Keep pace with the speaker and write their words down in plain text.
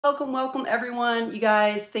Welcome everyone. You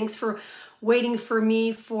guys, thanks for waiting for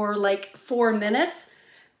me for like 4 minutes.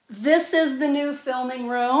 This is the new filming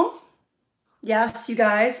room. Yes, you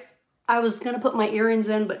guys, I was gonna put my earrings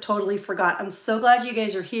in, but totally forgot. I'm so glad you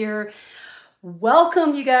guys are here.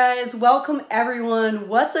 Welcome, you guys. Welcome, everyone.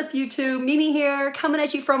 What's up, YouTube? Mimi here, coming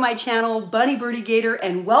at you from my channel, Bunny Birdy Gator,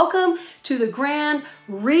 and welcome to the grand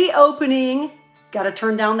reopening. Got to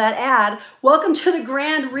turn down that ad. Welcome to the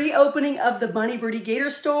grand reopening of the Bunny Birdy Gator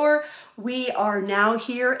store. We are now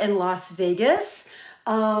here in Las Vegas.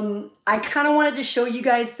 I kind of wanted to show you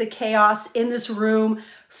guys the chaos in this room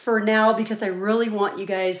for now because I really want you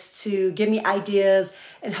guys to give me ideas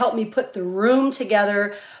and help me put the room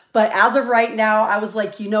together. But as of right now, I was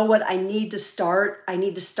like, you know what? I need to start.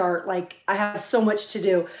 Like, I have so much to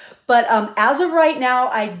do. But as of right now,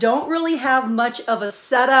 I don't really have much of a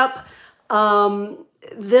setup.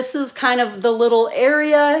 This is kind of the little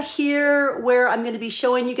area here where I'm going to be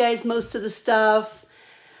showing you guys most of the stuff.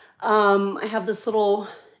 I have this little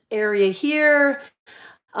area here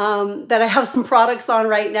that I have some products on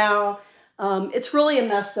right now. It's really a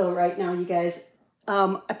mess though right now, you guys.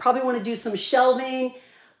 I probably want to do some shelving.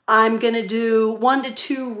 I'm going to do 1 to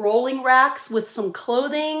 2 rolling racks with some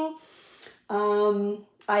clothing. I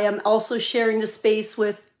am also sharing the space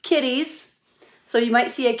with kitties. So you might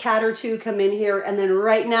see a cat or two come in here. And then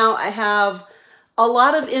right now I have a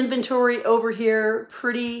lot of inventory over here,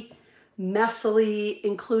 pretty messily,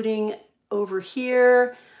 including over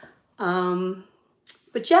here.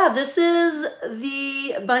 But yeah, this is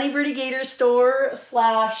the Bunny Birdy Gator store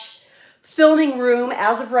 / filming room.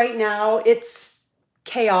 As of right now, it's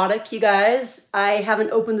chaotic, you guys. I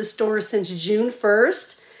haven't opened the store since June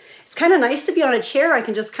 1st. It's kind of nice to be on a chair. I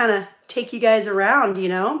can just kind of take you guys around, you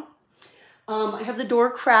know. I have the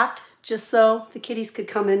door cracked just so the kitties could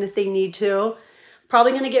come in if they need to.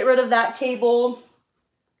 Probably going to get rid of that table.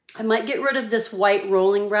 I might get rid of this white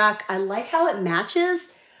rolling rack. I like how it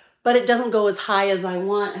matches, but it doesn't go as high as I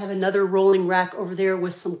want. I have another rolling rack over there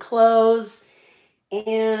with some clothes.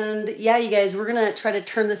 And yeah, you guys, we're going to try to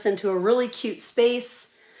turn this into a really cute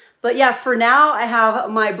space. But yeah, for now, I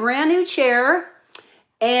have my brand new chair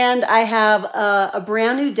and I have a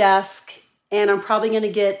brand new desk. And I'm probably going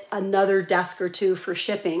to get another desk or 2 for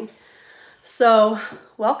shipping. So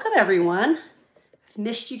welcome everyone. I've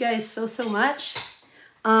missed you guys so much.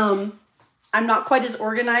 I'm not quite as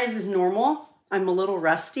organized as normal. I'm a little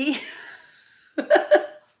rusty. But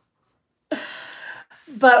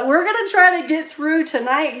we're going to try to get through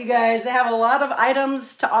tonight, you guys. I have a lot of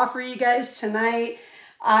items to offer you guys tonight.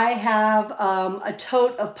 I have a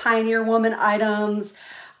tote of Pioneer Woman items.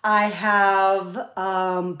 I have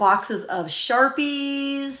boxes of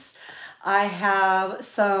Sharpies. I have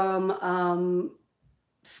some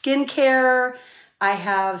skincare. I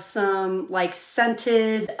have some like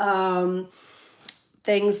scented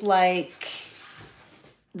things like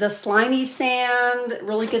the slimy sand,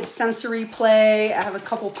 really good sensory play. I have a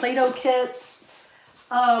couple Play-Doh kits.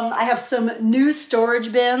 I have some new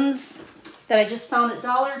storage bins that I just found at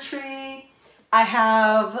Dollar Tree. I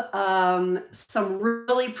have some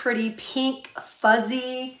really pretty pink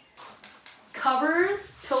fuzzy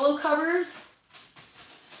covers, pillow covers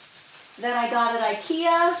that I got at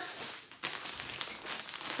IKEA.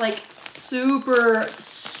 It's like super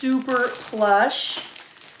plush.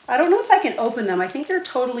 I don't know if I can open them. I think they're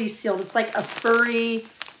totally sealed. It's like a furry,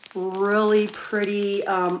 really pretty,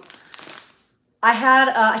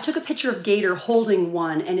 I took a picture of Gator holding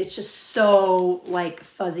one and it's just so like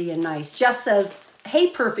fuzzy and nice. Jess says, hey,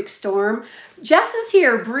 Perfect Storm. Jess is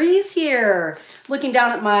here, Bree's here. Looking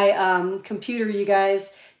down at my computer, you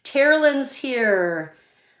guys. Terilyn's here.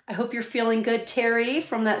 I hope you're feeling good, Terry,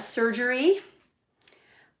 from that surgery.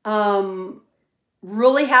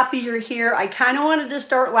 Really happy you're here. I kind of wanted to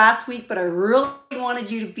start last week, but I really wanted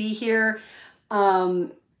you to be here.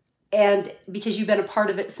 And because you've been a part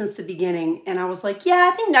of it since the beginning. And I was like, yeah,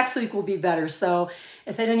 I think next week will be better. So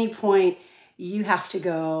if at any point you have to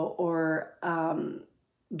go or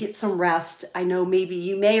get some rest, I know maybe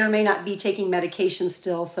you may or may not be taking medication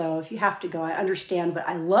still. So if you have to go, I understand, but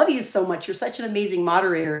I love you so much. You're such an amazing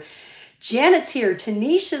moderator. Janet's here.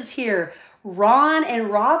 Tanisha's here. Ron and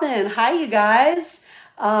Robin. Hi, you guys.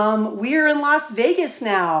 We're in Las Vegas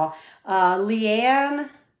now. Leanne,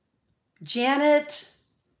 Janet.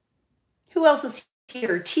 Who else is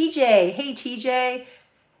here? TJ. Hey, TJ.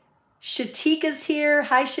 Shatika's here.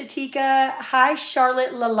 Hi, Shatika. Hi,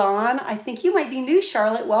 Charlotte Lalonde. I think you might be new,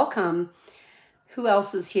 Charlotte. Welcome. Who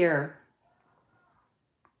else is here?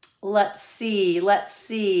 Let's see. Diane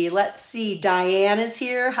is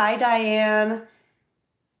here. Hi, Diane.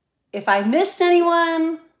 If I missed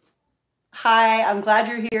anyone, Hi, I'm glad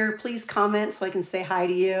you're here. Please comment so I can say hi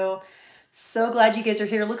to you. So glad you guys are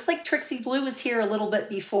here. Looks like Trixie Blue was here a little bit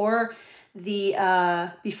before the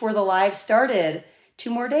live started. 2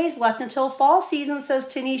 more days left until fall season, says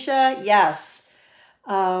Tanisha. Yes.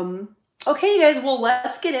 Okay, you guys, well,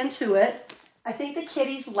 let's get into it. I think the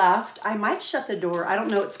kitty's left. I might shut the door. I don't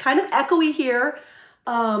know. It's kind of echoey here,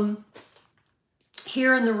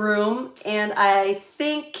 here in the room. And I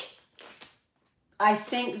think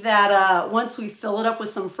that once we fill it up with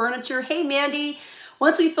some furniture, hey, Mandy,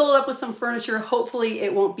 once we fill it up with some furniture, hopefully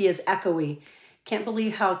it won't be as echoey. Can't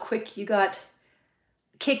believe how quick you got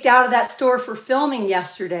kicked out of that store for filming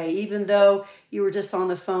yesterday, even though you were just on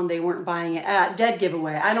the phone. They weren't buying it. Dead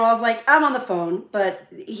giveaway. I know, I was like, I'm on the phone, but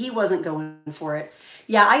he wasn't going for it.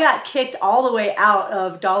 Yeah, I got kicked all the way out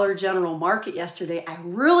of Dollar General Market yesterday. I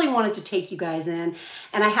really wanted to take you guys in,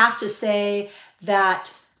 and I have to say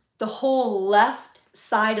that the whole left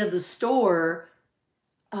side of the store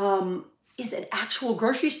is an actual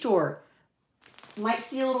grocery store. Might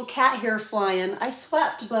see a little cat hair flying. I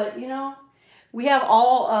swept, but you know, we have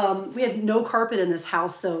no carpet in this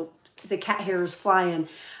house, so the cat hair is flying.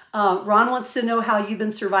 Ron wants to know how you've been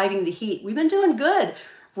surviving the heat. We've been doing good.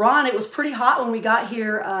 Ron, it was pretty hot when we got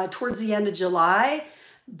here towards the end of July,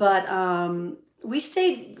 but we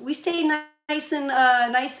stayed nice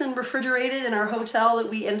and refrigerated in our hotel that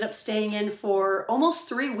we ended up staying in for almost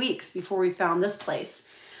 3 weeks before we found this place.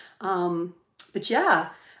 But yeah,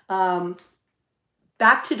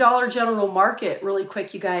 back to Dollar General Market really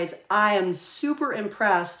quick, you guys. I am super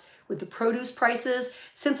impressed with the produce prices.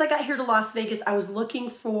 Since I got here to Las Vegas, I was looking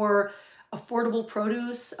for affordable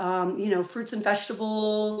produce, you know, fruits and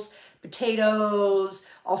vegetables, potatoes,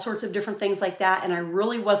 all sorts of different things like that. And I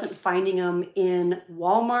really wasn't finding them in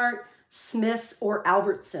Walmart, Smith's, or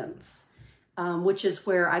Albertsons, which is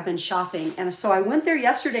where I've been shopping. And so I went there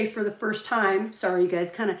yesterday for the first time. Sorry, you guys,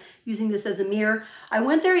 kind of using this as a mirror. I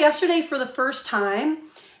went there yesterday for the first time,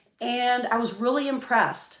 and I was really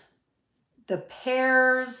impressed. The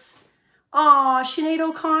pears, Sinead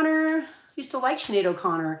O'Connor. Used to like Sinead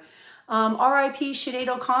O'Connor. R.I.P. Sinead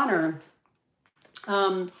O'Connor.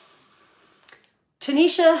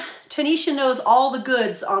 Tanisha knows all the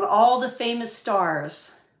goods on all the famous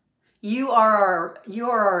stars. You are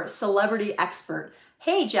our celebrity expert.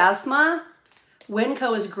 Hey, Jasma.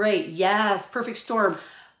 Winco is great. Yes, perfect storm.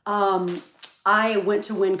 I went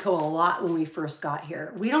to Winco a lot when we first got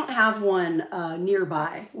here. We don't have one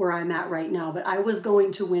nearby where I'm at right now, but I was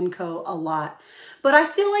going to Winco a lot. But I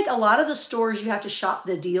feel like a lot of the stores, you have to shop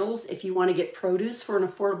the deals if you want to get produce for an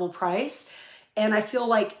affordable price. And I feel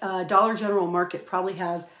like Dollar General Market probably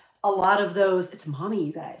has a lot of those. It's mommy,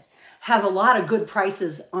 you guys. Has a lot of good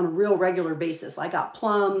prices on a real regular basis. I got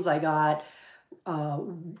plums, I got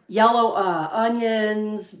yellow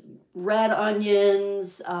onions, red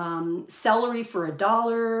onions, celery for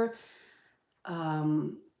 $1.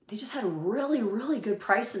 They just had really, really good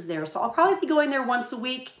prices there. So I'll probably be going there once a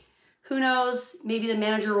week. Who knows? Maybe the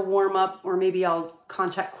manager will warm up, or maybe I'll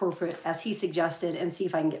contact corporate as he suggested and see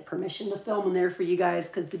if I can get permission to film in there for you guys,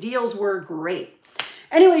 because the deals were great.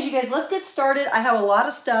 Anyways, you guys, let's get started. I have a lot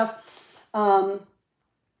of stuff.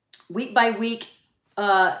 Week by week,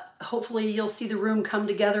 hopefully you'll see the room come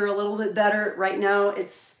together a little bit better. Right now,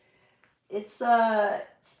 it's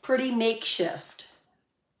pretty makeshift.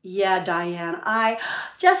 Yeah, Diane.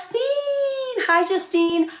 Justine. Hi,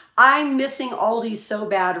 Justine. I'm missing Aldi so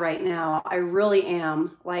bad right now. I really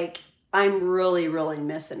am. Like, I'm really, really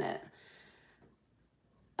missing it.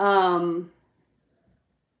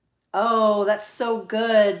 Oh, that's so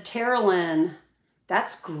good. Terralyn.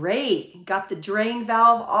 That's great. Got the drain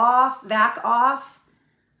valve off, vac off.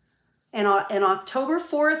 And on October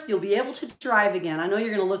 4th, you'll be able to drive again. I know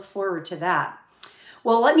you're going to look forward to that.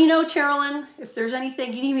 Well, let me know, Terralyn, if there's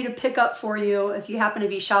anything you need me to pick up for you. If you happen to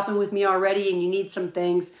be shopping with me already and you need some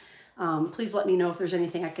things, please let me know if there's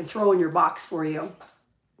anything I can throw in your box for you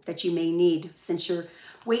that you may need since you're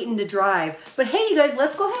waiting to drive. But hey, you guys,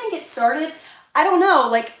 let's go ahead and get started. I don't know,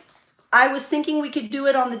 like, I was thinking we could do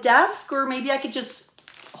it on the desk, or maybe I could just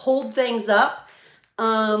hold things up.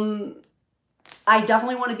 I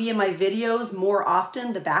definitely want to be in my videos more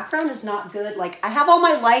often. The background is not good. Like, I have all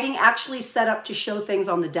my lighting actually set up to show things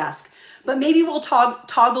on the desk, but maybe we'll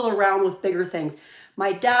toggle around with bigger things.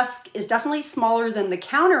 My desk is definitely smaller than the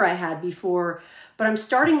counter I had before, but I'm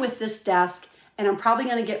starting with this desk, and I'm probably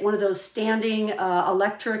going to get one of those standing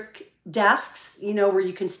electric desks, you know, where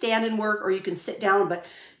you can stand and work or you can sit down. But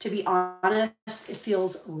to be honest, it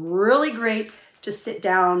feels really great to sit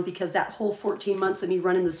down, because that whole 14 months of me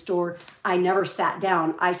running the store, I never sat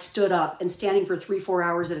down. I stood up, and standing for 3-4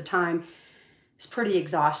 hours at a time is pretty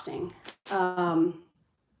exhausting. So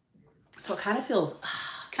it kind of feels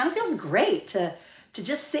great to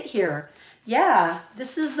just sit here. Yeah,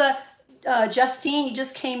 this is the Justine, you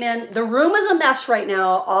just came in. The room is a mess right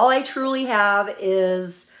now. All I truly have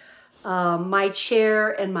is my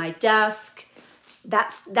chair and my desk.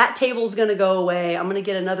 That table's gonna go away. I'm gonna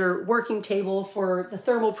get another working table for the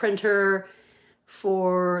thermal printer,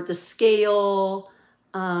 for the scale.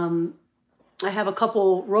 I have a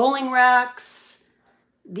couple rolling racks.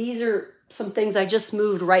 These are some things I just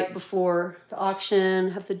moved right before the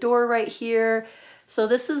auction. Have the door right here. So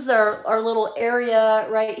this is our little area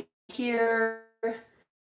right here,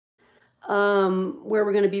 where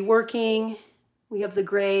we're gonna be working. We have the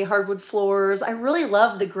gray hardwood floors. I really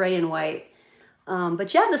love the gray and white.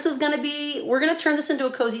 But yeah, this is gonna be, we're gonna turn this into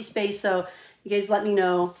a cozy space. So you guys let me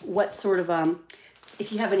know what sort of,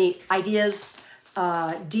 if you have any ideas,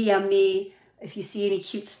 DM me. If you see any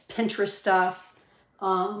cute Pinterest stuff,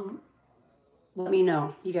 let me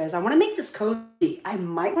know, you guys. I wanna make this cozy. I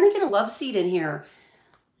might wanna get a love seat in here.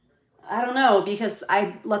 I don't know, because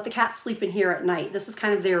I let the cats sleep in here at night. This is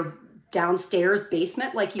kind of their downstairs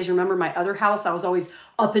basement. Like you guys remember my other house, I was always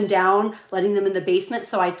up and down, letting them in the basement.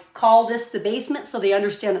 So I call this the basement so they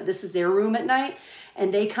understand that this is their room at night.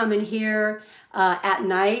 And they come in here at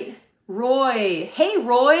night. Roy, hey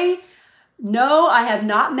Roy. No, I have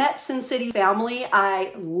not met Sin City Family.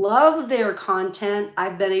 I love their content.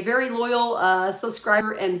 I've been a very loyal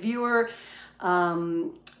subscriber and viewer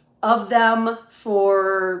of them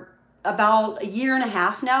for about 1.5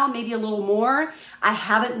 years now, maybe a little more. I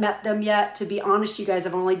haven't met them yet. To be honest, you guys,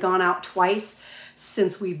 I've only gone out twice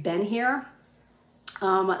since we've been here.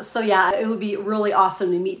 So yeah, it would be really awesome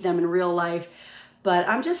to meet them in real life. But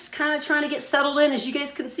I'm just kind of trying to get settled in. As you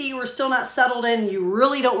guys can see, we're still not settled in. You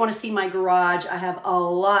really don't want to see my garage. I have a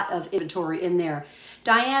lot of inventory in there.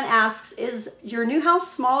 Diane asks, is your new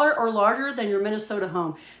house smaller or larger than your Minnesota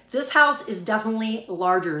home? This house is definitely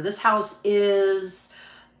larger. This house is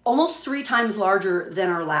almost 3 times larger than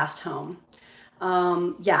our last home.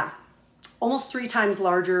 Yeah, almost 3 times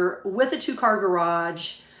larger with a 2-car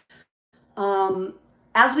garage.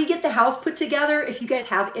 As we get the house put together, if you guys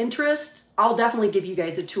have interest, I'll definitely give you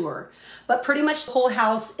guys a tour. But pretty much the whole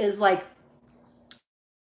house is like,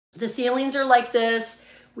 the ceilings are like this.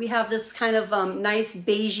 We have this kind of nice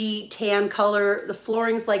beigey tan color. The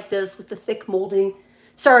flooring's like this with the thick molding.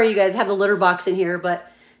 Sorry, you guys have the litter box in here,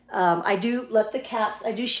 but I do let the cats,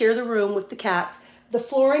 I do share the room with the cats. The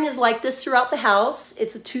flooring is like this throughout the house.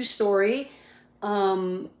 It's a 2-story.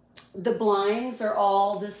 The blinds are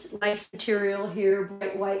all this nice material here,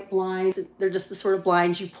 bright white blinds. They're just the sort of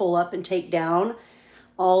blinds you pull up and take down.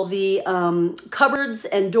 All the cupboards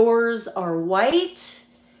and doors are white.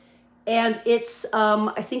 And it's,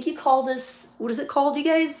 I think you call this, what is it called, you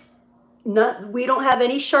guys? We don't have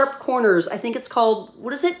any sharp corners. I think it's called,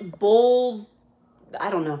 what is it? I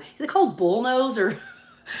don't know. Is it called bull nose or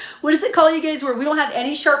what is it called, you guys, where we don't have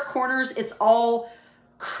any sharp corners? It's all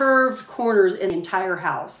curved corners in the entire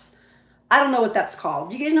house. I don't know what that's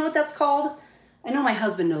called. Do you guys know what that's called? I know my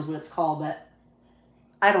husband knows what it's called, but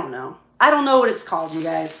I don't know. I don't know what it's called, you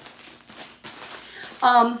guys.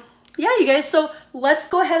 Yeah, you guys, so let's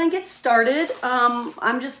go ahead and get started.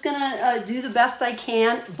 I'm just gonna do the best I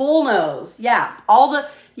can. Bull nose, yeah,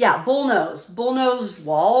 bull nose. Bull nose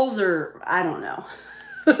walls, or I don't know.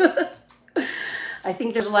 I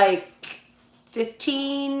think there's like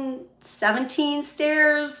 15, 17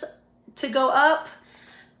 stairs to go up.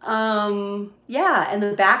 Yeah, and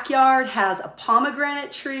the backyard has a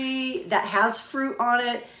pomegranate tree that has fruit on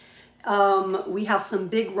it. We have some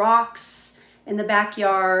big rocks in the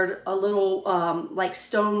backyard, a little like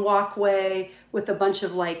stone walkway with a bunch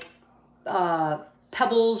of like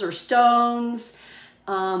pebbles or stones.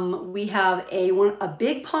 We have a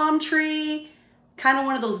big palm tree, kind of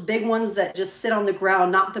one of those big ones that just sit on the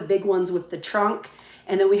ground, not the big ones with the trunk.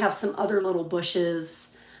 And then we have some other little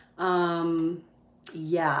bushes.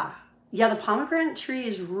 Yeah, the pomegranate tree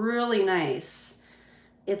is really nice.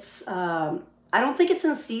 It's, I don't think it's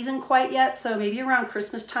in season quite yet, so maybe around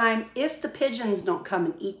Christmas time, if the pigeons don't come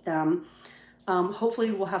and eat them,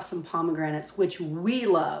 hopefully we'll have some pomegranates, which we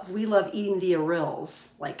love. We love eating the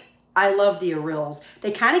arills. Like, I love the arills.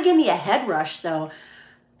 They kind of give me a head rush, though.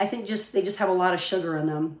 I think they just have a lot of sugar in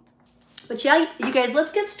them. But yeah, you guys,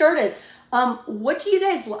 let's get started. What do you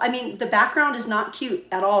guys, I mean, the background is not cute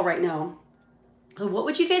at all right now. What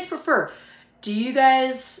would you guys prefer? Do you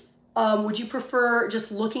guys, would you prefer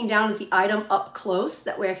just looking down at the item up close?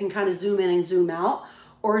 That way I can kind of zoom in and zoom out.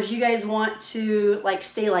 Or do you guys want to like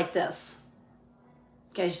stay like this?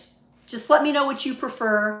 Guys, just let me know what you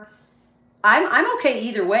prefer. I'm okay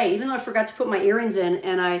either way, even though I forgot to put my earrings in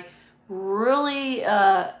and I really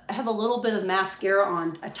have a little bit of mascara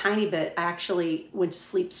on, a tiny bit. I actually went to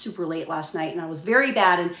sleep super late last night and I was very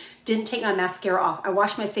bad and didn't take my mascara off. I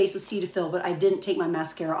washed my face with Cetaphil, but I didn't take my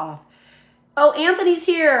mascara off. Oh, Anthony's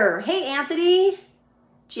here. Hey, Anthony.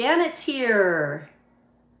 Janet's here.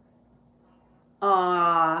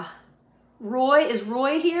 Roy, is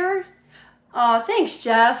Roy here? Thanks,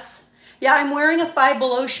 Jess. Yeah, I'm wearing a Five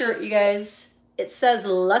Below shirt, you guys. It says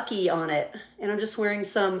Lucky on it. And I'm just wearing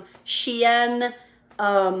some Shein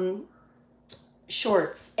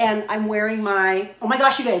shorts. And I'm wearing my, oh my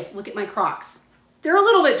gosh, you guys, look at my Crocs. They're a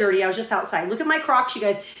little bit dirty. I was just outside. Look at my Crocs, you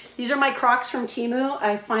guys. These are my Crocs from Temu.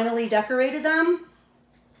 I finally decorated them.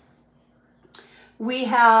 We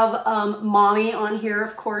have Mommy on here,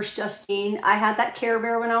 of course, Justine. I had that Care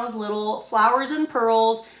Bear when I was little. Flowers and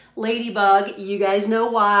Pearls, Ladybug. You guys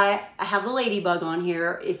know why I have the Ladybug on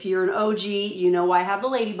here. If you're an OG, you know why I have the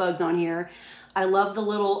Ladybugs on here. I love the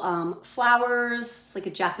little flowers. It's like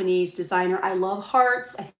a Japanese designer. I love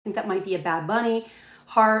hearts. I think that might be a Bad Bunny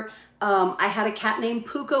heart. I had a cat named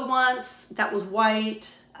Puka once. That was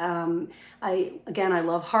white. Again, I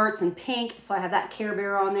love hearts and pink, so I have that Care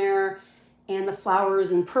Bear on there. And the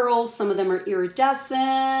flowers and pearls, some of them are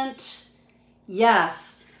iridescent.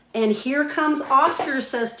 Yes. And here comes Oscar,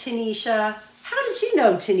 says Tanisha. How did you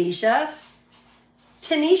know, Tanisha?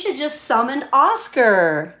 Tanisha just summoned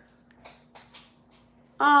Oscar.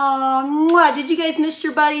 Oh, mwah. Did you guys miss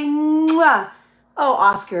your buddy? Mwah. Oh,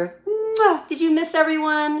 Oscar. Mwah. Did you miss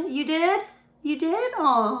everyone? You did? You did?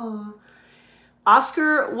 Oh.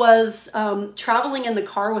 Oscar was traveling in the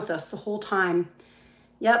car with us the whole time.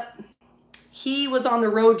 Yep. He was on the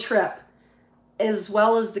road trip as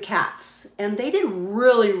well as the cats, and they did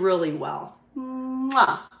really, really well.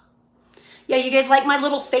 Mwah. Yeah, you guys like my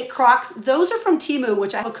little fake Crocs? Those are from Temu,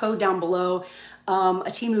 which I have a code down below, a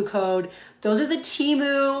Temu code. Those are the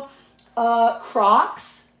Temu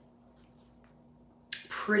Crocs.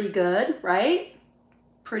 Pretty good, right?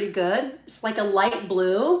 Pretty good. It's like a light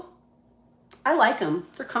blue. I like them.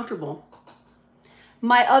 They're comfortable.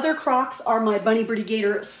 My other Crocs are my Bunny Birdy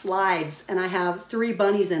Gator slides, and I have 3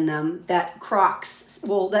 bunnies in them that Crocs,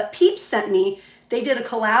 well, that Peeps sent me. They did a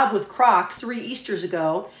collab with Crocs 3 Easters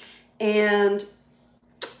ago, and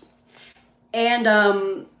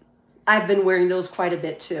I've been wearing those quite a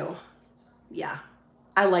bit too. Yeah,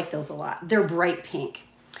 I like those a lot. They're bright pink.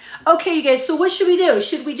 Okay, you guys, so what should we do?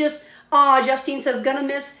 Should we just, Justine says, gonna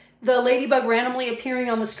miss the Ladybug randomly appearing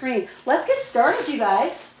on the screen. Let's get started, you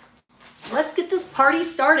guys. Let's get this party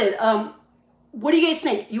started. What do you guys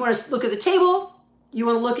think? You want to look at the table? You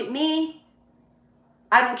want to look at me?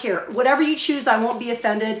 I don't care. Whatever you choose, I won't be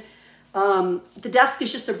offended. The desk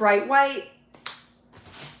is just a bright white.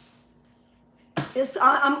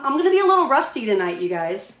 I'm going to be a little rusty tonight, you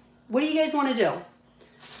guys. What do you guys want to do?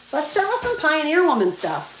 Let's start with some Pioneer Woman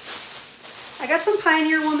stuff. I got some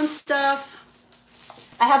Pioneer Woman stuff.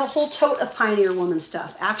 I have a whole tote of Pioneer Woman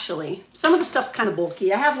stuff, actually. Some of the stuff's kind of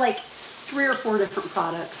bulky. I have like 3 or 4 different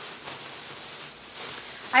products.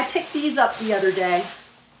 I picked these up the other day.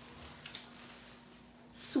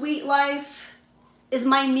 Sweet Life. Is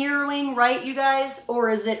my mirroring right, you guys, or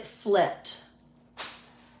is it flipped?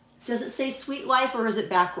 Does it say Sweet Life or is it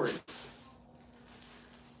backwards?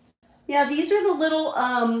 Yeah, these are the little,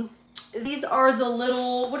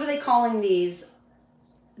 what are they calling these?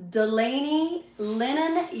 Delaney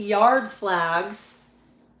linen yard flags.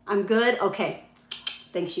 I'm good? Okay.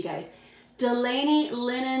 Thanks, you guys. Delaney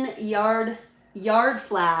linen yard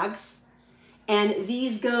flags. And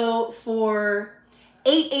these go for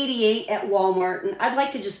 $8.88 at Walmart. And I'd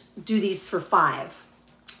like to just do these for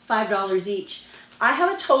 $5 each. I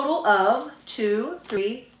have a total of 2,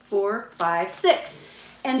 3, 4, 5, 6.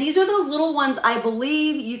 And these are those little ones. I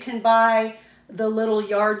believe you can buy the little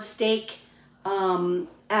yard stake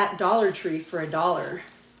at Dollar Tree for $1.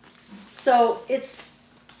 So it's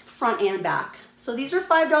front and back. So these are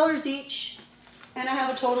 $5 each, and I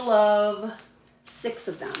have a total of 6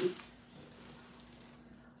 of them.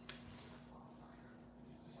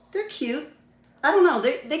 They're cute. I don't know,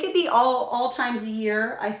 they could be all times a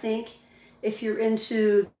year, I think, if you're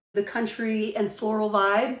into the country and floral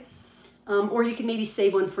vibe, or you can maybe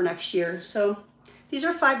save one for next year. So these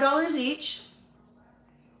are $5 each.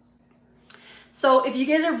 So if you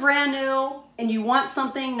guys are brand new and you want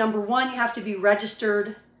something, number 1, you have to be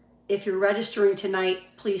registered. If you're registering tonight,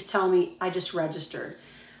 please tell me I just registered.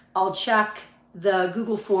 I'll check the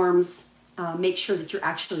Google Forms, make sure that you're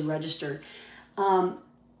actually registered. And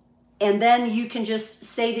then you can just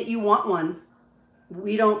say that you want one.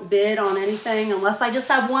 We don't bid on anything unless I just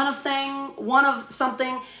have one of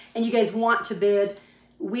something and you guys want to bid.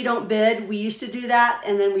 we don't bid. We used to do that,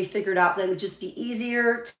 and then we figured out that it would just be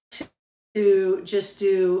easier to just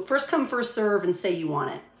do first come, first serve and say you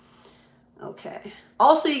want it. Okay.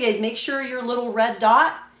 Also, you guys, make sure your little red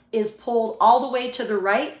dot is pulled all the way to the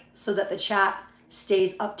right so that the chat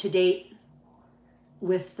stays up to date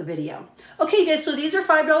with the video. Okay, you guys, so these are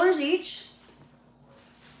 $5 each.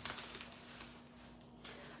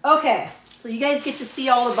 Okay, so you guys get to see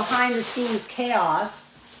all the behind the scenes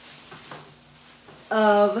chaos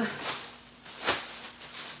of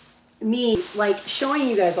me like showing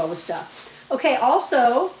you guys all the stuff. Okay,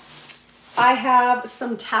 also I have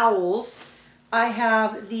some towels. I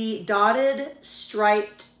have the dotted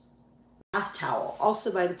striped bath towel,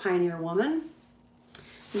 also by the Pioneer Woman.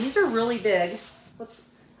 These are really big.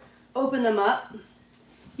 Let's open them up.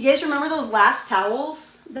 You guys remember those last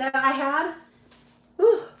towels that I had?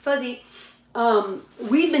 Ooh, fuzzy.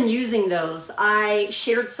 We've been using those. I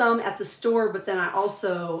shared some at the store, but then I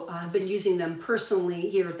also have been using them personally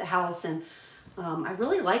here at the house, and I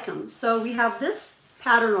really like them. So we have this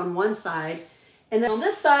pattern on one side, and then on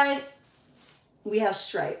this side, we have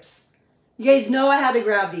stripes. You guys know I had to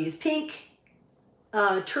grab these. Pink,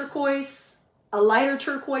 turquoise, a lighter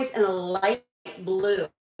turquoise, and a light blue.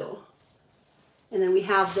 And then we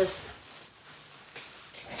have this.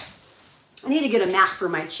 I need to get a mat for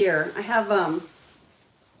my chair. I have, I'm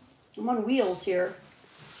on wheels here.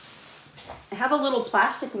 I have a little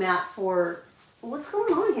plastic mat for, what's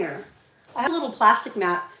going on here? I have a little plastic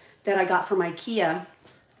mat that I got from IKEA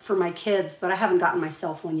for my kids, but I haven't gotten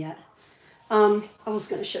myself one yet. I was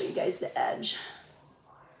gonna show you guys the edge.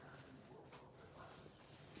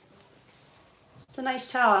 It's a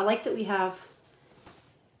nice towel. I like that we have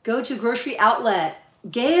go to grocery outlet.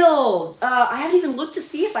 Gail, I haven't even looked to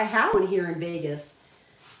see if I have one here in Vegas.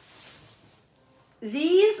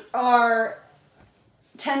 These are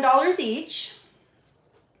 $10 each.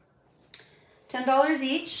 $10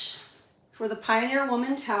 each for the Pioneer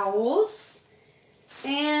Woman towels.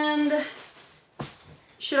 And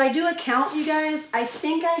should I do a count, you guys? I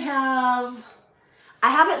think I have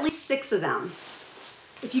at least 6 of them.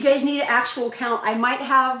 If you guys need an actual count, I might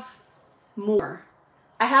have more.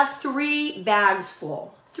 I have 3 bags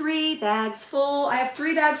full. 3 bags full. I have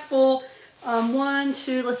 3 bags full. 1,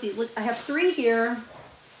 2, let's see. I have 3 here.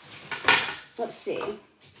 Let's see.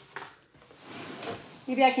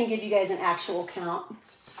 Maybe I can give you guys an actual count.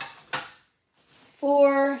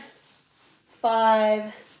 4,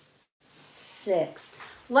 5, 6.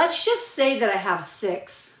 Let's just say that I have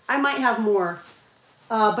 6. I might have more,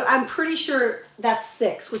 but I'm pretty sure that's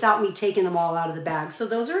 6 without me taking them all out of the bag. So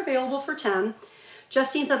those are available for 10.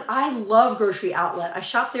 Justine says, I love Grocery Outlet. I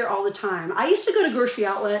shop there all the time. I used to go to Grocery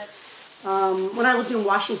Outlet when I lived in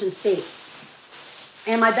Washington State.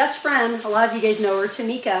 And my best friend, a lot of you guys know her,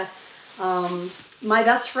 Tamika, my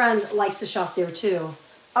best friend likes to shop there too.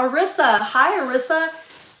 Arissa, hi Arissa.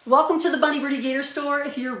 Welcome to the Bunny Birdy Gator store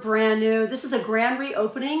if you're brand new. This is a grand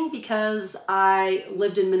reopening because I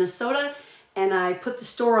lived in Minnesota and I put the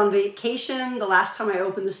store on vacation. The last time I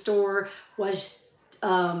opened the store was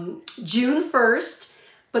June 1st,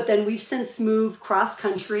 but then we've since moved cross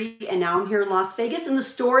country and now I'm here in Las Vegas and the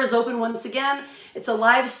store is open once again. It's a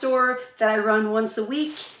live store that I run once a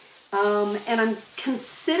week, and I'm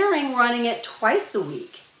considering running it twice a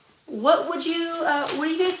week. What do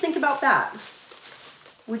you guys think about that?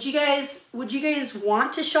 Would you guys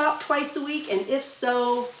want to shop twice a week? And if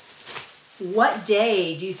so, what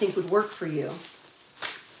day do you think would work for you?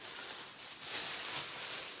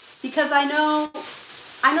 Because I know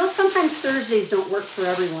sometimes Thursdays don't work for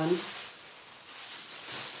everyone.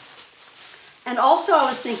 And also I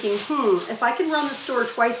was thinking, if I can run the store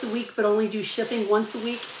twice a week but only do shipping once a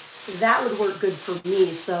week, that would work good for me.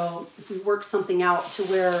 So if we work something out to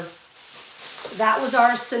where that was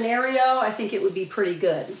our scenario, I think it would be pretty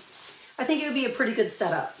good. I think it would be a pretty good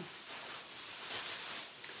setup.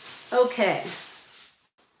 Okay.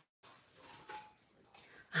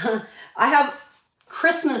 I have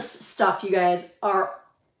Christmas stuff, you guys.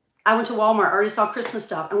 I went to Walmart, I already saw Christmas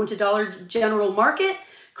stuff. I went to Dollar General Market.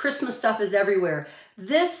 Christmas stuff is everywhere.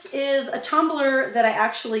 This is a tumbler that I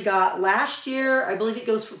actually got last year. I believe it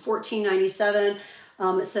goes for $14.97.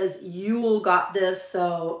 It says Yule got this.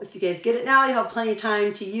 So if you guys get it now, you have plenty of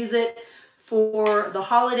time to use it for the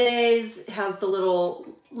holidays. It has the little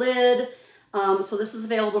lid. So this is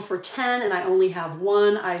available for 10 and I only have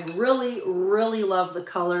 1. I really, really love the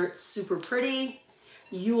color. It's super pretty.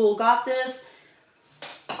 Yule got this.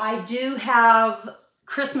 I do have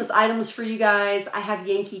Christmas items for you guys. I have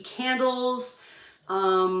Yankee candles,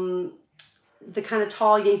 the kind of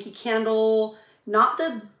tall Yankee candle, not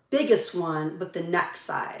the biggest one, but the next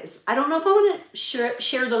size. I don't know if I want to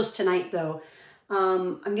share those tonight though.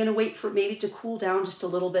 I'm gonna wait for it maybe to cool down just a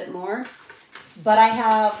little bit more. But I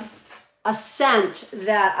have a scent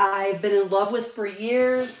that I've been in love with for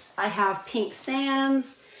years. I have pink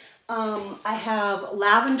sands. I have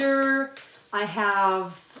lavender. I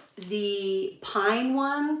have the pine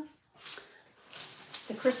one,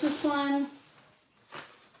 the Christmas one.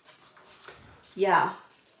 Yeah.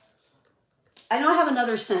 I know I have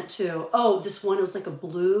another scent too. Oh, this one was like a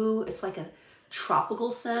blue. It's like a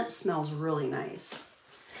tropical scent. Smells really nice.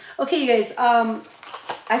 Okay, you guys,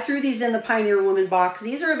 I threw these in the Pioneer Woman box.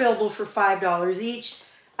 These are available for $5 each.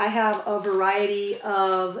 I have a variety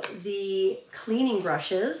of the cleaning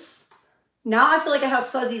brushes. Now I feel like I have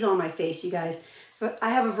fuzzies on my face, you guys. But I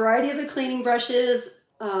have a variety of the cleaning brushes,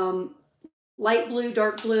 light blue,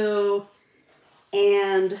 dark blue,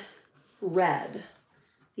 and red.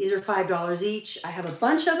 These are $5 each. I have a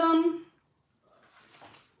bunch of them.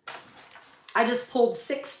 I just pulled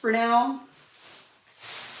 6 for now.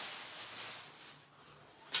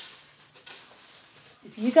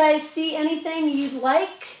 If you guys see anything you'd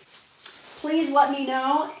like, please let me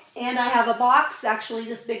know. And I have a box, actually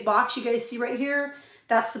this big box you guys see right here.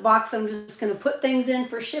 That's the box I'm just gonna put things in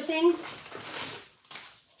for shipping.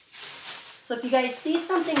 So if you guys see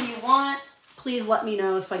something you want, please let me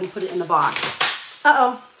know so I can put it in the box.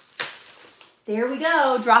 Uh-oh. There we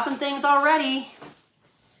go, dropping things already.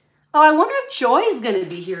 Oh, I wonder if Joy's gonna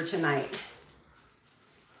be here tonight.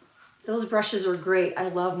 Those brushes are great. I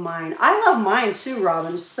love mine. I love mine too,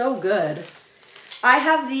 Robin. So good. I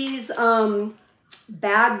have these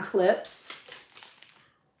bag clips.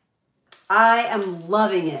 I am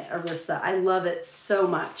loving it, Arissa. I love it so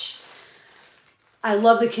much. I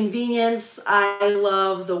love the convenience. I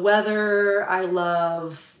love the weather. I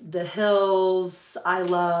love the hills. I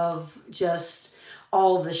love just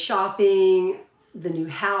all the shopping, the new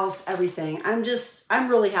house, everything. I'm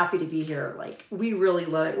really happy to be here. Like, we really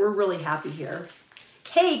love it. We're really happy here.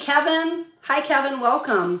 Hey, Kevin. Hi, Kevin.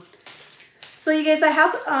 Welcome. So you guys, I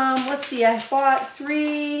have, let's see, I bought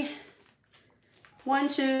 1,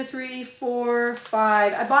 2, 3, 4,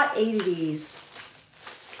 5. I bought 8 of these.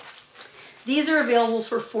 These are available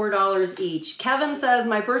for $4 each. Kevin says,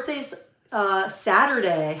 my birthday's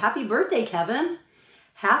Saturday. Happy birthday, Kevin.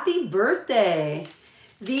 Happy birthday.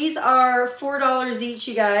 These are $4 each,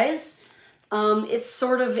 you guys. It's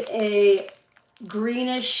sort of a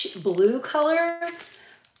greenish blue color.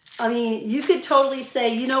 I mean, you could totally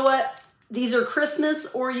say, you know what, these are Christmas,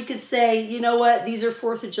 or you could say, you know what, these are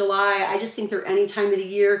 4th of July. I just think they're any time of the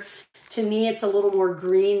year. To me, it's a little more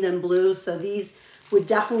green than blue, so these would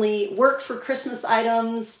definitely work for Christmas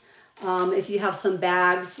items. If you have some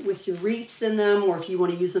bags with your wreaths in them, or if you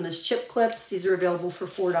want to use them as chip clips, these are available for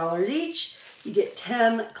 $4 each. You get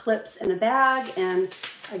 10 clips in a bag, and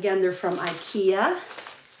again, they're from IKEA.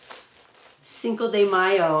 Cinco de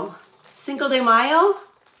Mayo. Cinco de Mayo?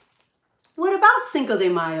 What about Cinco de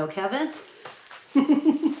Mayo, Kevin?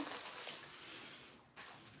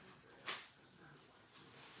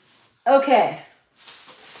 Okay.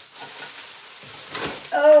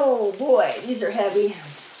 Oh boy, these are heavy.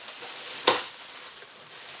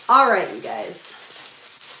 All right, you guys.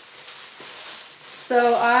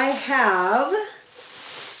 So I have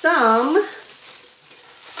some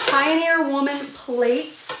Pioneer Woman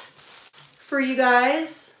plates for you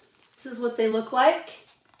guys. This is what they look like.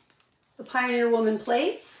 The Pioneer Woman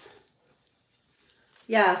plates.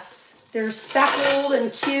 Yes, they're speckled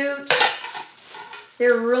and cute.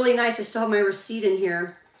 They're really nice. I still have my receipt in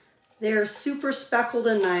here. They're super speckled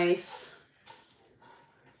and nice.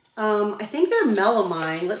 I think they're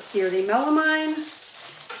melamine. Let's see, are they melamine?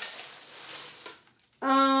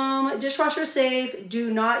 Dishwasher safe,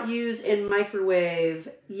 do not use in microwave.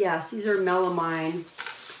 Yes, these are melamine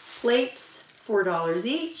plates, $4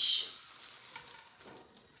 each.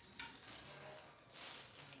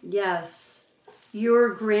 Yes, your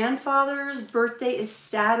grandfather's birthday is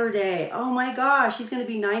Saturday. Oh my gosh, he's gonna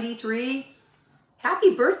be 93.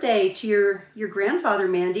 Happy birthday to your grandfather,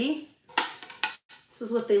 Mandy. This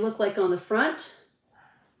is what they look like on the front.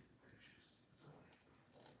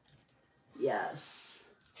 Yes.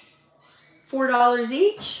 $4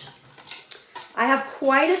 each. I have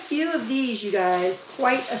quite a few of these, you guys.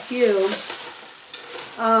 Quite a few.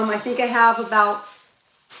 I think I have about,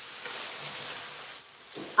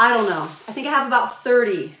 I don't know. I think I have about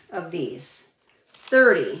 30 of these.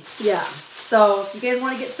 30, yeah. So if you guys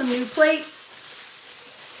want to get some new plates,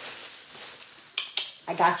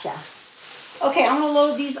 I gotcha. Okay, I'm gonna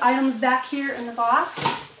load these items back here in the box.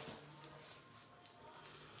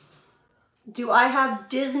 Do I have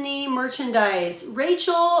Disney merchandise?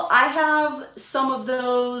 Rachel, I have some of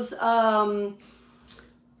those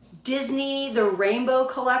Disney, the Rainbow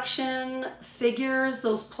Collection figures,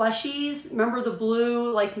 those plushies. Remember the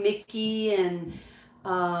blue, like Mickey and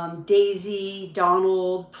Daisy,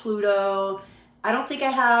 Donald, Pluto. I don't think I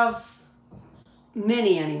have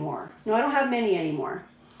many anymore. No, I don't have many anymore.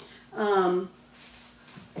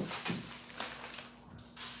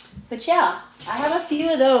 But yeah, I have a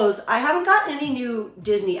few of those. I haven't got any new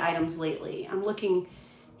Disney items lately. I'm looking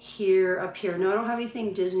here, up here. No, I don't have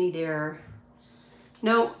anything Disney there.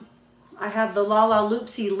 Nope. I have the La La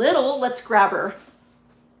Loopsy Little. Let's grab her.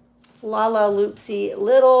 La La Loopsy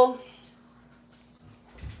Little.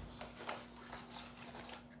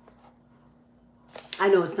 I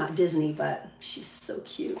know it's not Disney, but she's so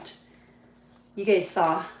cute. You guys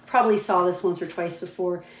probably saw this once or twice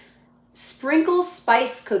before. Sprinkle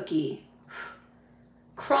Spice Cookie.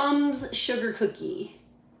 Crumbs Sugar Cookie.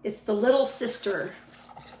 It's the little sister.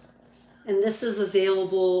 And this is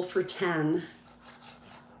available for 10.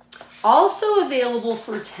 Also available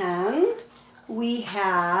for 10, we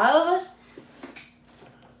have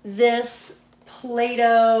this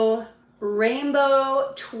Play-Doh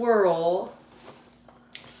Rainbow Twirl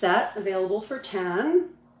set, available for 10.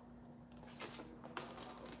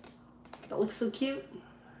 That looks so cute.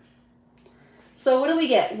 So what do we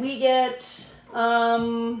get? We get,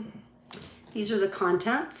 these are the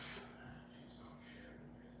contents.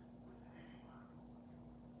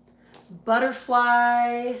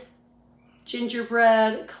 Butterfly,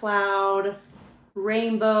 gingerbread, cloud,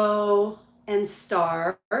 rainbow, and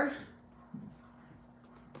star.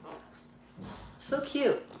 So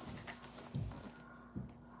cute.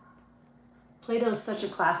 Play-Doh is such a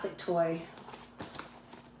classic toy.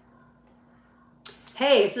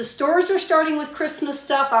 Hey, if the stores are starting with Christmas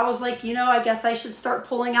stuff, I was like, you know, I guess I should start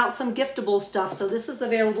pulling out some giftable stuff. So this is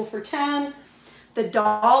available for 10. The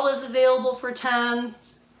doll is available for 10.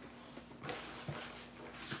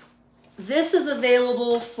 This is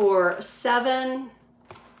available for 7.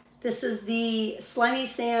 This is the Slimy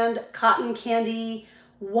Sand Cotton Candy,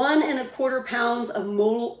 1 1/4 pounds of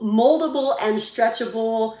moldable and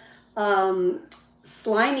stretchable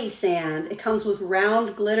slimy sand. It comes with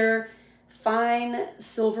round glitter, fine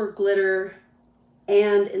silver glitter,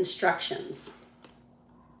 and instructions.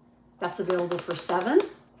 That's available for 7.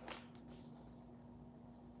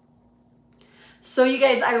 So you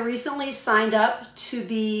guys, I recently signed up to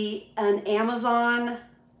be an Amazon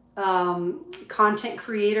content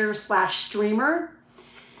creator / streamer.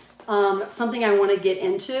 Something I want to get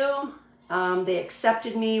into. They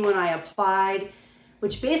accepted me when I applied,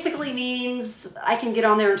 which basically means I can get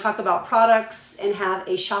on there and talk about products and have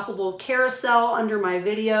a shoppable carousel under my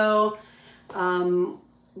video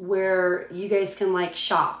where you guys can like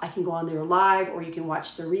shop. I can go on there live, or you can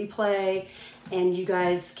watch the replay, and you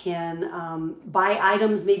guys can buy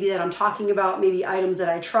items maybe that I'm talking about, maybe items that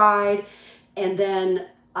I tried, and then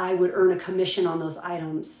I would earn a commission on those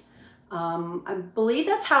items. I believe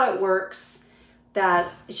that's how it works, that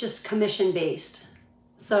it's just commission based.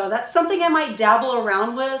 So that's something I might dabble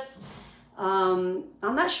around with. I'm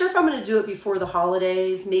not sure if I'm going to do it before the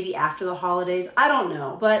holidays, maybe after the holidays. I don't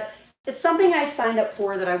know, but it's something I signed up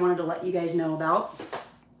for that I wanted to let you guys know about.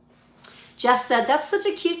 Jess said, that's such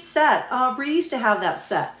a cute set. Bree used to have that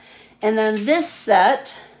set. And then this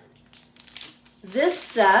set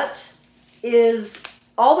is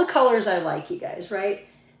all the colors I like, you guys, right?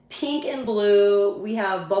 Pink and blue. We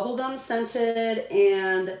have bubblegum scented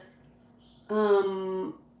and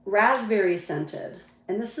raspberry scented.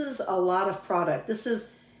 And this is a lot of product. This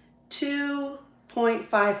is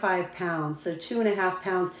 2.55 pounds, so 2.5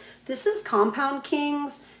 pounds. This is Compound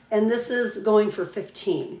Kings, and this is going for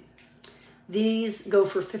 15. These go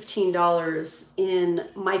for $15 in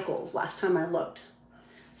Michael's last time I looked.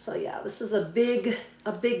 So yeah, this is a big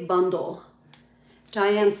bundle.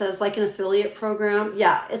 Diane says, like an affiliate program.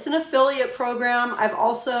 Yeah, it's an affiliate program. I've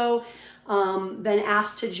also been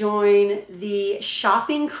asked to join the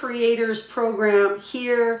Shopping Creators program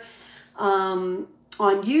here on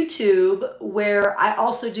YouTube, where I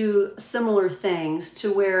also do similar things,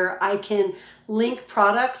 to where I can link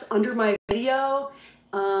products under my video,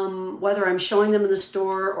 whether I'm showing them in the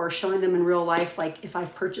store or showing them in real life, like if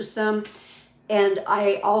I've purchased them. And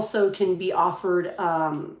I also can be offered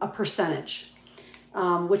a percentage,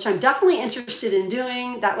 which I'm definitely interested in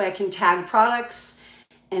doing. That way I can tag products.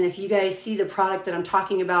 And if you guys see the product that I'm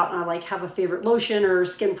talking about, and I like have a favorite lotion or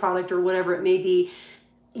skin product or whatever it may be,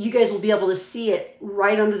 you guys will be able to see it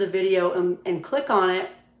right under the video and click on it.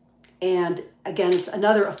 And again, it's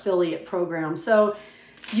another affiliate program. So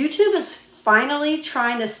YouTube is finally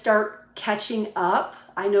trying to start catching up.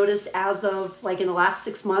 I noticed as of like in the last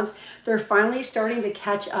 6 months, they're finally starting to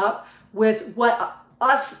catch up with what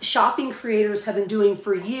us shopping creators have been doing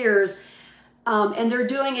for years. And they're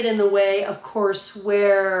doing it in the way, of course,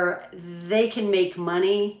 where they can make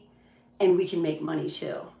money and we can make money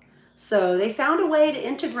too. So they found a way to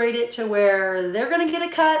integrate it to where they're going to get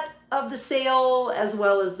a cut of the sale as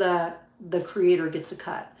well as the creator gets a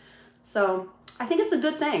cut. So I think it's a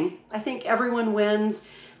good thing. I think everyone wins.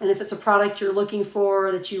 And if it's a product you're looking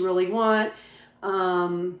for that you really want,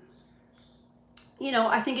 you know,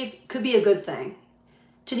 I think it could be a good thing.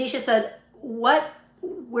 Tanisha said,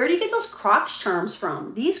 where do you get those Crocs charms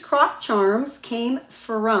from? These Croc charms came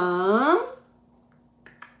from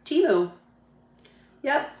Temu.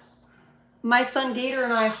 Yep. My son Gator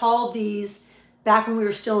and I hauled these back when we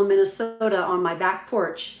were still in Minnesota on my back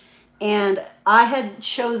porch. And I had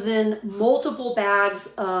chosen multiple bags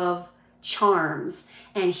of charms.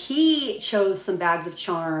 And he chose some bags of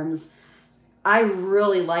charms. I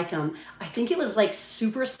really like them. I think it was like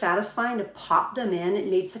super satisfying to pop them in. It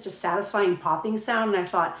made such a satisfying popping sound. And I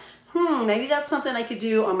thought, maybe that's something I could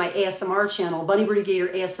do on my ASMR channel, Bunny Birdy Gator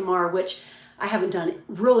ASMR, which I haven't done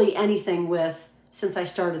really anything with since I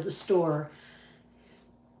started the store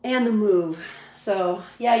and the move. So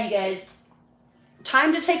yeah, you guys,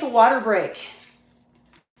 time to take a water break.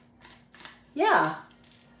 Yeah.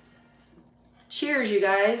 Cheers, you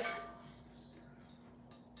guys.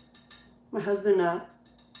 My husband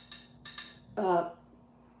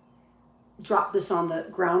dropped this on the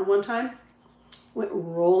ground one time, went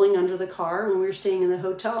rolling under the car when we were staying in the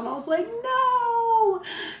hotel, and I was like, no,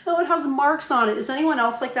 it has marks on it. Is anyone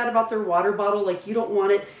else like that about their water bottle? Like you don't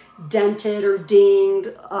want it dented or dinged,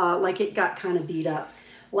 like it got kind of beat up.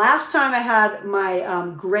 Last time I had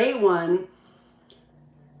my gray one,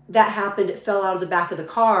 that happened, it fell out of the back of the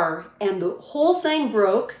car and the whole thing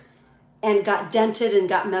broke and got dented and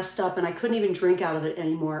got messed up, and I couldn't even drink out of it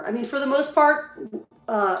anymore. I mean, for the most part,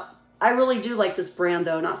 I really do like this brand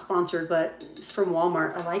though, not sponsored, but it's from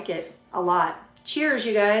Walmart. I like it a lot. Cheers,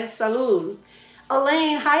 you guys. Salud.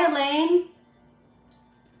 Elaine, hi Elaine.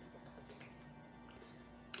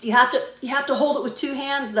 You have to hold it with 2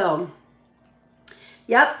 hands though.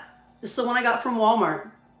 Yep, this is the one I got from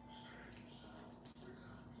Walmart.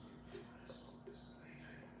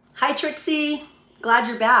 Hi Trixie, glad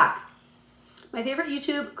you're back. My favorite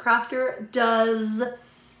YouTube crafter does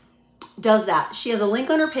that. She has a link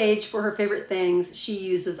on her page for her favorite things she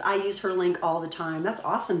uses. I use her link all the time. That's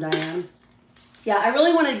awesome, Diane. Yeah, I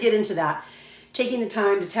really want to get into that. Taking the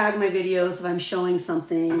time to tag my videos if I'm showing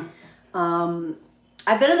something.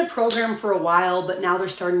 I've been in the program for a while, but now they're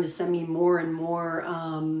starting to send me more and more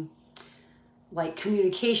like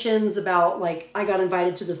communications about, like, I got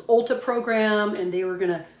invited to this Ulta program and they were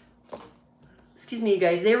gonna, excuse me you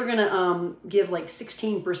guys, they were gonna give like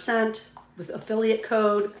 16% with affiliate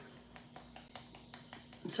code.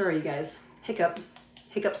 I'm sorry you guys, hiccup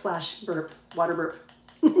 / burp, water burp.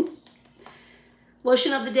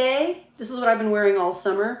 Lotion of the day, this is what I've been wearing all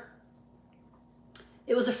summer.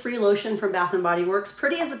 It was a free lotion from Bath & Body Works,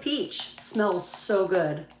 pretty as a peach, smells so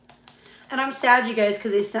good. And I'm sad you guys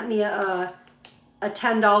because they sent me a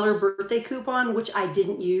 $10 birthday coupon, which I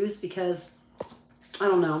didn't use because, I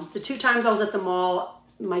don't know, the 2 times I was at the mall,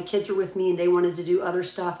 my kids were with me and they wanted to do other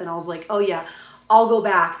stuff, and I was like, oh yeah, I'll go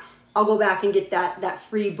back and get that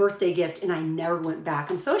free birthday gift, and I never went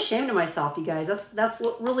back. I'm so ashamed of myself, you guys. That's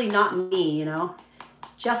really not me, you know.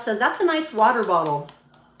 Jess says, that's a nice water bottle.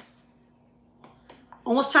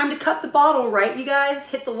 Almost time to cut the bottle, right, you guys?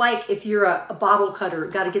 Hit the like if you're a bottle cutter.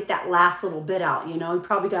 Got to get that last little bit out, you know. You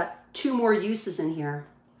probably got 2 more uses in here.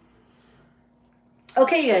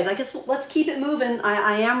 Okay, you guys, I guess let's keep it moving.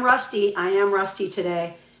 I am rusty. I am rusty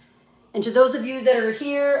today. And to those of you that are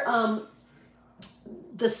here,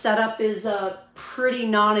 the setup is pretty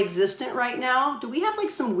non-existent right now. Do we have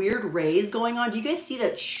like some weird rays going on? Do you guys see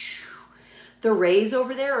that the rays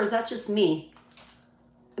over there, or is that just me?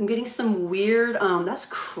 I'm getting some weird, that's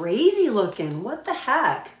crazy looking. What the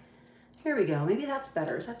heck? Here we go. Maybe that's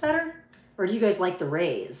better. Is that better? Or do you guys like the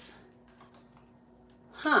rays?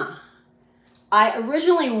 Huh. I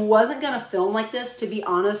originally wasn't going to film like this. To be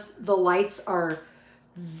honest, the lights are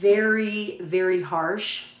very, very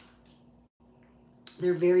harsh.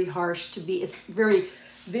 They're very harsh to be, it's very,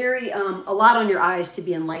 very, a lot on your eyes to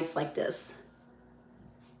be in lights like this.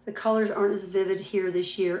 The colors aren't as vivid here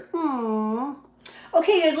this year. Aww.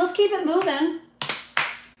 Okay, guys, let's keep it moving.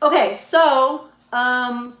 Okay, so,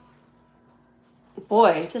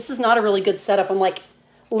 boy, this is not a really good setup. I'm like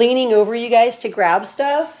leaning over you guys to grab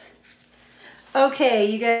stuff. Okay,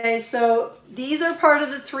 you guys, so these are part of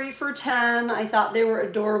the 3 for $10. I thought they were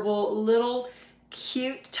adorable, little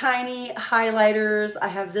cute tiny highlighters. I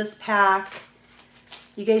have this pack.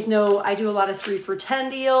 You guys know I do a lot of 3 for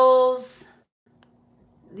 $10 deals.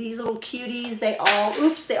 These little cuties, they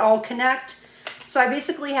all connect. So I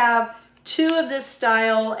basically have 2 of this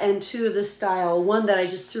style and 2 of this style, one that I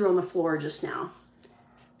just threw on the floor just now.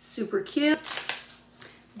 Super cute.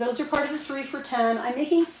 Those are part of the 3 for $10. I'm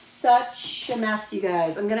making such a mess, you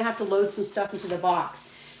guys. I'm gonna have to load some stuff into the box.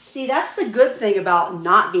 See, that's the good thing about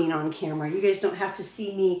not being on camera. You guys don't have to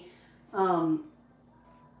see me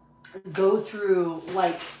go through,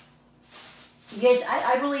 like, you guys,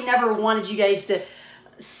 I really never wanted you guys to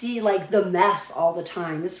see like the mess all the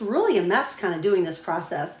time. It's really a mess kind of doing this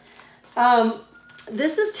process.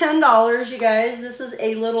 This is $10, you guys. This is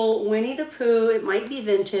a little Winnie the Pooh. It might be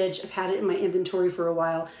vintage. I've had it in my inventory for a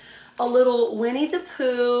while. A little Winnie the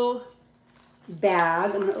Pooh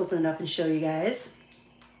bag. I'm going to open it up and show you guys.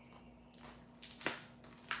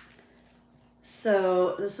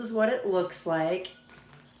 So this is what it looks like.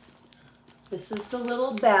 This is the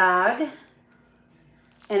little bag.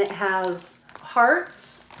 And it has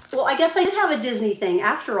hearts. Well, I guess I did have a Disney thing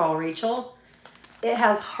after all, Rachel. It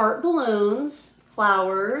has heart balloons,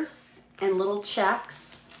 flowers, and little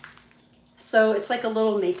checks. So it's like a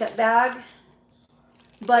little makeup bag.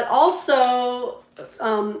 But also,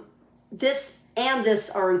 this and this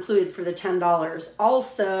are included for the $10.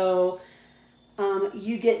 Also,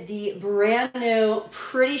 you get the brand new,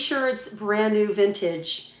 pretty sure it's brand new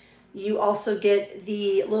vintage. You also get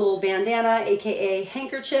the little bandana, AKA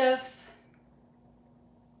handkerchief.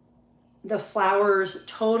 The flowers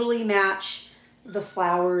totally match the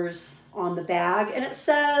flowers on the bag. And it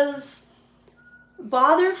says,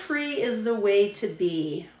 bother-free is the way to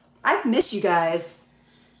be. I've missed you guys.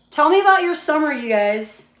 Tell me about your summer, you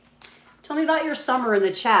guys. Tell me about your summer in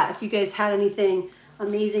the chat. If you guys had anything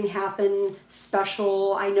amazing happen,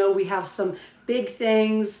 special. I know we have some big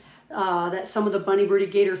things that some of the Bunny Birdy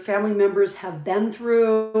Gator family members have been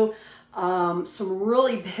through. Some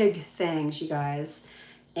really big things, you guys.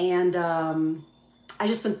 And I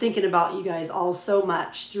just been thinking about you guys all so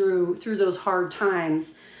much through those hard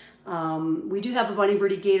times. We do have a Bunny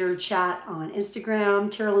Birdy Gator chat on Instagram.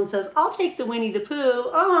 Terrelyn says, I'll take the Winnie the Pooh.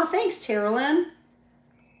 Oh, thanks, Terrelyn.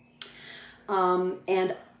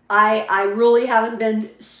 And I really haven't been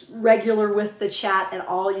regular with the chat at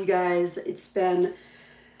all, you guys. It's been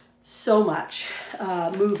so much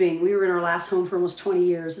moving. We were in our last home for almost 20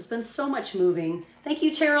 years. It's been so much moving. Thank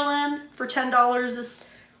you, Terrelyn, for $10.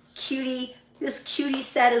 This cutie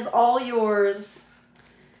set is all yours.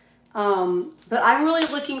 But I'm really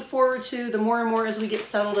looking forward to, the more and more as we get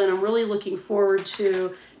settled in, I'm really looking forward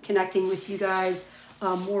to connecting with you guys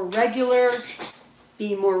more regular,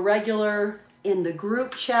 being more regular in the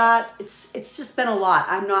group chat. It's just been a lot.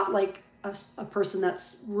 I'm not like a person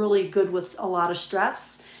that's really good with a lot of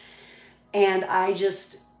stress. And I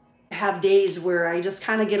just have days where I just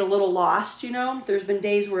kind of get a little lost, you know. There's been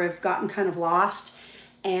days where I've gotten kind of lost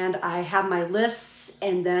and I have my lists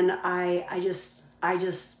and then I just,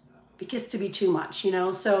 it gets to be too much, you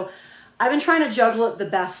know. So I've been trying to juggle it the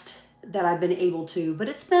best that I've been able to, but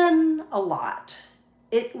it's been a lot.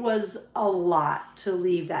 It was a lot to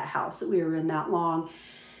leave that house that we were in that long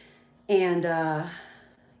and,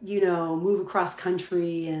 you know, move across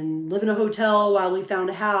country and live in a hotel while we found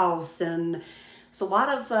a house. And it was a lot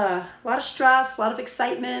of stress, a lot of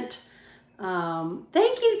excitement.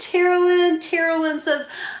 Thank you, Terrelyn. Terrelyn says,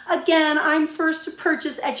 again, I'm first to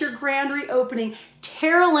purchase at your grand reopening.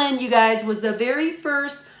 Terrelyn, you guys, was the very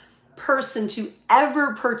first person to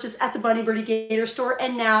ever purchase at the Bunny Birdy Gator store.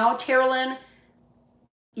 And now, Terrelyn,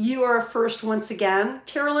 you are a first once again.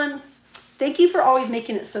 Terrelyn, thank you for always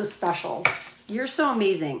making it so special. You're so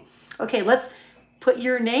amazing. Okay, let's put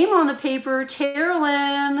your name on the paper.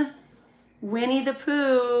 Terrelyn, Winnie the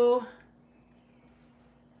Pooh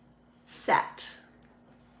set.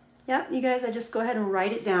 Yep, you guys, I just go ahead and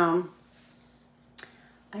write it down.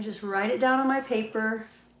 I just write it down on my paper.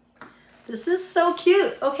 This is so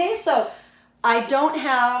cute. Okay, so I don't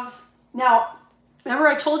have, now, remember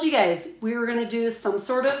I told you guys we were gonna do some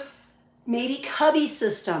sort of maybe cubby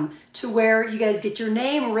system to where you guys get your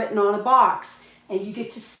name written on a box and you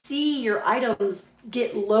get to see your items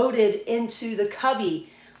get loaded into the cubby.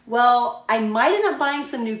 Well, I might end up buying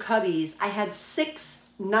some new cubbies. I had 6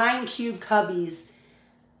 9-cube cubbies.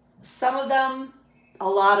 Some of them, a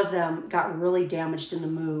lot of them got really damaged in the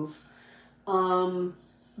move.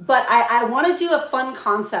 But I want to do a fun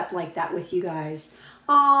concept like that with you guys.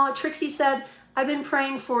 Trixie said, I've been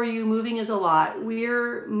praying for you. Moving is a lot.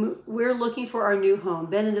 We're looking for our new home.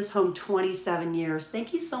 Been in this home 27 years.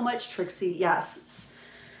 Thank you so much, Trixie. Yes,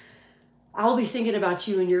 I'll be thinking about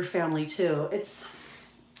you and your family too. It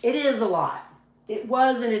is a lot. It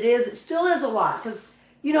was and it is. It still is a lot because,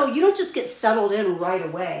 you know, you don't just get settled in right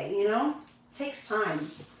away, you know? It takes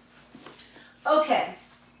time. Okay,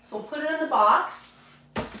 so we'll put it in the box.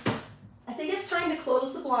 I think it's time to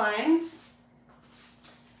close the blinds.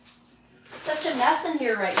 Such a mess in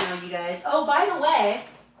here right now, you guys. Oh, by the way,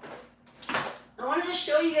 I wanted to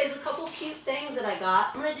show you guys a couple cute things that I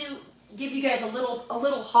got. I'm gonna give you guys a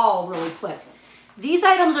little haul really quick. These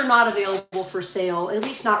items are not available for sale, at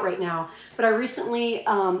least not right now, but I recently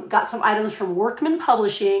got some items from Workman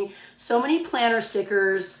Publishing. So many planner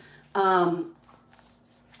stickers. Let's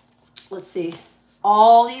see,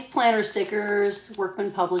 all these planner stickers,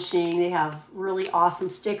 Workman Publishing, they have really awesome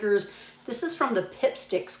stickers. This is from the Pip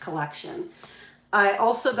Sticks collection. I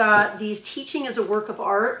also got these Teaching is a Work of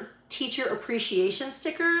Art teacher appreciation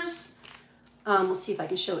stickers. Let's see if I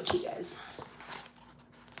can show it to you guys.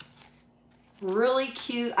 Really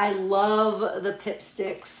cute. I love the Pip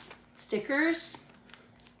Sticks stickers.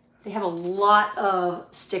 They have a lot of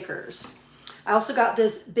stickers. I also got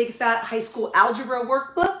this Big Fat High School Algebra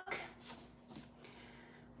workbook.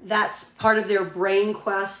 That's part of their Brain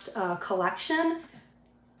Quest collection.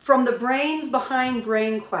 From the brains behind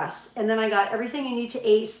Brain Quest. And then I got everything you need to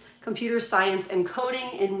ace computer science and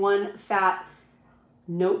coding in one fat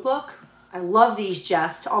notebook. I love these,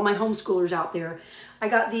 Jess, to all my homeschoolers out there. I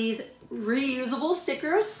got these reusable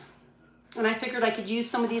stickers, and I figured I could use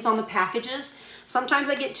some of these on the packages. Sometimes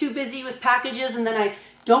I get too busy with packages and then I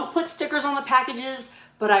don't put stickers on the packages,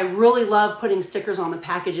 but I really love putting stickers on the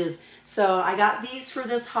packages. So I got these for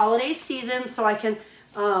this holiday season so I can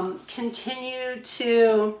continue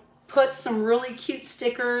to put some really cute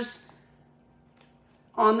stickers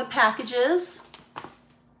on the packages.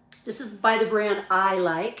 This is by the brand I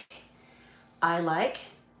Like.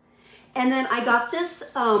 And then I got this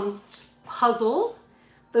puzzle,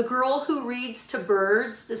 The Girl Who Reads to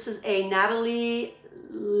Birds. This is a Natalie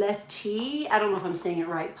Letty, I don't know if I'm saying it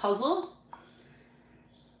right, puzzle.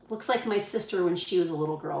 Looks like my sister when she was a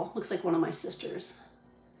little girl. Looks like one of my sisters.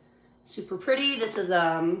 Super pretty. This is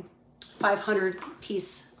a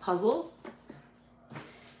 500-piece puzzle.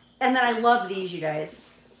 And then I love these, you guys.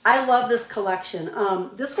 I love this collection.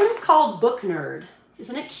 This one is called Book Nerd.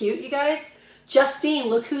 Isn't it cute, you guys? Justine,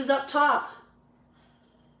 look who's up top.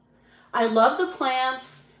 I love the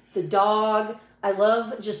plants, the dog. I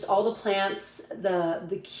love just all the plants,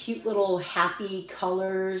 the cute little happy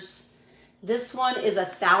colors. This one is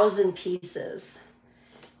 1,000 pieces.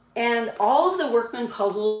 And all of the Workman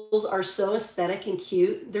puzzles are so aesthetic and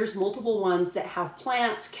cute. There's multiple ones that have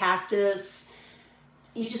plants, cactus.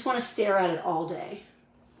 You just want to stare at it all day.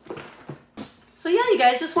 So yeah, you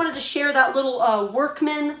guys, just wanted to share that little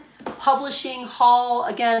Workman Publishing haul.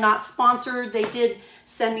 Again, not sponsored. They did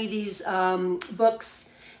send me these books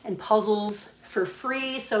and puzzles for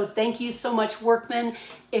free. So thank you so much, Workman.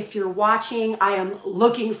 If you're watching, I am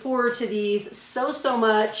looking forward to these so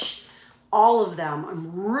much. All of them. I'm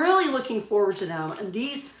really looking forward to them. And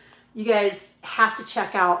these, you guys have to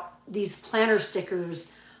check out these planner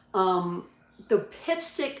stickers. The Pip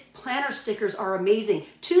Stick planner stickers are amazing.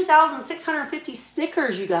 2,650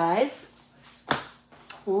 stickers, you guys.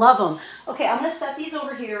 Love them. Okay, I'm gonna set these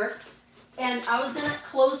over here. And I was gonna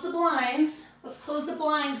close the blinds. Let's close the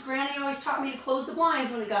blinds. Granny always taught me to close the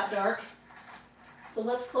blinds when it got dark. So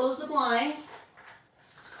let's close the blinds.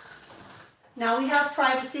 Now we have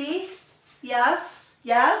privacy. Yes,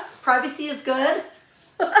 yes, privacy is good.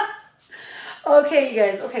 Okay, you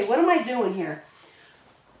guys. Okay, what am I doing here?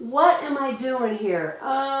 What am I doing here?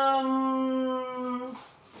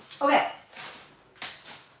 Okay.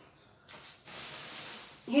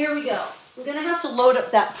 Here we go. We're gonna have to load up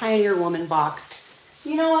that Pioneer Woman box.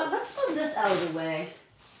 You know what? Let's move this out of the way.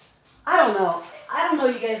 I don't know. I don't know,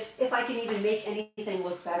 you guys, if I can even make anything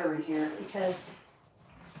look better in here because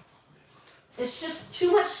it's just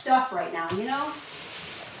too much stuff right now, you know?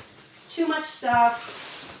 Too much stuff.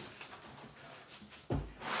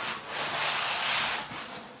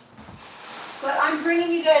 But I'm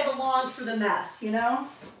bringing you guys along for the mess, you know?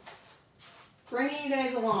 Bringing you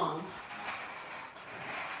guys along.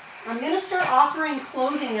 I'm going to start offering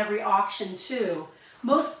clothing every auction too.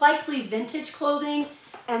 Most likely vintage clothing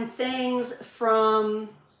and things from,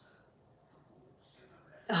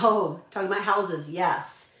 oh, talking about houses,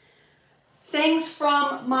 yes. Things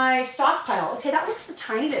from my stockpile. Okay, that looks a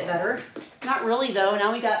tiny bit better. Not really though.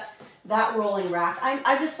 Now we got that rolling rack.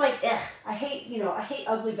 I'm just like, I hate, you know, I hate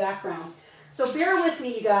ugly backgrounds. So bear with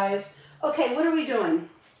me, you guys. Okay, what are we doing?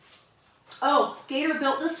 Oh, Gator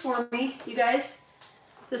built this for me, you guys.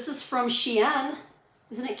 This is from Shein.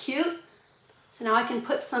 Isn't it cute? So now I can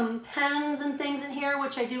put some pens and things in here,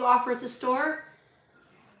 which I do offer at the store.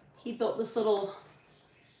 He built this little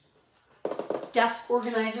desk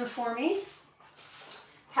organizer for me.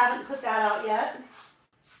 Haven't put that out yet.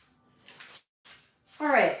 All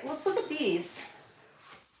right, let's look at these.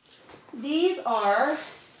 These are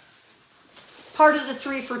part of the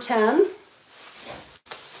 3 for $10.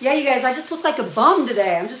 Yeah, you guys, I just look like a bum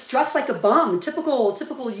today. I'm just dressed like a bum. Typical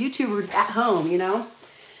YouTuber at home, you know?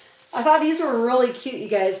 I thought these were really cute, you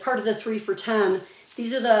guys, part of the 3 for $10.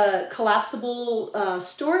 These are the collapsible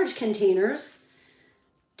storage containers,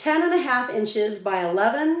 10.5 inches by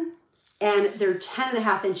 11, and they're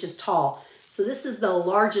 10.5 inches tall. So this is the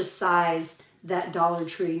largest size that Dollar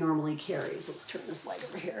Tree normally carries. Let's turn this light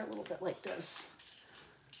over here a little bit like this.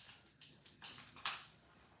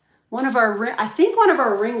 I think one of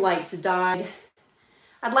our ring lights died.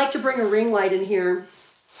 I'd like to bring a ring light in here.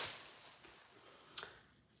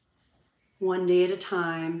 One day at a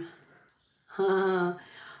time.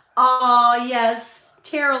 Oh, yes,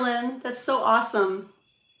 Carolyn, that's so awesome.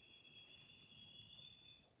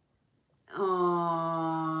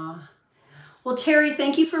 Aww. Well, Terry,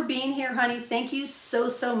 thank you for being here, honey. Thank you so,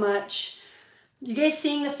 so much. You guys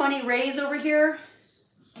seeing the funny rays over here?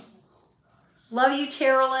 Love you,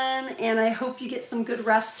 Carolyn, and I hope you get some good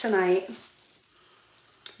rest tonight.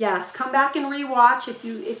 Yes, come back and rewatch if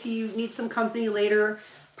you need some company later.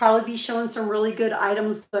 Probably be showing some really good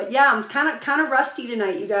items, but yeah, I'm kind of rusty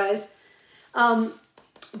tonight, you guys.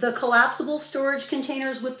 The collapsible storage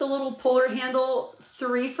containers with the little puller handle,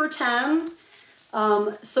 3 for $10.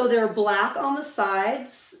 So they're black on the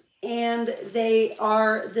sides, and they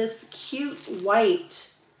are this cute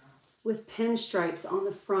white with pinstripes on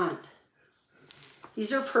the front.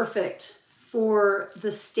 These are perfect for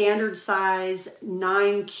the standard size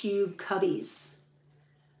 9 cube cubbies.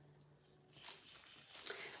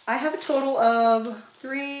 I have a total of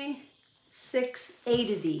 3, 6, 8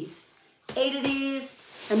 of these. 8 of these,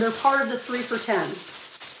 and they're part of the 3 for $10.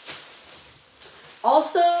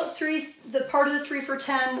 Also, the part of the 3 for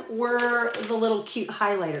 $10 were the little cute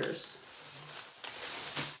highlighters.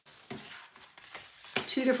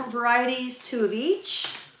 2 different varieties, 2 of each.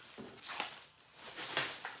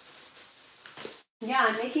 Yeah,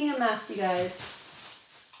 I'm making a mess, you guys.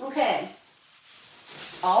 Okay.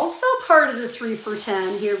 Also part of the 3 for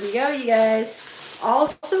 $10. Here we go, you guys.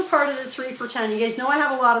 Also part of the 3 for $10. You guys know I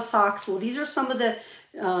have a lot of socks. Well, these are some of the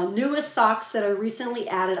newest socks that I recently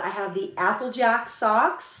added. I have the Applejack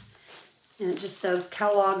socks, and it just says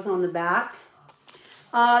Kellogg's on the back.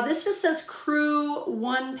 This just says Crew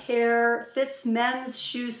 1 pair, fits men's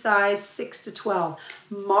shoe size 6 to 12.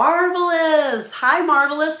 Marvelous. Hi,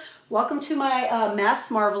 Marvelous. Welcome to my mess,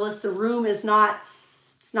 Marvelous. The room is not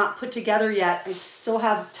put together yet. I still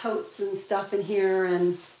have totes and stuff in here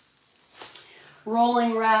and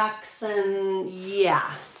rolling racks, and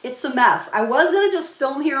yeah, it's a mess. I was gonna just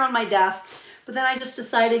film here on my desk, but then I just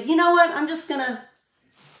decided, you know what? We're just gonna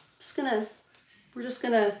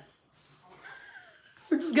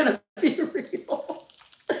be real.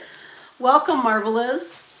 Welcome,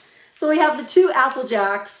 Marvelous. So we have the 2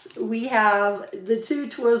 Applejacks. We have the 2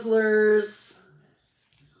 Twizzlers.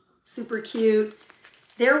 Super cute.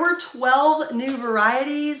 There were 12 new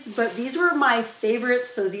varieties, but these were my favorites,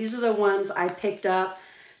 so these are the ones I picked up.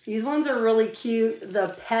 These ones are really cute.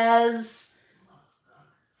 The Pez,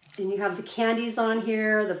 and you have the candies on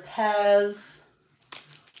here, the Pez.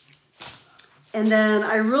 And then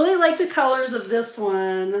I really like the colors of this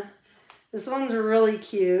one. This one's really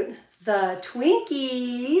cute. The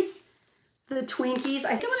Twinkies. The Twinkies.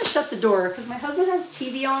 I think I'm going to shut the door because my husband has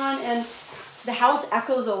TV on and the house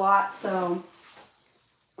echoes a lot, so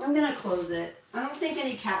I'm going to close it. I don't think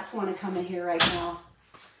any cats want to come in here right now.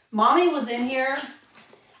 Mommy was in here,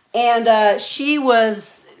 and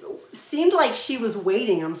seemed like she was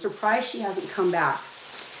waiting. I'm surprised she hasn't come back.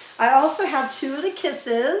 I also have 2 of the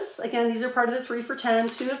Kisses. Again, these are part of the 3 for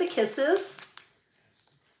 $10. 2 of the Kisses.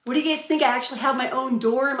 What do you guys think? I actually have my own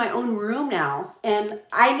door in my own room now. And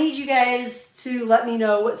I need you guys to let me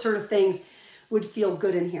know what sort of things would feel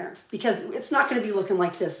good in here, because it's not going to be looking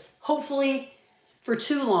like this, hopefully, for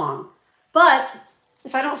too long. But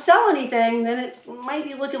if I don't sell anything, then it might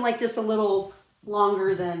be looking like this a little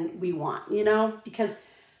longer than we want, you know, because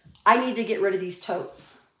I need to get rid of these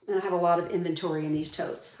totes, and I have a lot of inventory in these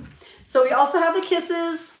totes. So we also have the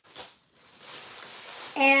Kisses,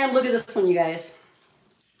 and look at this one, you guys.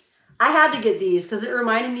 I had to get these because it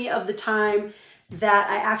reminded me of the time that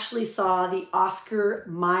I actually saw the Oscar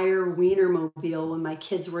Mayer Wienermobile when my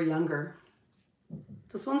kids were younger.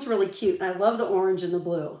 This one's really cute, and I love the orange and the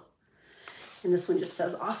blue. And this one just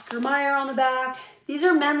says Oscar Mayer on the back. These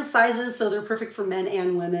are men's sizes, so they're perfect for men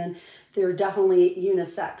and women. They're definitely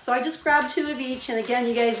unisex. So I just grabbed 2 of each, and again,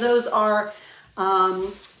 you guys, those are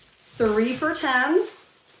 3 for $10.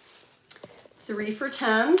 3 for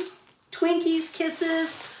 $10. Twinkies,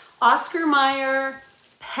 Kisses, Oscar Mayer,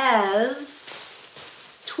 Pez,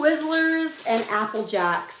 Twizzlers, and Apple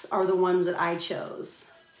Jacks are the ones that I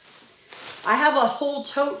chose. I have a whole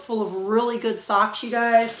tote full of really good socks, you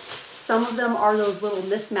guys. Some of them are those little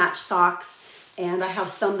mismatched socks, and I have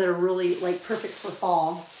some that are really like perfect for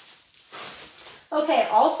fall. Okay,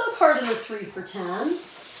 also part of the 3 for $10.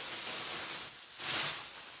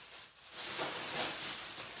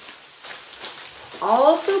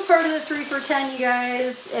 Also part of the 3 for $10, you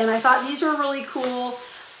guys, and I thought these were really cool.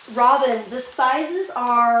 Robin, the sizes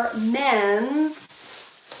are men's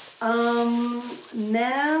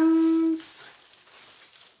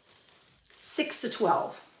 6 to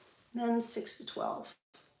 12. Men's 6 to 12.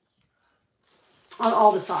 On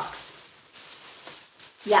all the socks.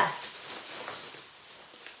 Yes.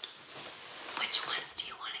 Which ones do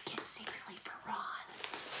you want to get secretly for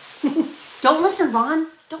Ron? Don't listen, Ron.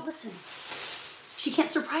 Don't listen. She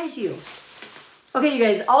can't surprise you. Okay, you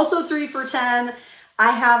guys, also 3 for $10.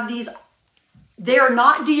 I have these. They're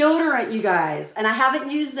not deodorant, you guys, and I haven't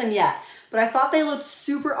used them yet, but I thought they looked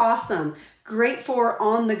super awesome. Great for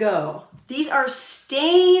on the go. These are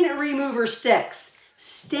stain remover sticks.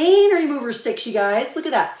 Stain remover sticks, you guys. Look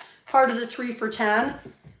at that. Part of the 3 for $10.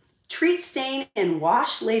 Treat, stain, and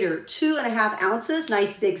wash later. 2.5 ounces.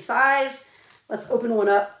 Nice big size. Let's open one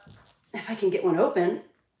up if I can get one open.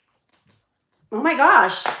 Oh my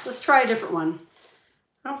gosh, let's try a different one.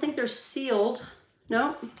 I don't think they're sealed.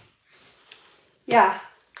 Nope. Yeah.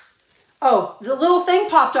 Oh, the little thing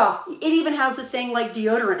popped off. It even has the thing like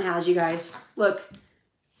deodorant has, you guys. Look.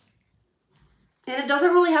 And it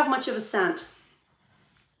doesn't really have much of a scent.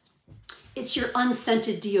 It's your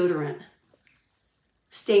unscented deodorant.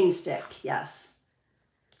 Stain stick, yes.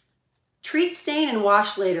 Treat, stain, and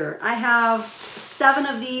wash later. I have 7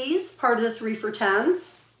 of these, part of the 3 for $10.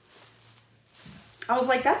 I was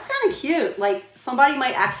like, that's kind of cute. Like somebody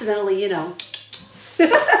might accidentally, you know.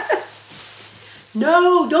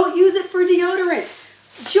 No, don't use it for deodorant.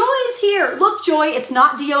 Joy's here. Look, Joy, it's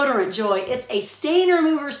not deodorant, Joy. It's a stain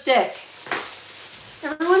remover stick.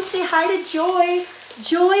 Everyone say hi to Joy.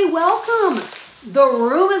 Joy, welcome. The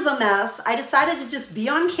room is a mess. I decided to just be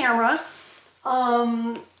on camera.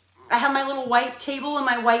 I have my little white table and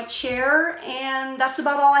my white chair, and that's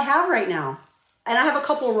about all I have right now. And I have a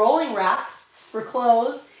couple rolling racks for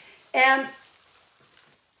clothes, and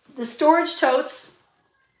the storage totes,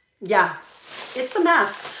 yeah, it's a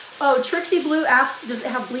mess. Oh, Trixie Blue asked, does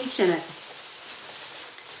it have bleach in it?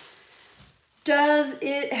 Does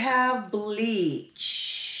it have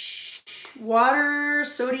bleach? Water,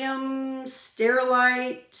 sodium,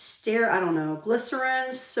 stearite, I don't know,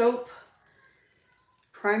 glycerin, soap,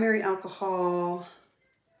 primary alcohol.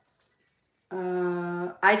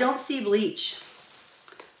 I don't see bleach.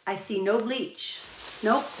 I see no bleach.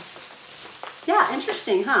 Nope. Yeah,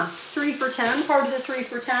 interesting, huh? 3 for $10, part of the 3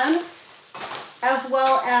 for $10. As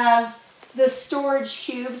well as the storage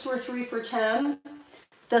cubes were 3 for $10.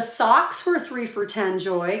 The socks were 3 for $10,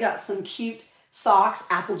 Joy. Got some cute socks,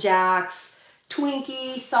 Apple Jacks,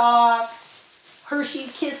 Twinkie socks, Hershey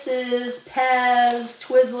Kisses, Pez,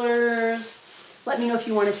 Twizzlers. Let me know if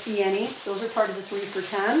you want to see any. Those are part of the 3 for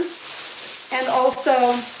 $10. And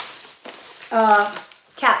also,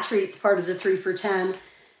 cat treats, part of the 3 for $10.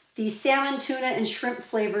 The salmon, tuna, and shrimp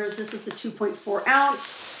flavors. This is the 2.4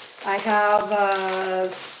 ounce. I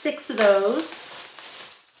have 6 of those.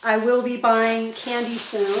 I will be buying candy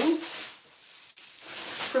soon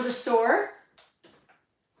for the store.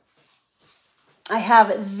 I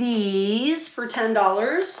have these for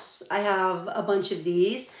 $10. I have a bunch of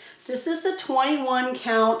these. This is the 21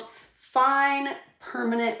 count fine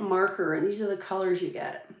permanent marker, and these are the colors you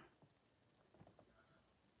get.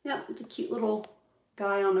 Yep, the cute little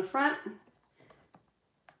guy on the front.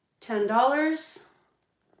 $10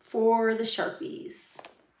 for the Sharpies.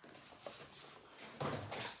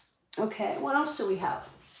 Okay, what else do we have?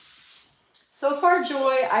 So far,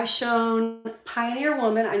 Joy, I've shown Pioneer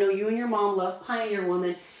Woman. I know you and your mom love Pioneer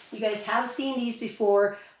Woman. You guys have seen these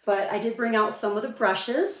before, but I did bring out some of the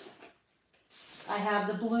brushes. I have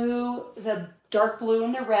the blue, the dark blue,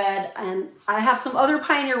 and the red, and I have some other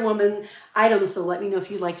Pioneer Woman items, so let me know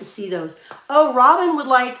if you'd like to see those. Oh, Robin would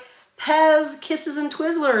like Pez, Kisses, and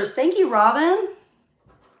Twizzlers. Thank you, Robin.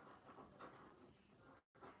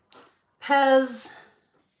 Pez,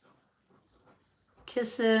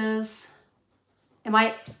 Kisses. Am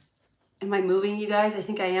I moving, you guys? I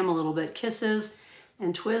think I am a little bit. Kisses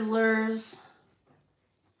and Twizzlers.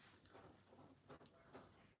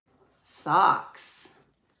 Socks.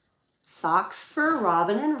 Socks for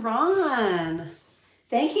Robin and Ron.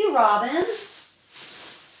 Thank you, Robin.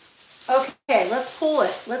 Okay, let's pull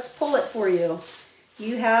it. Let's pull it for you.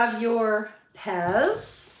 You have your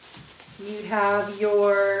Pez. You have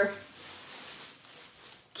your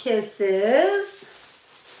Kisses.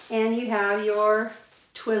 And you have your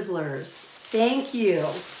Twizzlers. Thank you.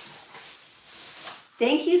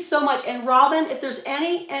 Thank you so much. And Robin, if there's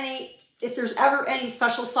if there's ever any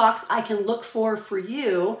special socks I can look for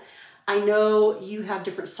you, I know you have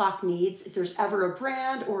different sock needs. If there's ever a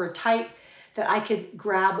brand or a type that I could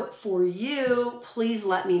grab for you, please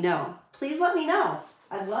let me know. Please let me know.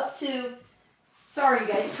 I'd love to, sorry you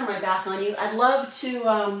guys, turn my back on you. I'd love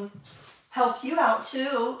to help you out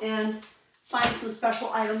too and find some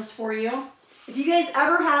special items for you. If you guys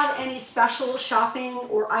ever have any special shopping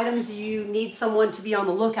or items you need someone to be on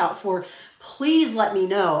the lookout for, please let me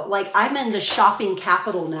know. Like, I'm in the shopping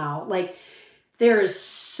capital now. Like, there is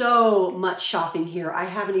so much shopping here. I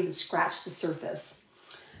haven't even scratched the surface.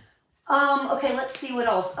 Okay, let's see what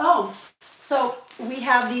else. Oh, so we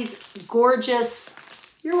have these gorgeous,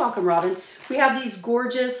 you're welcome, Robin. We have these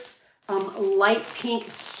gorgeous light pink,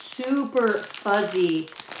 super fuzzy,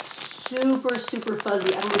 super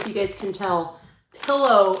fuzzy. I don't know if you guys can tell,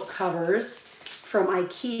 pillow covers from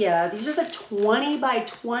IKEA. These are the 20 by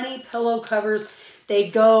 20 pillow covers. They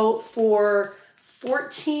go for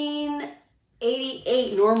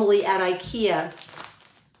 $14.88 normally at IKEA.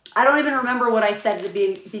 I don't even remember what I said at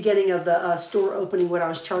the beginning of the store opening, what I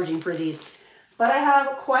was charging for these. But I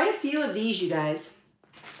have quite a few of these, you guys.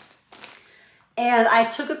 And I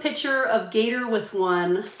took a picture of Gator with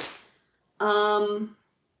one. I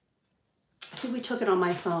think we took it on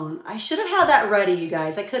my phone. I should have had that ready, you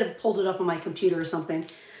guys. I could have pulled it up on my computer or something.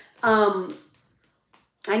 I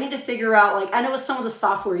need to figure out, like, I know with some of the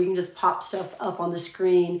software you can just pop stuff up on the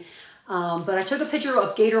screen. But I took a picture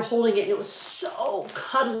of Gator holding it and it was so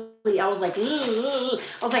cuddly. I was like, I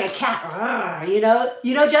was like a cat, you know?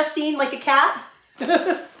 You know, Justine, like a cat?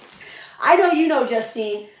 I know you know,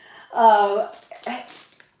 Justine.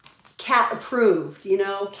 Cat approved, you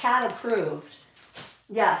know, cat approved.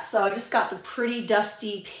 Yes, so I just got the pretty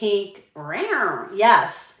dusty pink.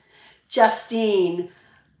 Yes, Justine.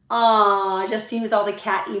 Aw, Justine with all the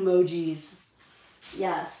cat emojis.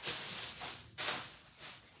 Yes.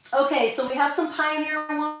 Okay, so we have some Pioneer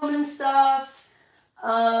Woman stuff.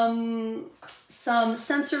 Some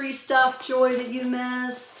sensory stuff, Joy, that you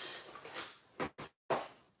missed.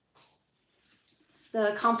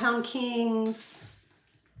 The Compound Kings.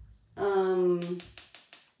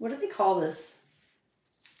 What do they call this?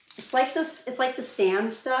 It's like this, it's like the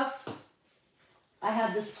sand stuff. I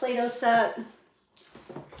have this Play-Doh set.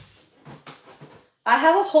 I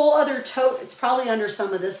have a whole other tote. It's probably under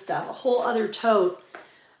some of this stuff. A whole other tote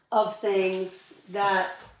of things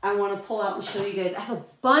that I want to pull out and show you guys. I have a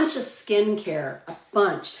bunch of skincare, a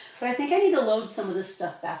bunch. But I think I need to load some of this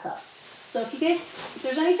stuff back up. So if you guys, if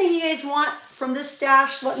there's anything you guys want from this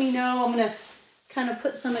stash, let me know. I'm going to kind of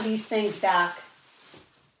put some of these things back.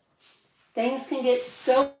 Things can get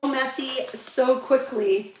so messy so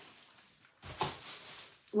quickly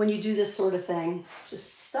when you do this sort of thing.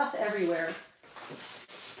 Just stuff everywhere.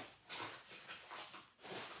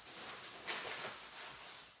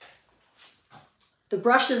 The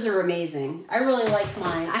brushes are amazing. I really like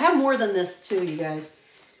mine. I have more than this too, you guys.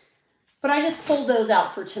 But I just pulled those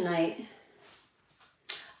out for tonight.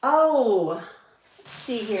 Oh, let's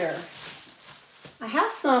see here. I have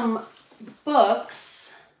some books.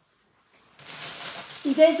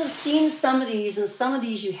 You guys have seen some of these, and some of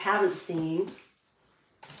these you haven't seen.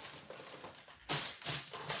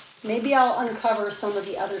 Maybe I'll uncover some of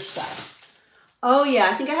the other stuff. Oh yeah,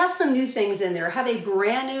 I think I have some new things in there. I have a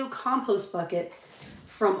brand new compost bucket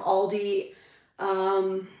from Aldi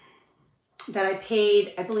that I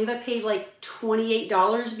paid, I believe I paid like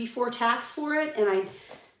 $28 before tax for it, and I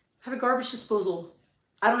have a garbage disposal.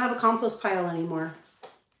 I don't have a compost pile anymore.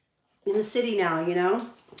 In the city now, you know?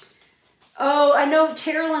 Oh, I know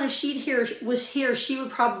Terralyn, if she was here, she would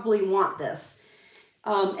probably want this.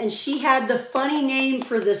 And she had the funny name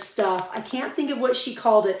for this stuff. I can't think of what she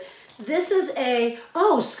called it. This is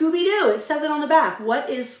Scooby-Doo. It says it on the back. What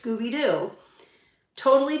is Scooby-Doo?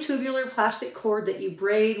 Totally tubular plastic cord that you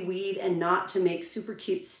braid, weave, and knot to make super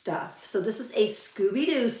cute stuff. So this is a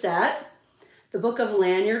Scooby-Doo set. The Book of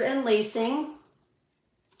Lanyard and Lacing.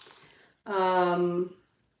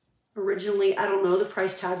 Originally, I don't know, the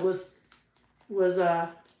price tag was was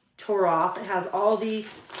tore off. It has all the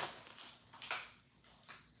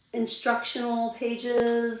instructional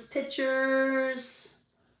pages, pictures.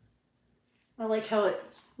 I like how it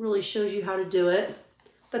really shows you how to do it.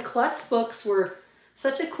 The Klutz books were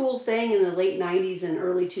such a cool thing in the late 90s and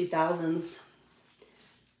early 2000s.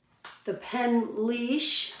 The pen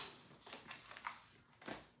leash.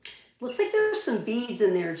 Looks like there's some beads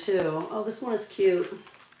in there too. Oh, this one is cute.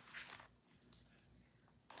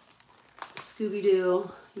 Scooby-Doo,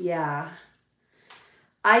 yeah.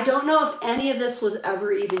 I don't know if any of this was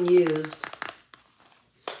ever even used.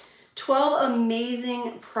 12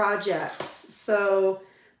 amazing projects. So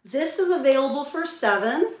this is available for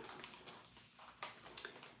 $7.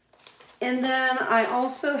 And then I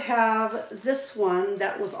also have this one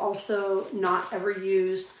that was also not ever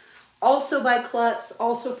used. Also by Klutz,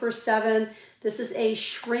 also for $7. This is a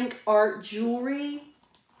shrink art jewelry.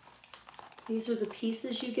 These are the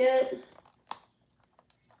pieces you get.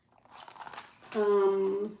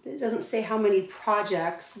 It doesn't say how many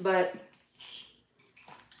projects, but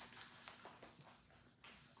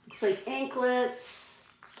it's like anklets,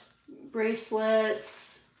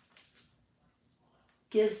 bracelets,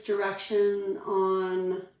 gives direction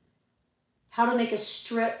on how to make a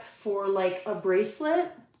strip for like a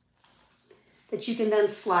bracelet that you can then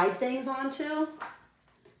slide things onto.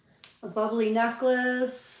 A bubbly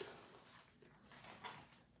necklace.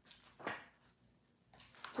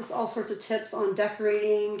 Just all sorts of tips on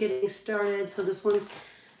decorating, getting started. So this one's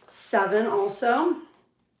 $7 also.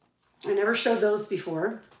 I never showed those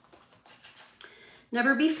before.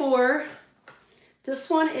 Never before. This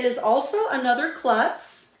one is also another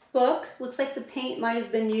Klutz book. Looks like the paint might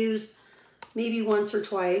have been used maybe once or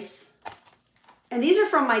twice. And these are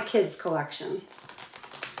from my kids' collection.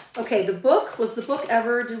 Okay, the book, was the book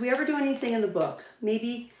ever, did we ever do anything in the book?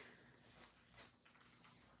 Maybe,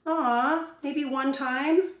 maybe one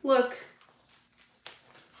time. Look.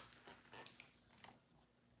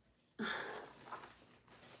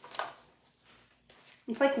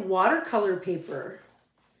 It's like watercolor paper.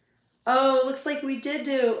 Oh, looks like we did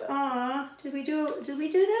do, did we do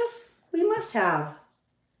this? We must have.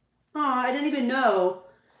 I didn't even know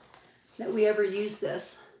that we ever used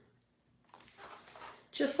this.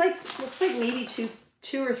 Just like, looks like maybe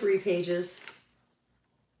two or three pages.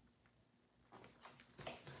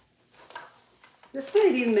 This might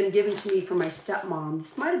have even been given to me from my stepmom.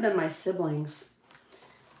 This might have been my siblings.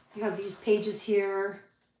 I have these pages here.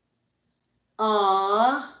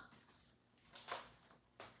 Aww.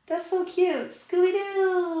 That's so cute.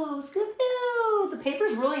 Scooby-Doo, Scooby-Doo. The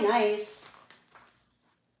paper's really nice.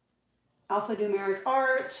 Alphanumeric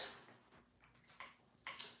art.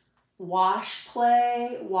 Wash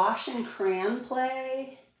play, wash and crayon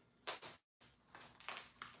play.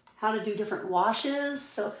 How to do different washes.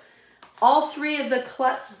 So all three of the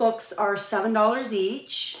Klutz books are $7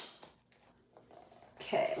 each.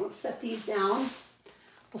 Okay, let's set these down.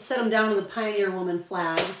 We'll set them down to the Pioneer Woman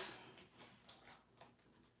flags.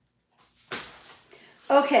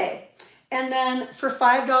 Okay, and then for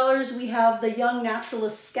 $5 we have the Young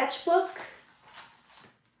Naturalist Sketchbook.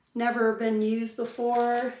 Never been used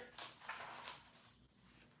before.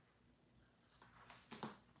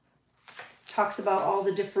 Talks about all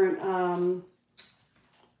the different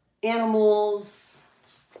animals.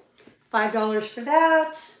 $5 for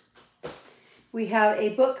that. We have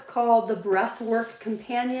a book called The Breathwork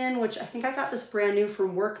Companion, which I think I got this brand new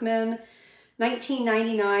from Workman,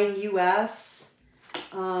 $19.99 US.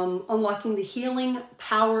 Unlocking the Healing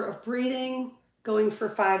Power of Breathing, going for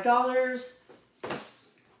 $5.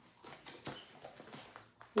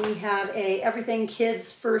 We have a Everything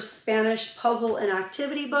Kids First Spanish Puzzle and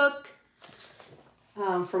Activity book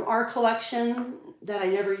from our collection that I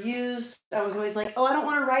never used. I was always like, oh, I don't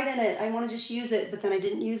want to write in it. I want to just use it, but then I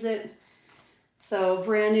didn't use it. So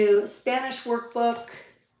brand new Spanish workbook,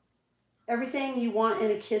 everything you want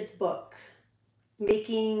in a kid's book.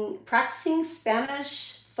 Practicing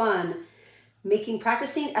Spanish fun.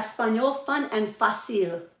 Practicing Español fun and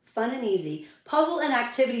fácil, fun and easy. Puzzle and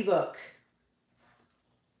activity book.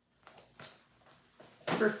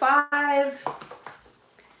 For $5.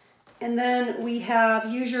 And then we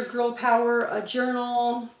have Use Your Girl Power, a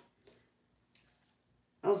journal.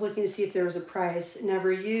 I was looking to see if there was a price.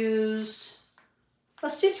 Never used.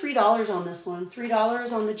 Let's do $3 on this one.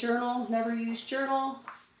 $3 on the journal, never used journal.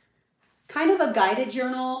 Kind of a guided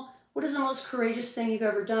journal. What is the most courageous thing you've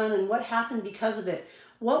ever done and what happened because of it?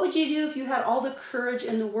 What would you do if you had all the courage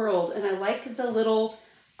in the world? And I like the little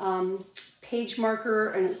page marker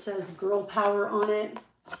and it says Girl Power on it.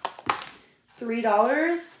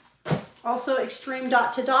 $3. Also Extreme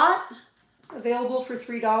Dot to Dot, available for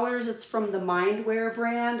 $3. It's from the Mindwear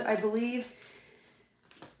brand, I believe.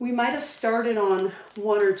 We might have started on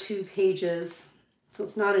 1 or 2 pages, so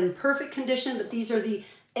it's not in perfect condition, but these are the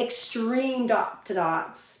extreme dot to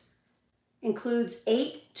dots. Includes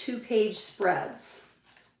 8 2-page spreads.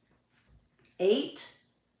 8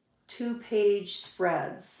 2-page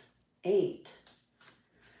spreads. 8.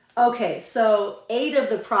 Okay, so 8 of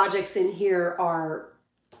the projects in here are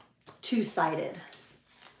 2-sided.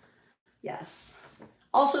 Yes.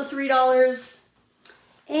 Also $3.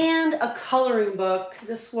 And a coloring book.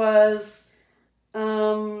 This was,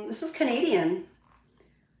 this is Canadian.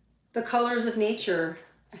 The Colors of Nature.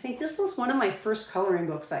 I think this was one of my first coloring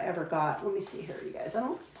books I ever got. Let me see here, you guys. I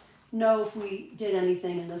don't know if we did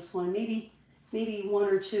anything in this one. Maybe 1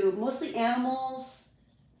 or 2. Mostly animals,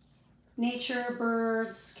 nature,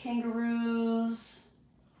 birds, kangaroos,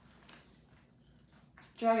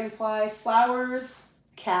 dragonflies, flowers,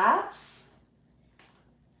 cats,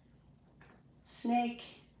 snake,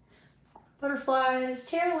 butterflies,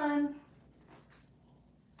 Carolyn.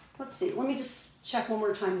 Let's see. Let me just check one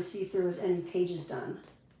more time to see if there was any pages done.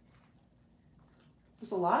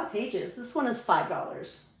 There's a lot of pages. This one is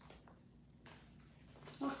 $5.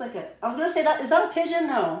 Looks like it. I was going to say that. Is that a pigeon?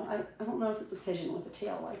 No. I don't know if it's a pigeon with a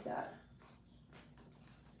tail like that.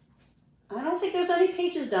 I don't think there's any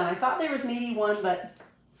pages done. I thought there was maybe one, but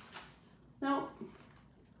no.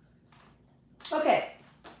 Okay.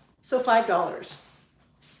 So $5.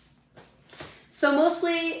 So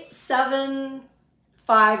mostly $7,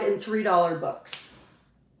 $5, and $3 books.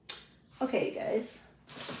 Okay, you guys.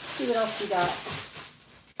 Let's see what else we got.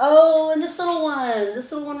 Oh, and this little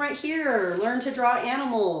one right here, Learn to Draw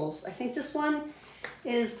Animals. I think this one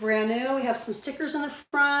is brand new. We have some stickers in the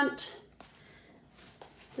front.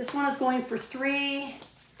 This one is going for $3.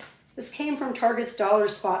 This came from Target's Dollar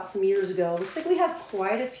Spot some years ago. Looks like we have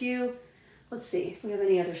quite a few. Let's see if we have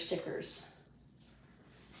any other stickers.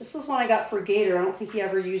 This is one I got for Gator. I don't think he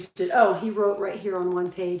ever used it. Oh, he wrote right here on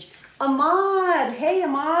one page. Ahmad, hey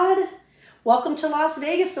Ahmad. Welcome to Las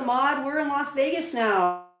Vegas, Ahmad. We're in Las Vegas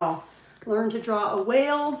now. Learn to Draw a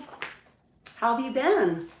Whale. How have you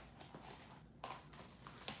been?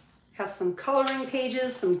 Have some coloring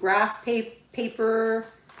pages, some graph paper.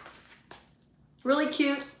 Really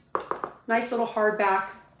cute. Nice little hardback.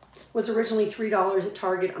 Was originally $3 at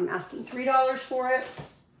Target. I'm asking $3 for it.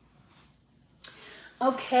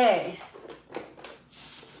 Okay.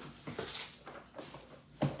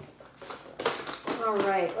 All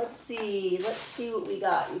right, let's see what we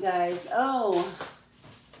got, you guys. Oh,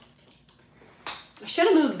 I should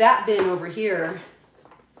have moved that bin over here.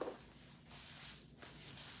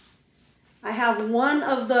 I have one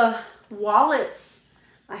of the wallets.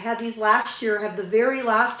 I had these last year. I have the very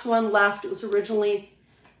last one left. It was originally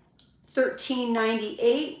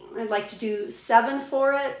 $13.98. I'd like to do 7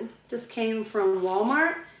 for it. This came from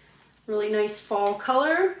Walmart. Really nice fall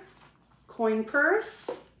color. Coin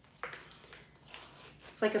purse.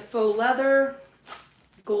 It's like a faux leather,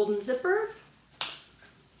 golden zipper,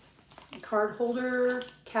 card holder,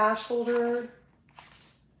 cash holder,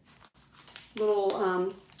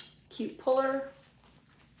 little cute puller,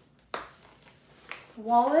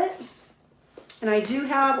 wallet. And I do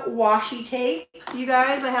have washi tape, you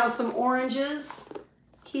guys. I have some oranges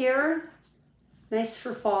here. Nice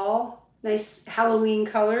for fall, nice Halloween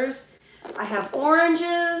colors. I have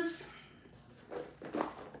oranges.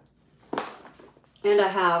 And I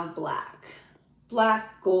have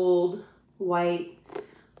black, gold, white,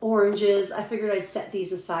 oranges. I figured I'd set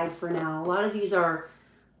these aside for now. A lot of these are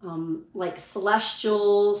like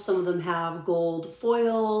celestial. Some of them have gold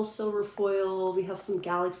foil, silver foil. We have some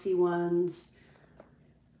galaxy ones.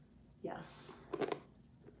 Yes.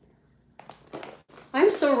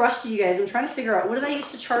 I'm so rusty, you guys. I'm trying to figure out, what did I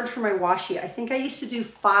used to charge for my washi? I think I used to do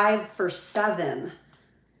 5 for 7.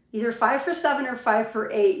 Either 5 for 7 or 5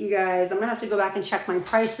 for 8, you guys. I'm gonna have to go back and check my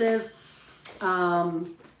prices.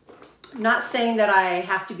 Not saying that I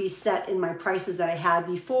have to be set in my prices that I had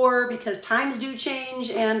before, because times do change,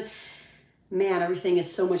 and man, everything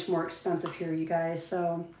is so much more expensive here, you guys.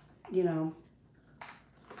 So, you know,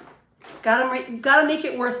 gotta make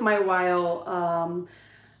it worth my while.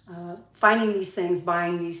 Finding these things,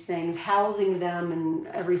 buying these things, housing them, and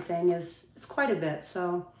everything it's quite a bit.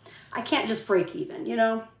 So I can't just break even, you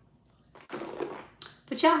know.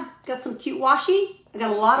 But yeah, got some cute washi. I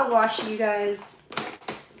got a lot of washi, you guys.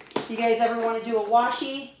 If you guys ever want to do a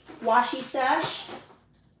washi sesh,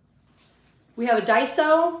 we have a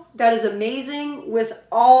Daiso that is amazing with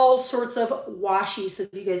all sorts of washi. So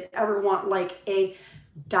if you guys ever want like a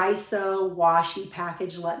Daiso washi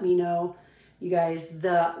package, let me know. You guys,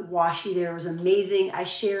 the washi there was amazing. I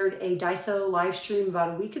shared a Daiso live stream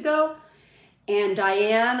about a week ago, and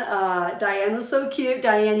Diane was so cute.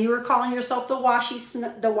 Diane, you were calling yourself the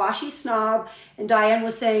washi snob, and Diane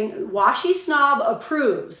was saying washi snob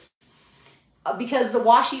approves, because the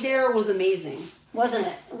washi there was amazing, wasn't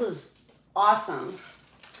it? It was awesome.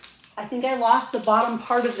 I think I lost the bottom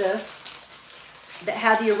part of this that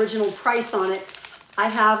had the original price on it. I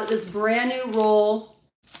have this brand new roll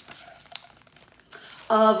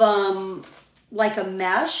of like a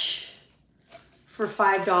mesh for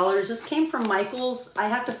 $5. This came from Michael's. I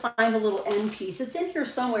have to find the little end piece. It's in here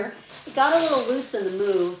somewhere. It got a little loose in the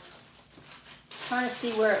move. I'm trying to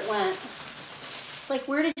see where it went. It's like,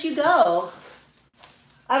 where did you go?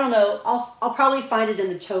 I don't know. I'll probably find it in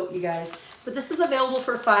the tote, you guys. But this is available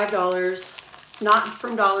for $5. It's not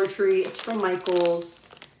from Dollar Tree. It's from Michael's.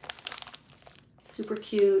 Super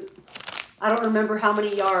cute. I don't remember how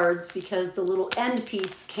many yards because the little end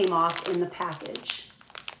piece came off in the package.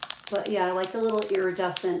 But yeah, I like the little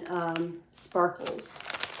iridescent sparkles.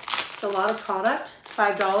 It's a lot of product,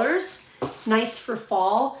 $5. Nice for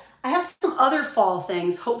fall. I have some other fall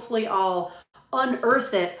things. Hopefully I'll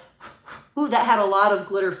unearth it. Ooh, that had a lot of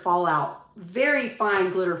glitter fallout. Very fine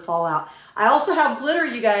glitter fallout. I also have glitter,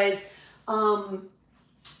 you guys.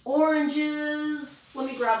 Oranges. Let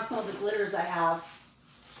me grab some of the glitters I have.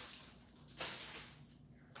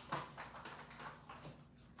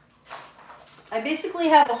 I basically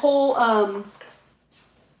have a whole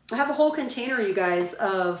container, you guys,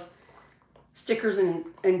 of stickers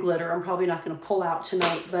and glitter. I'm probably not going to pull out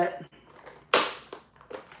tonight, but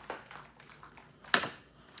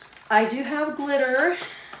I do have glitter.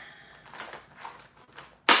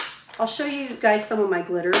 I'll show you guys some of my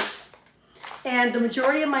glitters. And the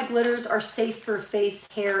majority of my glitters are safe for face,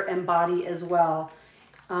 hair, and body as well.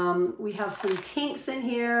 We have some pinks in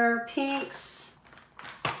here, pinks,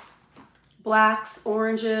 blacks,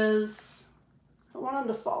 oranges. I don't want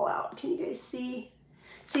them to fall out. Can you guys see?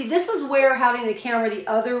 See, this is where having the camera the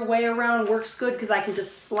other way around works good, because I can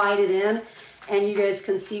just slide it in and you guys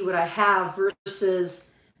can see what I have, versus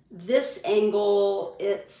this angle.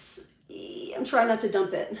 I'm trying not to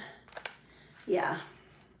dump it. Yeah.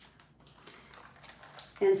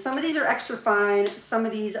 And some of these are extra fine, some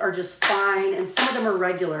of these are just fine, and some of them are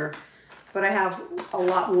regular. But I have a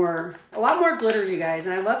lot more glitter, you guys.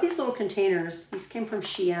 And I love these little containers. These came from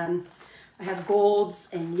Shein. I have golds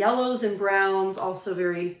and yellows and browns, also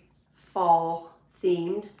very fall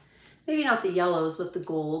themed. Maybe not the yellows, but the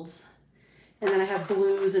golds. And then I have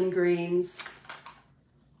blues and greens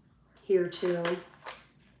here too.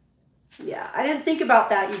 Yeah, I didn't think about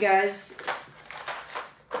that, you guys.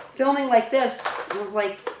 Filming like this, I was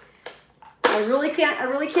like, I really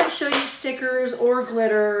can't show you stickers or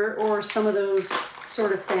glitter or some of those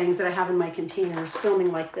sort of things that I have in my containers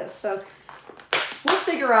filming like this. So we'll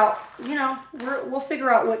figure out, you know, we'll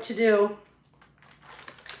figure out what to do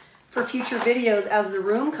for future videos as the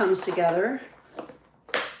room comes together.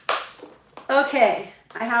 Okay,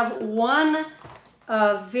 I have one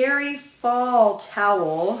very fall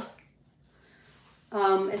towel.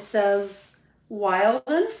 It says Wild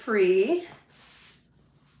and Free.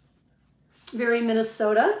 Very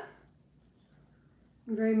Minnesota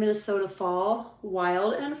fall,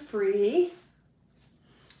 Wild and Free.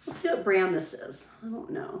 Let's see what brand this is. I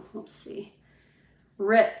don't know. Let's see.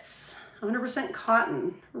 Ritz, 100%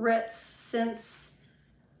 cotton. Ritz since,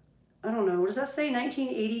 I don't know, what does that say?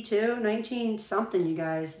 1982, 19 something, you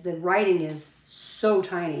guys. The writing is so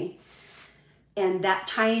tiny. And that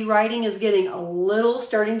tiny writing is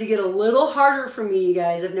starting to get a little harder for me, you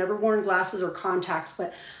guys. I've never worn glasses or contacts,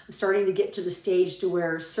 but I'm starting to get to the stage to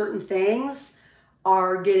where certain things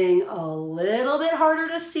are getting a little bit harder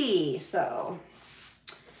to see. So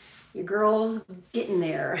your girl's getting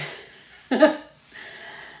there. Getting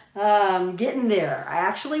there. I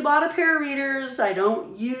actually bought a pair of readers. I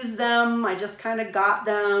don't use them. I just kind of got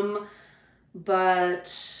them,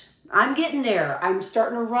 but I'm getting there. I'm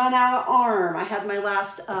starting to run out of arm. I had my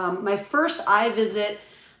last, my first eye visit,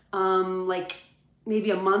 like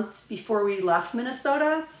maybe a month before we left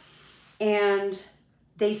Minnesota. And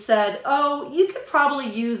they said, oh, you could probably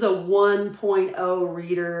use a 1.0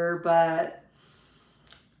 reader, but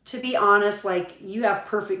to be honest, like, you have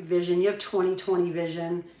perfect vision. You have 20/20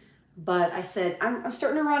 vision. But I said, I'm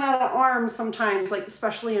starting to run out of arm sometimes, like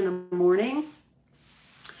especially in the morning.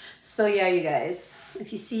 So yeah, you guys,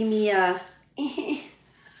 if you see me, I'm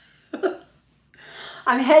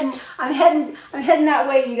heading that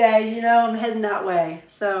way, you guys, you know, I'm heading that way.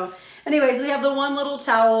 So anyways, we have the one little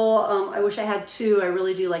towel. I wish I had two. I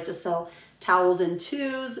really do like to sell towels in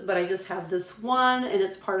 2s, but I just have this one, and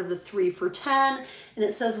it's part of the 3 for $10, and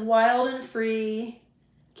it says wild and free.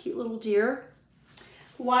 Cute little deer.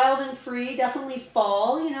 Wild and free, definitely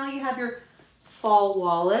fall. You know, you have your fall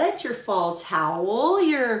wallet, your fall towel,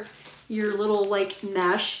 your little like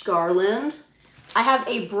mesh garland. I have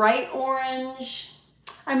a bright orange,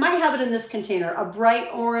 I might have it in this container, a bright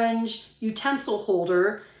orange utensil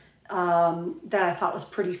holder that I thought was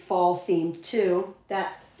pretty fall themed too,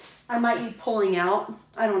 that I might be pulling out.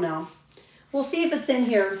 I don't know. We'll see if it's in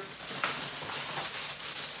here.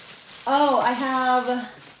 Oh, I have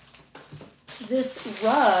this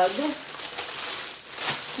rug.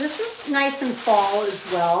 This is nice and fall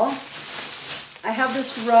as well. I have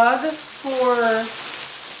this rug for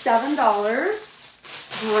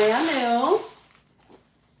 $7, brand new.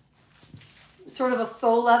 Sort of a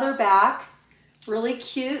faux leather back, really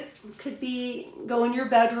cute. Could be go in your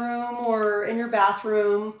bedroom or in your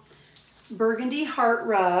bathroom. Burgundy heart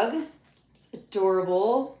rug. It's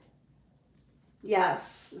adorable.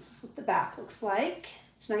 Yes, this is what the back looks like.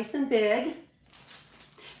 It's nice and big.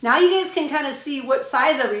 Now you guys can kind of see what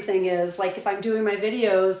size everything is. Like if I'm doing my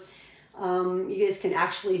videos, you guys can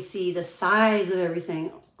actually see the size of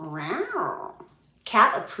everything. Wow.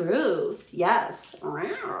 Cat approved. Yes.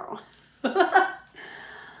 Wow.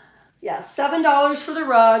 Yeah, $7 for the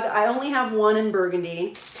rug. I only have one in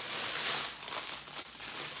burgundy.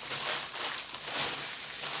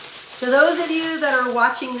 To those of you that are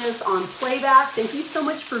watching this on playback, thank you so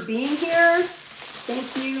much for being here.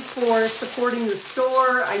 Thank you for supporting the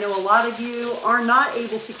store. I know a lot of you are not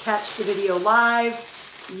able to catch the video live.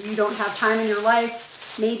 You don't have time in your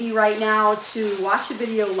life, maybe right now, to watch a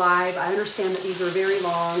video live. I understand that these are very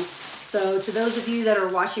long. So to those of you that are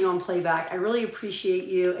watching on playback, I really appreciate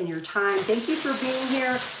you and your time. Thank you for being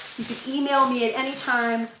here. You can email me at any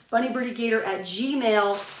time,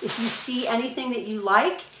 bunnybirdygator@gmail.com, if you see anything that you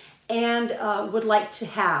like and would like to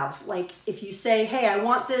have. Like if you say, hey, I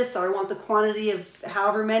want this, or I want the quantity of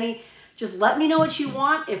however many, just let me know what you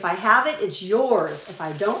want. If I have it, it's yours. If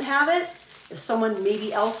I don't have it, if someone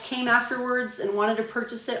maybe else came afterwards and wanted to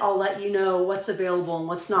purchase it, I'll let you know what's available and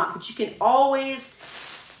what's not. But you can always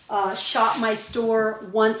shop my store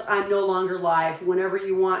once I'm no longer live. Whenever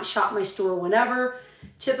you want, shop my store whenever.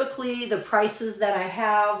 Typically the prices that I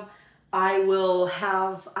have, I will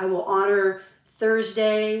honor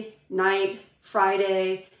Thursday night,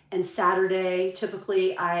 Friday, and Saturday.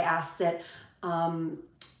 Typically I ask that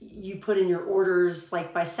you put in your orders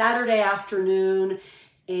like by Saturday afternoon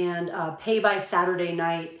and pay by Saturday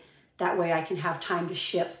night. That way I can have time to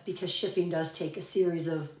ship, because shipping does take a series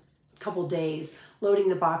of couple days. Loading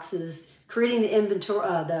the boxes, creating the inventory,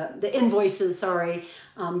 the invoices, sorry,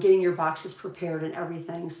 getting your boxes prepared and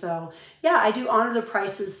everything. So yeah, I do honor the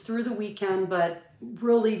prices through the weekend, but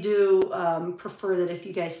really do prefer that if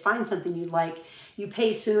you guys find something you like, you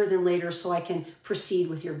pay sooner than later so I can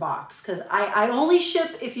proceed with your box. Because I only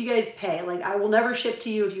ship if you guys pay. Like I will never ship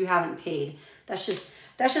to you if you haven't paid. That's just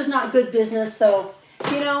not good business. So,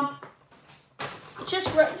 you know,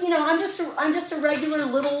 I'm just a regular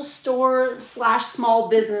little store / small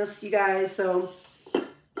business, you guys. So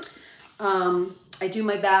I do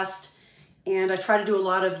my best, and I try to do a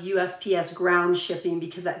lot of USPS ground shipping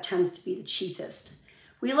because that tends to be the cheapest.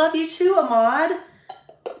 We love you too, Ahmad.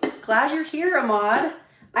 Glad you're here, Ahmad.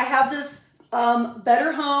 I have this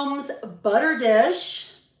Better Homes butter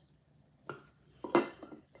dish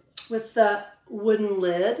with the wooden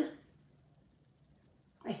lid.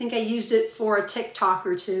 I think I used it for a TikTok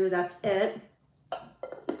or two. That's it.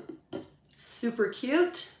 Super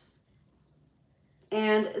cute.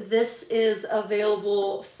 And this is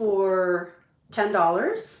available for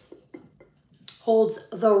 $10. Holds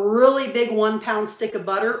the really big 1-pound stick of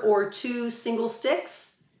butter or 2 single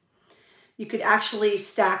sticks. You could actually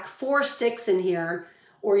stack 4 sticks in here,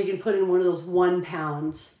 or you can put in one of those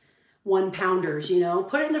 1-pounders, you know.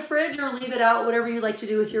 Put it in the fridge or leave it out, whatever you like to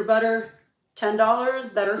do with your butter.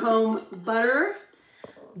 $10, Better Home butter,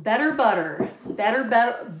 better butter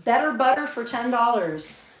for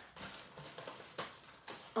 $10.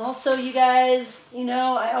 Also, you guys, you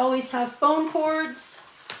know, I always have phone cords,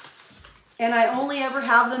 and I only ever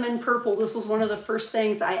have them in purple. This was one of the first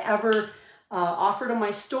things I ever offered in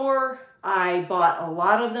my store. I bought a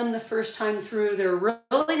lot of them the first time through. They're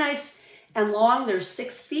really nice and long. They're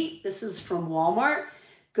 6 feet. This is from Walmart.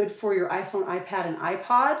 Good for your iPhone, iPad, and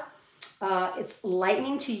iPod. It's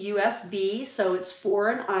lightning to USB, so it's for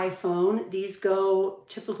an iPhone. These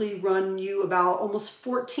typically run you about almost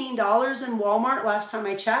 $14 in Walmart last time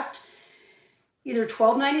I checked. Either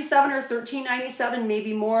 $12.97 or $13.97,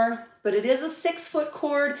 maybe more. But it is a 6-foot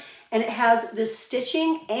cord, And it has this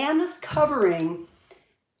stitching and this covering.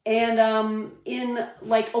 And in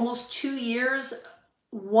like almost 2 years,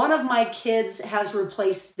 one of my kids has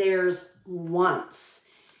replaced theirs once.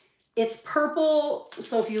 It's purple,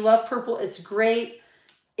 so if you love purple, it's great.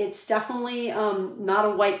 It's definitely not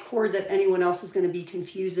a white cord that anyone else is going to be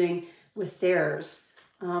confusing with theirs.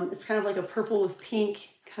 It's kind of like a purple with pink,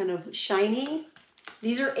 kind of shiny.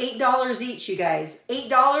 These are $8 each, you guys.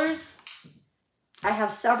 $8. I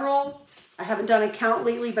have several. I haven't done a count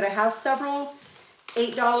lately, but I have several.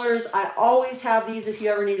 $8. I always have these if you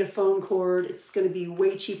ever need a phone cord. It's going to be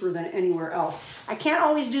way cheaper than anywhere else. I can't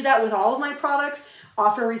always do that with all of my products,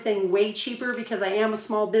 offer everything way cheaper because I am a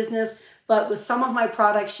small business. But with some of my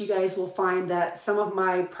products, you guys will find that some of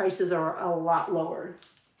my prices are a lot lower.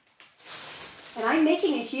 And I'm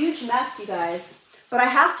making a huge mess, you guys. But I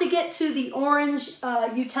have to get to the orange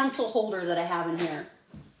utensil holder that I have in here.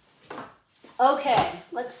 Okay,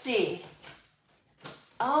 let's see.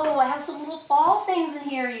 Oh, I have some little fall things in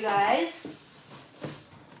here, you guys.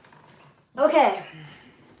 Okay,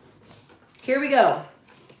 here we go.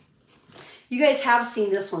 You guys have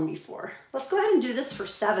seen this one before. Let's go ahead and do this for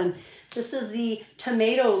 $7. This is the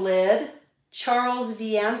tomato lid, Charles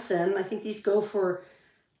V. Anson. I think these go for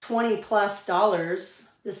 $20+.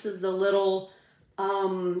 This is the little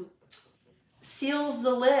seals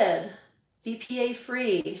the lid, BPA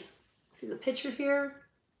free. See the picture here?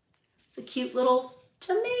 It's a cute little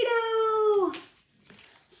tomato.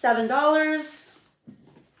 $7.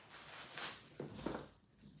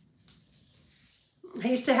 I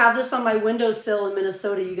used to have this on my windowsill in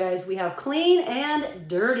Minnesota, you guys. We have clean and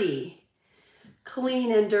dirty.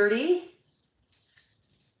 Clean and dirty.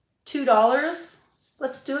 $2.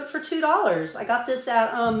 Let's do it for $2. I got this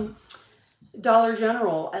at Dollar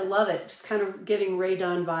General. I love it. Just kind of giving Ray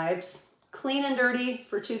Dunn vibes. Clean and dirty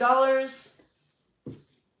for $2.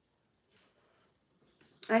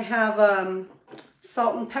 I have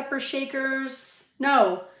salt and pepper shakers.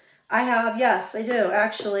 No, I have, yes, I do,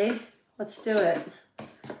 actually. Let's do it.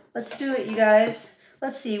 Let's do it, you guys.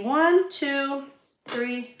 Let's see, 1, 2,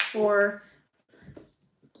 3, 4.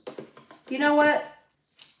 You know what?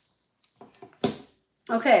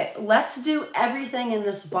 Okay, let's do everything in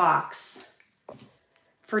this box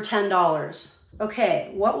for $10.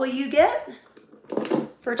 Okay, what will you get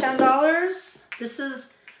for $10? This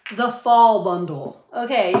is the fall bundle.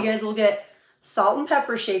 Okay, you guys will get salt and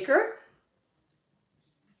pepper shaker,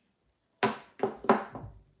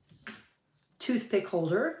 toothpick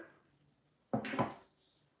holder,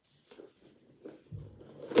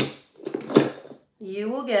 you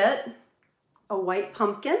will get a white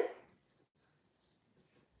pumpkin,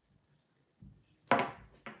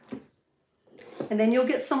 and then you'll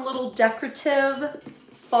get some little decorative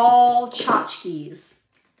fall tchotchkes.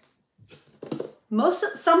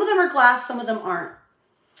 Some of them are glass, some of them aren't.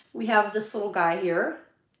 We have this little guy here.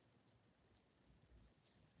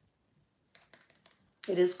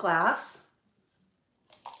 It is glass.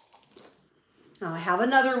 Now I have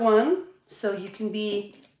another one, so you can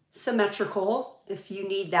be symmetrical if you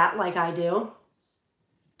need that like I do,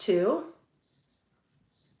 too.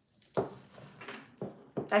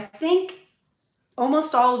 I think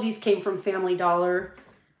almost all of these came from Family Dollar,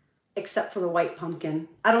 except for the white pumpkin.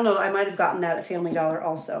 I don't know, I might have gotten that at Family Dollar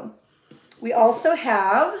also. We also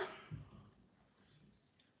have,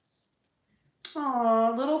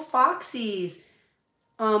 little foxies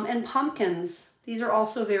and pumpkins. These are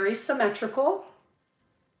also very symmetrical.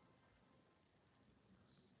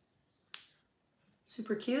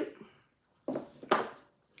 Super cute.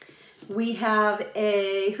 We have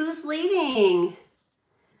a, who's leaving?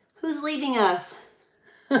 Who's leaving us?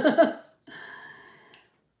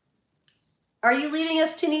 Are you leaving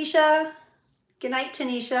us, Tanisha? Good night,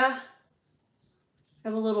 Tanisha. I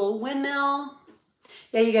have a little windmill.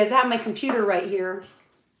 Yeah, you guys, I have my computer right here.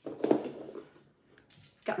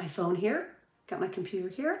 Got my phone here. Got my computer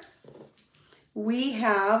here. We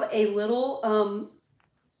have a little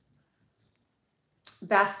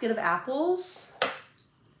basket of apples.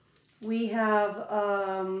 We have,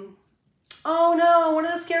 oh no, one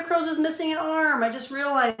of the scarecrows is missing an arm. I just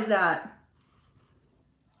realized that.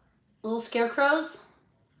 Little scarecrows.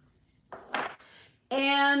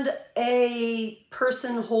 And a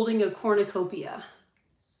person holding a cornucopia.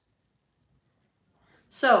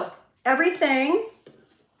 So everything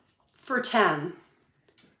for 10.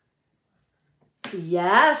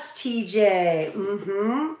 Yes, TJ.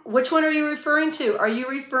 Which one are you referring to? Are you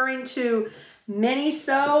referring to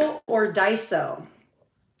Mini-Sew or Daiso?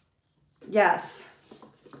 Yes.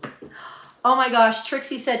 Oh my gosh,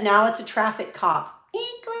 Trixie said now it's a traffic cop.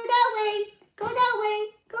 Go that way, go that way,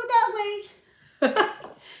 go that way.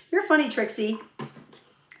 You're funny, Trixie.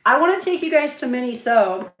 I want to take you guys to Mini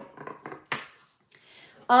Sew.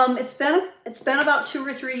 It's been about 2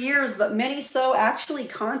 or 3 years, but Mini Sew actually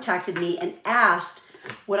contacted me and asked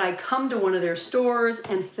would I come to one of their stores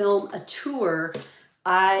and film a tour.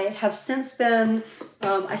 I have since been,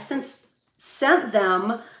 I since sent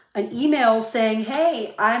them an email saying,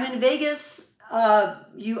 hey, I'm in Vegas.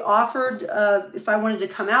 You offered if I wanted to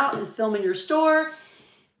come out and film in your store.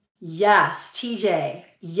 Yes, TJ,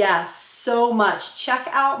 yes, so much. Check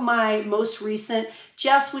out my most recent,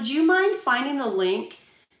 Jess, would you mind finding the link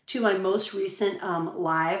to my most recent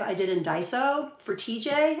live I did in Daiso for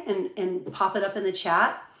TJ and pop it up in the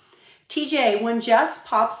chat? TJ, when Jess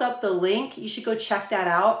pops up the link, you should go check that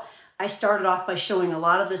out. I started off by showing a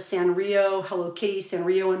lot of the Sanrio, Hello Kitty,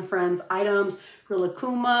 Sanrio and Friends items,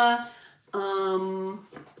 Rilakkuma,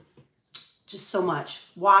 just so much.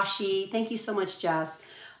 Washi, thank you so much, Jess.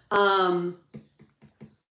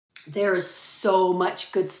 There is so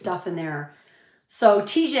much good stuff in there. So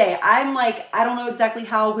TJ, I'm like, I don't know exactly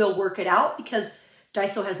how we'll work it out because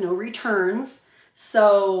Daiso has no returns.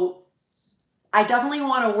 So I definitely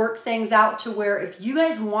want to work things out to where if you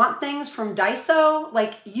guys want things from Daiso,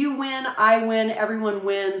 like you win, I win, everyone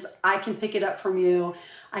wins, I can pick it up from you.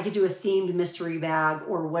 I could do a themed mystery bag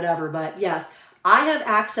or whatever. But yes, I have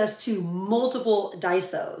access to multiple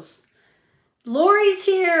Daisos. Lori's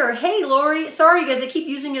here. Hey, Lori. Sorry, you guys, I keep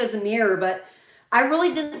using it as a mirror, but I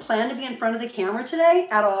really didn't plan to be in front of the camera today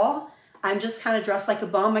at all. I'm just kind of dressed like a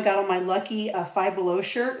bum. I got on my Lucky Five Below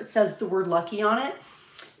shirt. It says the word Lucky on it.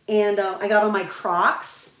 And I got on my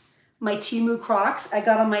Crocs, my Temu Crocs. I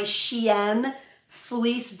got on my Shein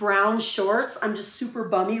fleece brown shorts. I'm just super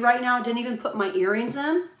bummy right now. Didn't even put my earrings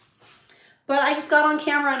in. But I just got on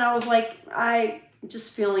camera and I was like, I'm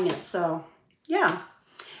just feeling it. So, yeah.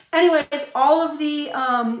 Anyways, all of the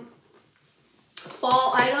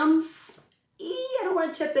fall items, I don't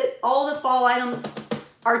want to tip it. All the fall items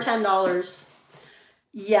are $10.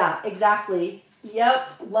 Yeah, exactly. Yep,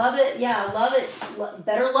 love it. Yeah, love it.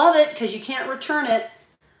 Better love it because you can't return it.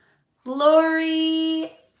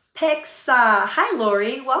 Lori Pixa. Hi,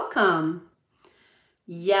 Lori. Welcome.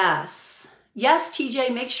 Yes. Yes,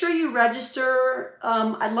 TJ, make sure you register.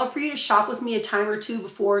 I'd love for you to shop with me a time or two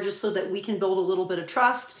before just so that we can build a little bit of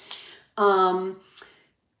trust. And,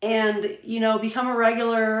 you know, become a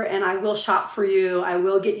regular and I will shop for you. I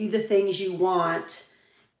will get you the things you want.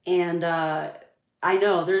 And I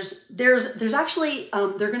know there's actually,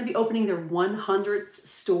 they're going to be opening their 100th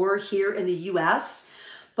store here in the US.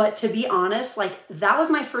 But to be honest, like that was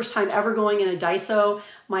my first time ever going in a Daiso.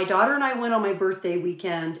 My daughter and I went on my birthday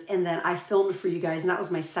weekend and then I filmed for you guys. And that was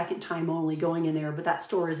my second time only going in there. But that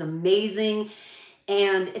store is amazing.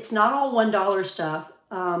 And it's not all $1 stuff.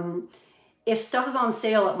 If stuff is on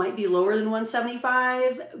sale, it might be lower than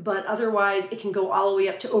 $175, but otherwise it can go all the way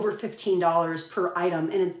up to over $15 per item.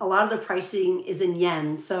 And a lot of the pricing is in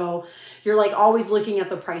yen. So you're like always looking at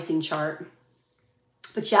the pricing chart.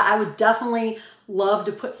 But yeah, I would definitely love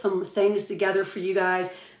to put some things together for you guys,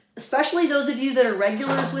 especially those of you that are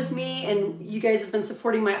regulars with me and you guys have been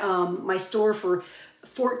supporting my, my store for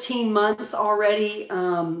 14 months already.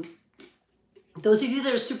 Those of you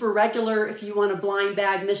that are super regular, if you want a blind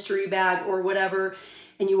bag, mystery bag, or whatever,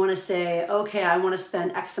 and you want to say, okay, I want to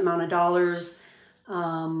spend X amount of dollars,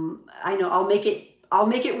 I know I'll make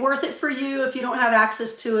it worth it for you. If you don't have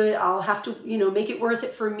access to it, I'll have to, you know, make it worth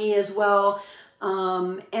it for me as well.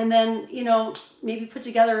 And then, you know, maybe put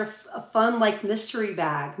together a fun like mystery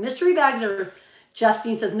bag. Mystery bags are,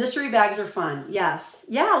 Justine says, mystery bags are fun. Yes.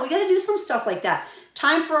 Yeah, we got to do some stuff like that.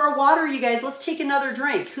 Time for our water, you guys. Let's take another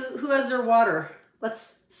drink. Who has their water?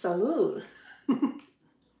 Let's salute.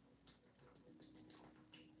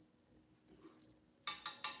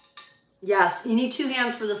 Yes, you need 2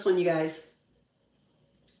 hands for this one, you guys.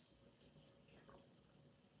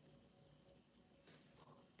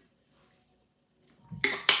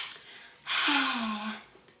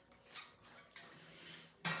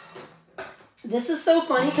 This is so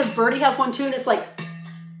funny because Birdie has one too, and it's like,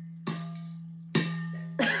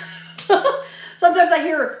 sometimes I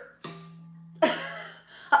hear her,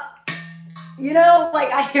 you know, like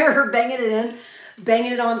I hear her banging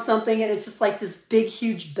it on something, and it's just like this big,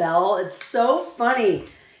 huge bell. It's so funny.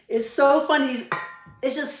 It's so funny.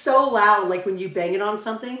 It's just so loud, like when you bang it on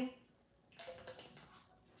something.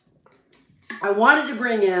 I wanted to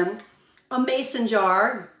bring in a mason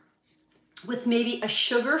jar with maybe a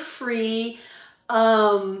sugar-free,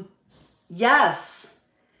 yes,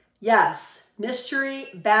 mystery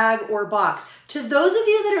bag or box. To those of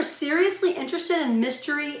you that are seriously interested in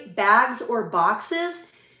mystery bags or boxes,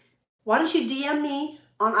 why don't you DM me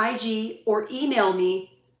on IG or email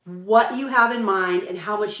me what you have in mind and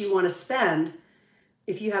how much you want to spend.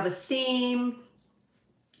 If you have a theme,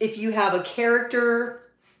 if you have a character,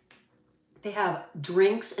 they have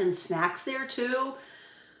drinks and snacks there too.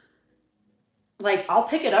 Like, I'll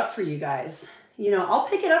pick it up for you guys. You know, I'll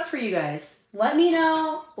pick it up for you guys. Let me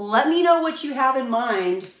know what you have in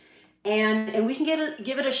mind, and we can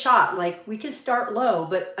give it a shot. Like, we can start low,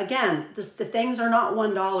 but again, the things are not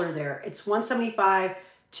 $1 there. It's $175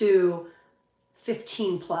 to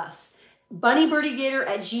 15 plus. Bunny Birdy Gator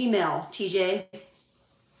at Gmail, TJ.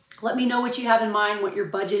 Let me know what you have in mind, what your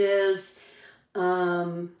budget is.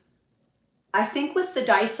 I think with the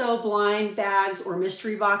Daiso blind bags or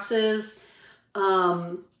mystery boxes,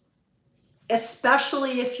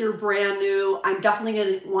 especially if you're brand new, I'm definitely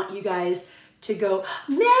going to want you guys to go,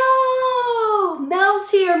 Mel! Mel's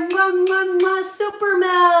here. Mwah, mwah, mwah, Super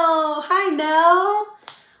Mel. Hi, Mel.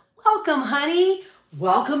 Welcome, honey.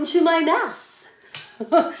 Welcome to my mess.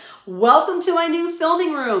 Welcome to my new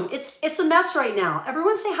filming room. It's a mess right now.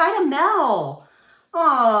 Everyone say hi to Mel.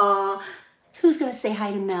 Aw, who's going to say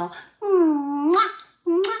hi to Mel? Mwah,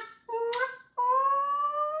 mwah, mwah,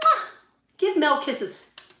 mwah. Give Mel kisses.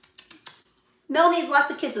 Mel needs lots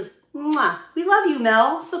of kisses. Mwah. We love you,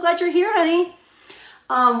 Mel. So glad you're here, honey.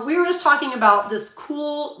 We were just talking about this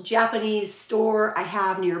cool Japanese store I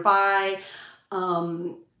have nearby.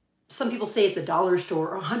 Some people say it's a dollar store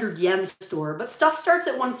or 100 yen store, but stuff starts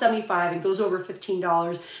at $175 and goes over $15.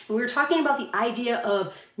 And we were talking about the idea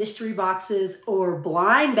of mystery boxes or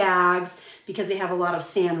blind bags because they have a lot of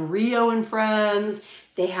Sanrio and Friends.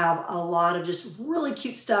 They have a lot of just really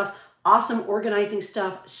cute stuff, awesome organizing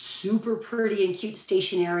stuff, super pretty and cute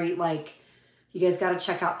stationery. Like, you guys got to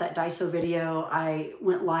check out that Daiso video. I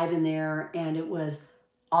went live in there and it was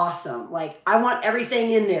awesome. Like, I want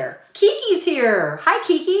everything in there. Kiki's here. Hi,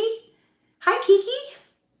 Kiki. Hi, Kiki.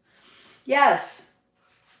 Yes.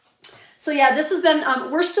 So yeah, this has been,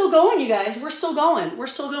 we're still going, you guys. We're still going. We're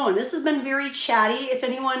still going. This has been very chatty. If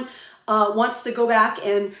anyone wants to go back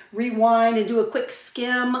and rewind and do a quick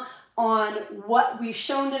skim on what we've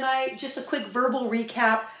shown tonight, just a quick verbal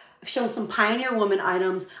recap. I've shown some Pioneer Woman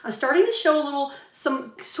items. I'm starting to show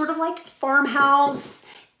some sort of like farmhouse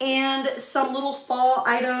and some little fall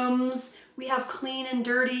items. We have clean and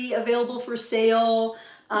dirty available for sale.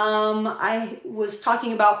 I was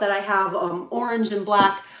talking about that I have orange and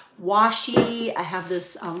black washi. I have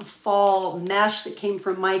this fall mesh that came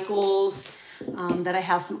from Michael's, that I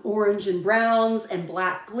have some orange and browns and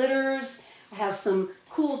black glitters. I have some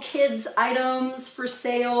cool kids items for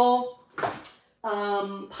sale.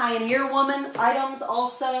 Pioneer Woman items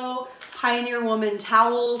also. Pioneer Woman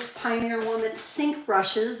towels, Pioneer Woman sink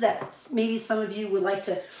brushes that maybe some of you would like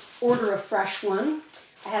to order a fresh one.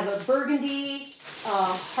 I have a burgundy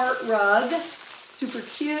heart rug, super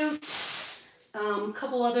cute. A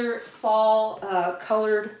couple other fall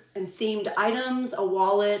colored and themed items, a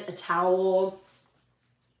wallet, a towel.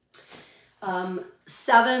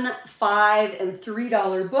 7, $5, and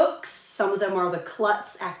 $3 books. Some of them are the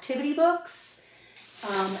Klutz activity books.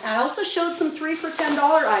 I also showed some 3 for $10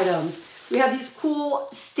 items. We have these cool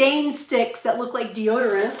stain sticks that look like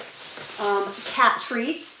deodorants. Cat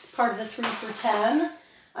treats, part of the 3 for 10.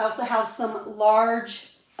 I also have some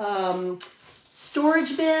large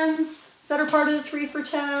storage bins that are part of the 3 for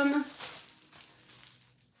 10.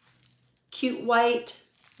 Cute white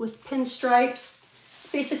with pinstripes. It's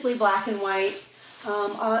basically black and white.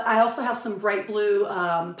 I also have some bright blue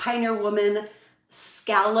Pioneer Woman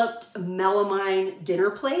scalloped melamine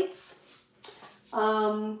dinner plates.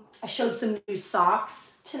 I showed some new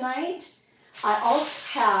socks tonight. I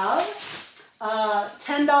also have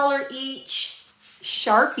 $10 each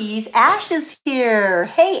Sharpies. Ash is here.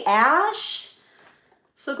 Hey, Ash.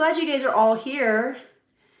 So glad you guys are all here.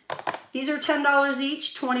 These are $10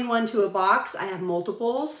 each, 21 to a box. I have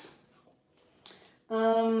multiples.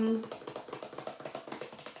 I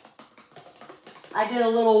did a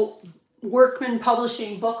little Workman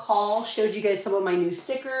Publishing book haul, showed you guys some of my new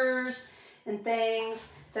stickers and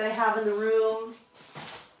things that I have in the room.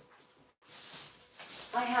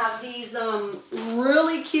 I have these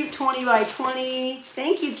really cute 20 by 20.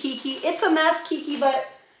 Thank you, Kiki. It's a mess, Kiki, but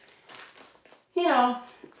you know,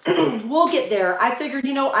 we'll get there. I figured,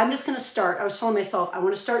 you know, I'm just going to start. I was telling myself, I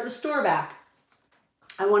want to start the store back.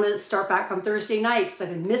 I want to start back on Thursday nights. I've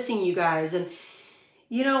been missing you guys. And,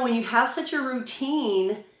 you know, when you have such a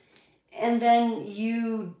routine and then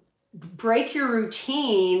you break your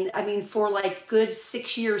routine, I mean, for like good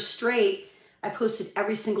 6 years straight, I posted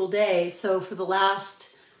every single day. So for the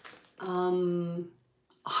last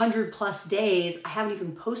 100+ days. I haven't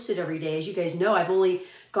even posted every day. As you guys know, I've only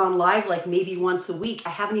gone live like maybe once a week. I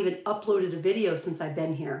haven't even uploaded a video since I've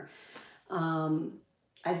been here.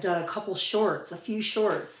 I've done a couple shorts, a few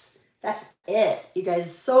shorts. That's it. You guys,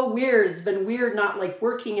 it's so weird. It's been weird not like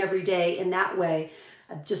working every day in that way.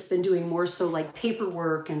 I've just been doing more so like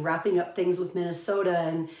paperwork and wrapping up things with Minnesota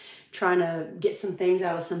and trying to get some things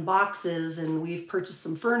out of some boxes. And we've purchased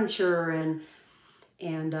some furniture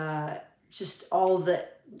and just all the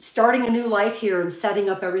starting a new life here and setting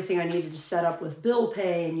up everything I needed to set up with bill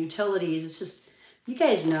pay and utilities. It's just, you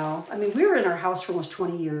guys know, I mean, we were in our house for almost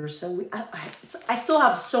 20 years, so I still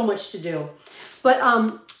have so much to do. But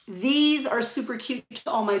these are super cute to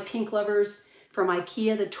all my pink lovers from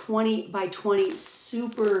IKEA, the 20 by 20,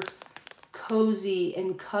 super cozy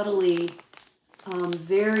and cuddly,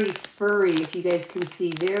 very furry, if you guys can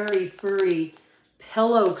see, very furry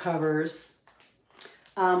pillow covers.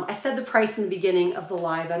 I said the price in the beginning of the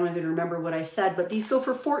live. I don't even remember what I said, but these go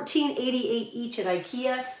for $14.88 each at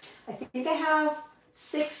IKEA. I think I have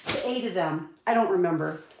 6 to 8 of them. I don't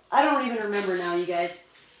remember. I don't even remember now, you guys.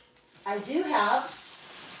 I do have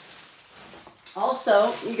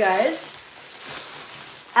also, you guys,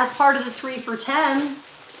 as part of the 3 for $10,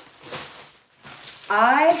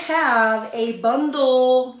 I have a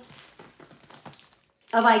bundle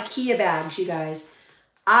of IKEA bags, you guys.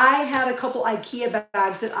 I had a couple IKEA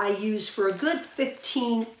bags that I used for a good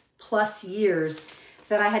 15+ years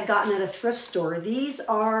that I had gotten at a thrift store. These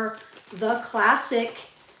are the classic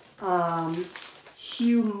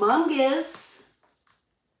humongous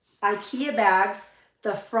IKEA bags,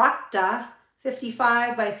 the Frakta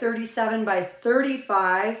 55 by 37 by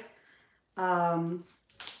 35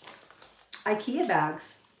 IKEA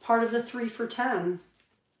bags, part of the 3 for $10.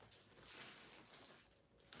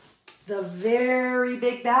 The very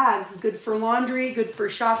big bags, good for laundry, good for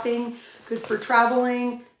shopping, good for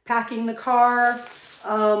traveling, packing the car,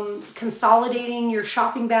 consolidating your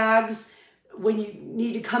shopping bags when you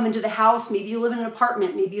need to come into the house. Maybe you live in an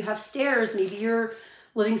apartment, maybe you have stairs, maybe you're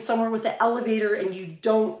living somewhere with an elevator and you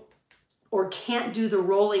don't or can't do the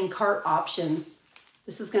rolling cart option.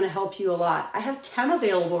 This is going to help you a lot. I have 10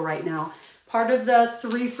 available right now. Part of the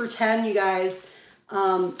 3 for $10, you guys.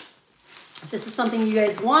 If this is something you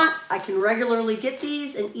guys want, I can regularly get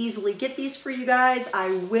these and easily get these for you guys.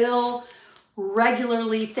 I will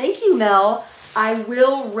regularly, thank you, Mel. I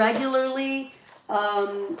will regularly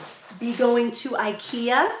be going to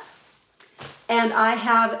IKEA, and I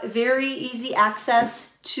have very easy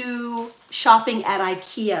access to shopping at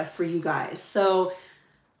IKEA for you guys. So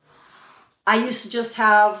I used to just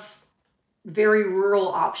have very rural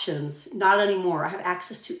options. Not anymore. I have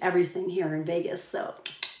access to everything here in Vegas. So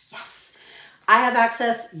yes, I have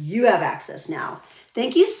access. You have access now.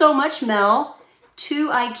 Thank you so much, Mel. 2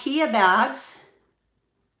 IKEA bags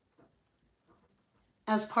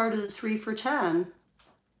as part of the 3 for $10.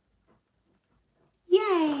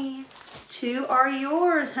 Yay. 2 are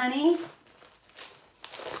yours, honey.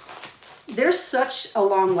 They're such a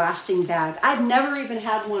long-lasting bag. I've never even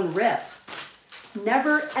had one rip.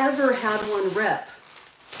 Never, ever had one rip.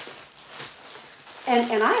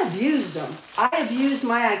 And I have used them. I have used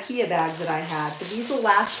my IKEA bags that I had, but these will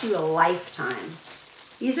last you a lifetime.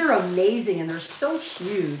 These are amazing, and they're so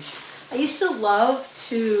huge. I used to love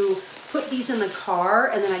to put these in the car,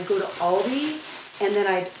 and then I'd go to Aldi, and then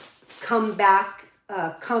I'd come back,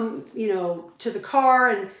 to the car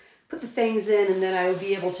and put the things in, and then I would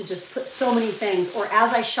be able to just put so many things. Or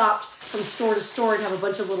as I shopped from store to store, I'd have a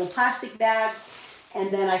bunch of little plastic bags, and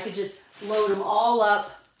then I could just load them all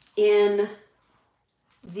up in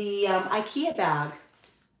the IKEA bag.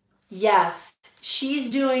 Yes, she's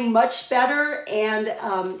doing much better, and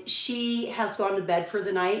she has gone to bed for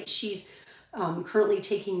the night. She's currently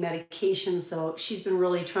taking medication, so she's been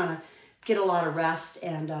really trying to get a lot of rest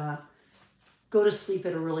and go to sleep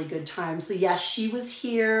at a really good time. So yes, she was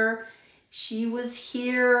here. She was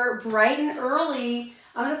here bright and early.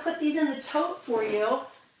 I'm gonna put these in the tote for you.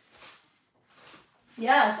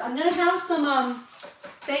 Yes, I'm gonna have some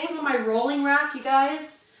things on my rolling rack, you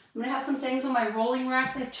guys. I'm gonna have some things on my rolling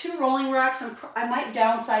racks. I have 2 rolling racks. I might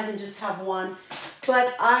downsize and just have one,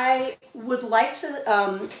 but I would like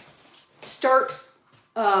to start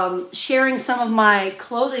sharing some of my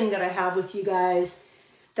clothing that I have with you guys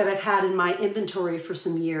that I've had in my inventory for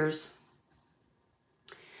some years.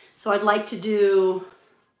 So I'd like to do,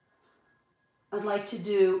 a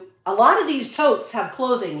lot of these totes have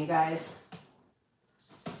clothing, you guys.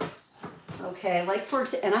 Okay, like for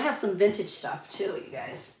example, and I have some vintage stuff too, you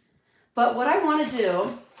guys. But what I want to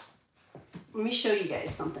do, let me show you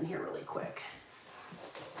guys something here really quick.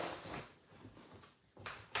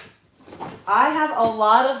 I have a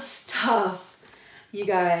lot of stuff, you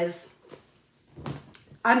guys.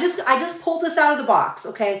 I just pulled this out of the box,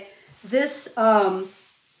 okay? This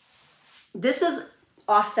is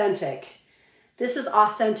authentic. This is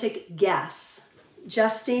authentic Guess.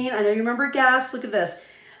 Justine, I know you remember Guess. Look at this.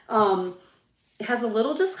 It has a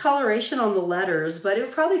little discoloration on the letters, but it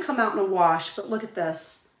would probably come out in a wash. But look at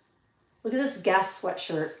this. Look at this Guess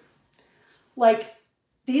sweatshirt. Like,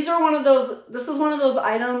 these are one of those, this is one of those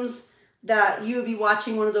items that you would be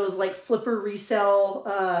watching one of those like flipper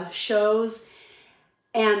resale shows,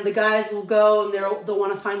 and the guys will go and they'll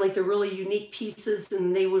want to find like the really unique pieces,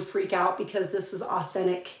 and they would freak out because this is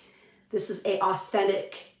authentic. This is a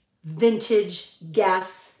authentic vintage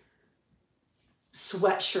Guess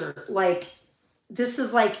sweatshirt. Like, this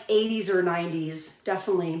is like 80s or 90s,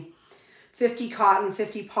 definitely. 50 cotton,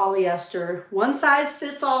 50 polyester. One size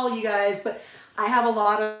fits all, you guys, but I have a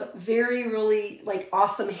lot of really like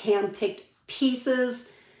awesome hand-picked pieces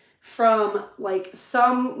from like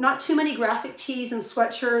some, not too many graphic tees and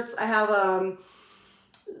sweatshirts. I have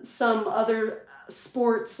some other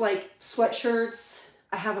sports like sweatshirts.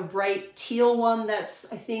 I have a bright teal one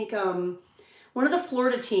that's, I think, one of the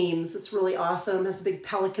Florida teams. It's really awesome. It has a big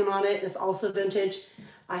pelican on it. It's also vintage.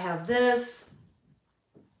 I have this.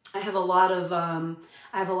 I have a lot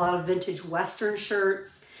of vintage Western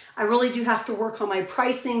shirts. I really do have to work on my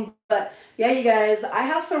pricing, but yeah, you guys, I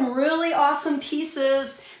have some really awesome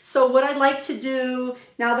pieces. So what I'd like to do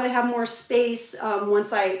now that I have more space,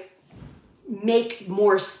 once I make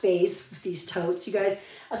more space with these totes, you guys,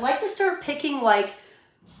 I'd like to start picking like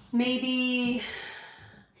maybe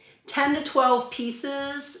 10 to 12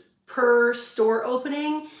 pieces per store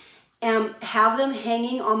opening and have them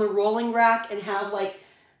hanging on the rolling rack, and have like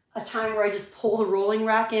a time where I just pull the rolling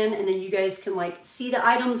rack in, and then you guys can like see the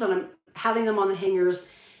items, and I'm having them on the hangers,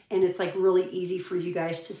 and it's like really easy for you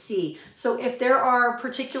guys to see. So if there are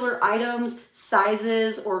particular items,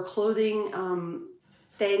 sizes, or clothing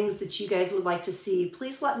things that you guys would like to see,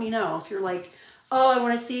 please let me know. If you're like, oh, I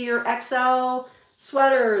want to see your XL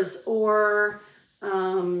sweaters or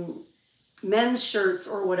men's shirts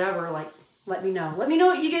or whatever, like, let me know. Let me know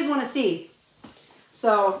what you guys want to see.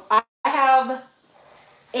 So I have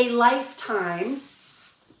a lifetime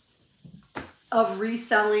of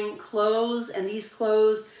reselling clothes, and these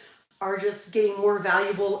clothes are just getting more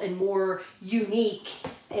valuable and more unique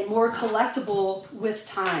and more collectible with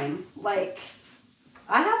time. Like,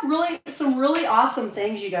 I have some really awesome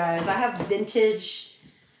things, you guys. I have vintage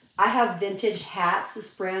hats.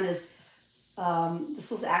 This brand is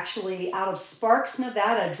this was actually out of Sparks,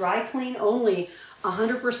 Nevada, dry clean only,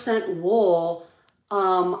 100% wool.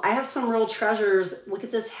 I have some real treasures. Look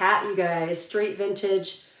at this hat, you guys. Straight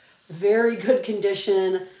vintage, very good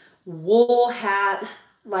condition, wool hat.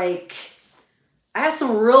 Like, I have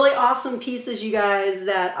some really awesome pieces, you guys,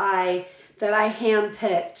 that I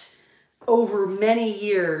handpicked over many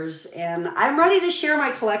years, and I'm ready to share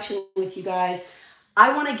my collection with you guys.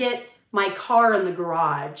 I want to get my car in the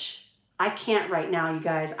garage. I can't right now, you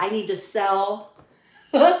guys. I need to sell.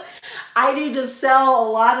 I need to sell a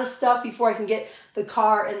lot of stuff before I can get the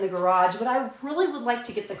car in the garage, but I really would like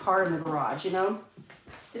to get the car in the garage, you know?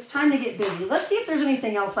 It's time to get busy. Let's see if there's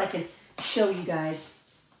anything else I can show you guys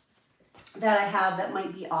that I have that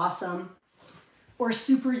might be awesome or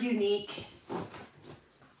super unique.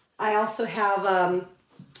 I also have,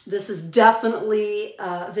 this is definitely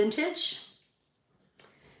vintage,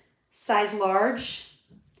 size large.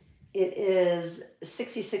 It is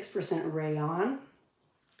 66% rayon.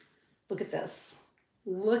 Look at this.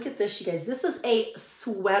 Look at this, you guys. This is a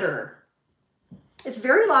sweater. It's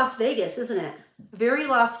very Las Vegas, isn't it? Very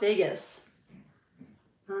Las Vegas.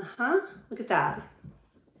 Look at that.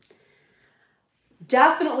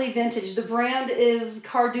 Definitely vintage. The brand is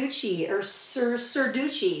Carducci or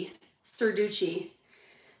Serducci. Serducci.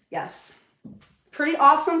 Yes. Pretty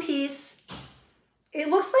awesome piece. It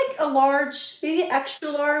looks like a large, maybe extra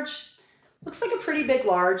large. Looks like a pretty big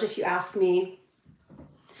large if you ask me.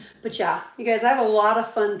 But yeah, you guys, I have a lot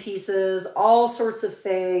of fun pieces, all sorts of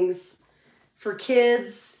things for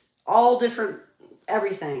kids, all different,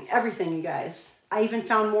 everything, you guys. I even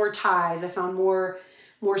found more ties. I found more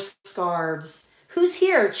scarves. Who's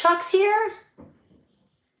here? Chuck's here?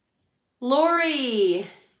 Lori,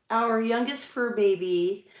 our youngest fur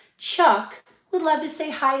baby. Chuck would love to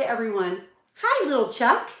say hi to everyone. Hi, little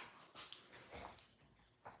Chuck.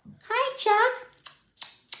 Hi, Chuck.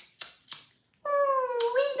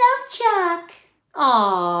 We love Chuck.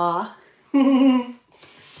 Aww.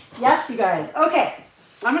 Yes, you guys. Okay,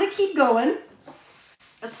 I'm going to keep going.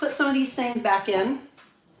 Let's put some of these things back in.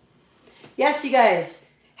 Yes, you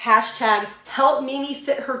guys. Hashtag help Mimi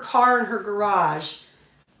fit her car in her garage.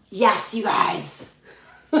 Yes, you guys.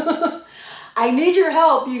 I need your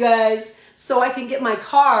help, you guys, so I can get my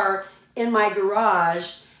car in my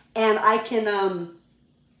garage and I can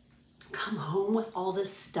come home with all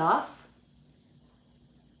this stuff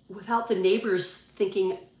without the neighbors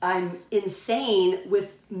thinking I'm insane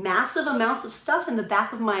with massive amounts of stuff in the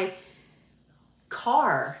back of my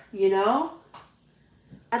car, you know?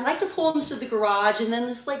 I'd like to pull into the garage and then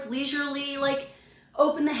just like leisurely like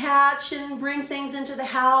open the hatch and bring things into the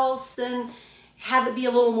house and have it be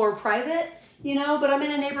a little more private, you know, but I'm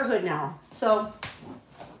in a neighborhood now. So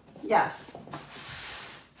yes.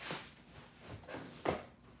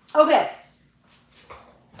 Okay.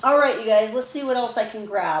 All right, you guys, let's see what else I can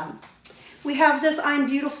grab. We have this I'm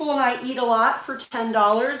Beautiful and I Eat a Lot for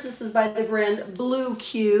 $10. This is by the brand Blue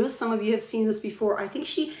Q. Some of you have seen this before. I think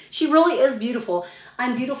she really is beautiful.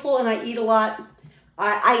 I'm beautiful and I eat a lot.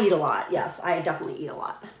 I eat a lot. Yes, I definitely eat a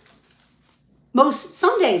lot. Most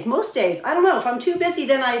days. I don't know. If I'm too busy,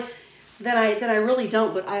 then I really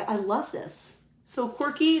don't, but I love this. So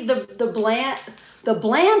quirky. The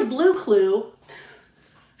bland Blue Clue.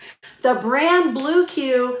 The brand Blue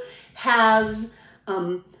Q has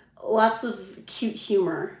lots of cute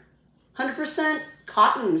humor. 100%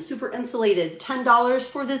 cotton, super insulated. $10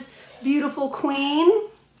 for this beautiful queen.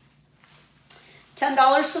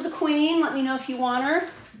 $10 for the queen. Let me know if you want her.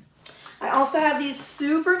 I also have these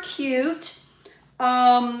super cute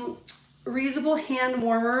reusable hand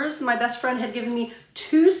warmers. My best friend had given me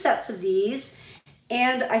 2 sets of these,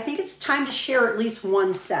 and I think it's time to share at least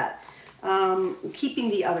 1 set.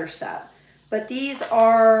 Keeping the other set. But these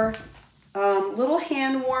are little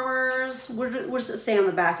hand warmers. What does it say on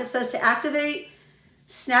the back? It says to activate,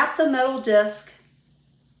 snap the metal disc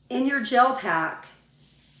in your gel pack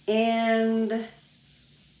and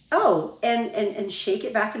shake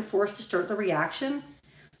it back and forth to start the reaction.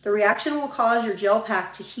 The reaction will cause your gel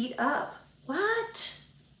pack to heat up. What?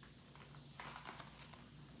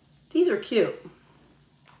 These are cute.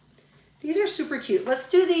 These are super cute. Let's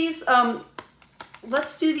do these.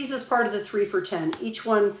 Let's do these as part of the 3 for $10. Each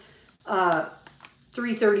one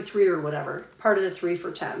 $3.33 or whatever. Part of the 3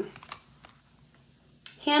 for $10.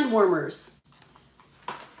 Hand warmers.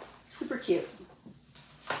 Super cute.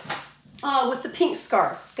 Oh, with the pink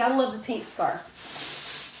scarf. Gotta love the pink scarf.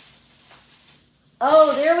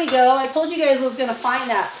 Oh, there we go. I told you guys I was gonna find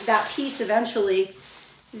that piece eventually.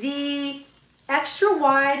 The extra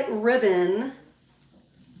wide ribbon,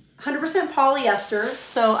 100% polyester.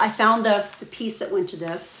 So I found the piece that went to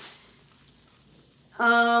this.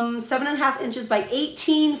 7.5 inches by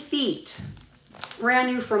 18 feet.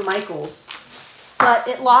 Brand new from Michael's. But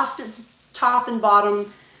it lost its top and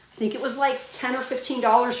bottom. I think it was like $10 or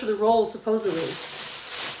 $15 for the roll, supposedly.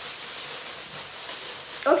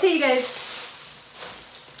 Okay, you guys.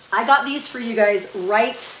 I got these for you guys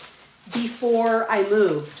right before I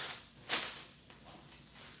moved.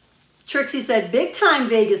 Trixie said, big time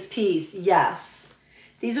Vegas piece. Yes.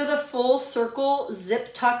 These are the full circle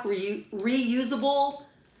zip tuck reusable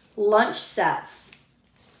lunch sets.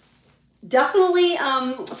 Definitely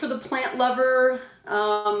for the plant lover,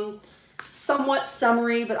 somewhat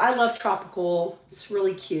summery, but I love tropical. It's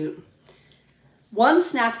really cute. 1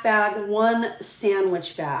 snack bag, 1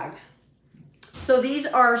 sandwich bag. So these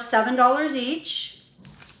are $7 each.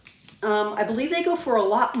 I believe they go for a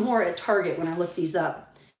lot more at Target when I look these up.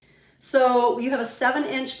 So you have a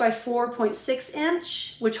 7-inch by 4.6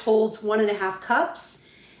 inch, which holds 1.5 cups.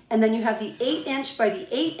 And then you have the 8-inch by the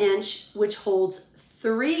 8-inch, which holds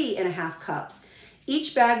 3.5 cups.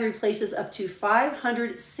 Each bag replaces up to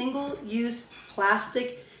 500 single-use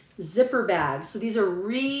plastic zipper bags. So these are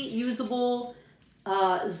reusable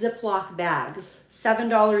Ziploc bags,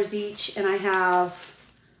 $7 each. And I have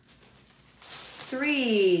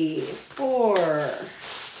 3, 4,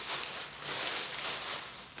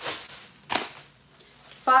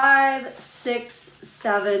 5, 6,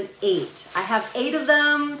 7, 8. I have 8 of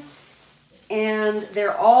them, and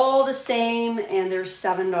they're all the same, and they're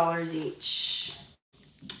 $7 each.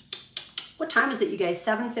 What time is it, you guys?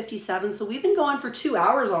 7:57. So we've been going for 2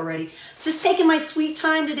 hours already. Just taking my sweet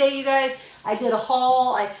time today, you guys. I did a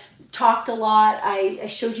haul. I talked a lot. I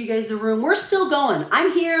showed you guys the room. We're still going.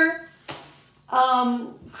 I'm here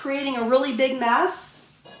creating a really big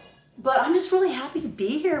mess, but I'm just really happy to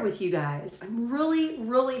be here with you guys. I'm really,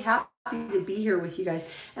 really happy to be here with you guys.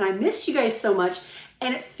 And I miss you guys so much.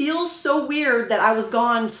 And it feels so weird that I was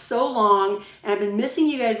gone so long and I've been missing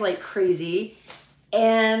you guys like crazy.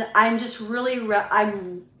 And I'm just really,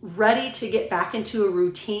 I'm ready to get back into a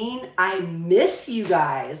routine. I miss you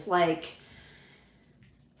guys. Like,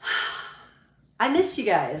 I miss you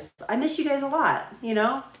guys. I miss you guys a lot. You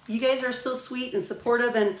know, you guys are so sweet and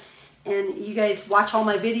supportive, and you guys watch all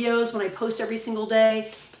my videos when I post every single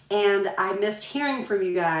day. And I missed hearing from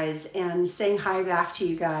you guys and saying hi back to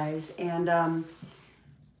you guys. And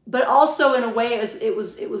but also in a way, it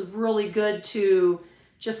was really good to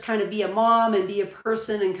just kind of be a mom and be a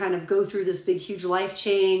person and kind of go through this big, huge life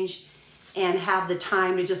change and have the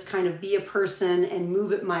time to just kind of be a person and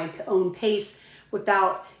move at my own pace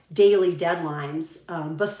without daily deadlines.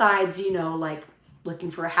 Besides, you know, like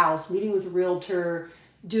looking for a house, meeting with a realtor,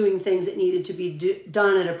 doing things that needed to be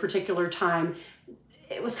done at a particular time.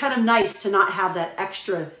 It was kind of nice to not have that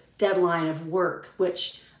extra deadline of work,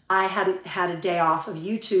 which I hadn't had a day off of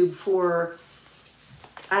YouTube for,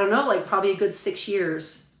 I don't know, like probably a good 6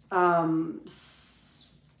 years.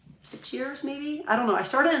 6 years maybe? I don't know. I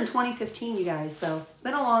started in 2015, you guys, so it's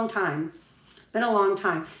been a long time. Been a long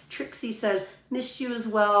time. Trixie says, missed you as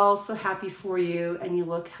well. So happy for you, and you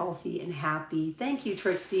look healthy and happy. Thank you,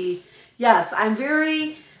 Trixie. Yes, I'm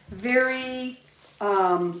very, very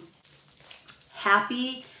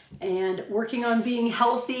happy and working on being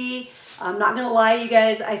healthy. I'm not gonna lie, you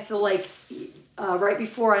guys, I feel like right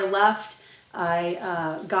before I left,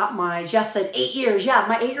 I got my, Jess said 8 years. Yeah,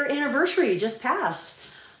 my 8-year anniversary just passed.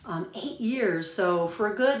 8 years. So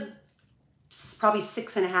for a good, probably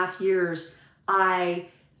 6.5 years, I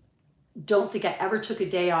don't think I ever took a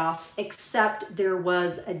day off, except there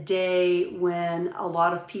was a day when a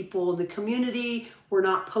lot of people in the community were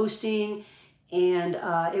not posting, and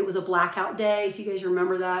it was a blackout day, if you guys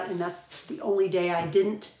remember that, and that's the only day I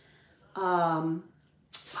didn't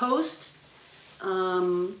post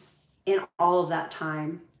in all of that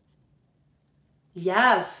time.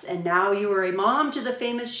 Yes, and now you are a mom to the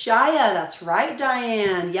famous Jaya. That's right,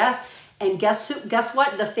 Diane. Yes, and guess who? Guess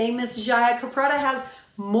what? The famous Jaya Capretta has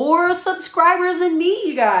more subscribers than me,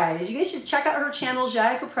 you guys. You guys should check out her channel,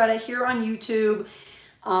 Jaya Capretta, here on YouTube.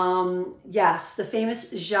 Yes, the famous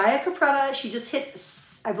Jaya Capretta. She just hit,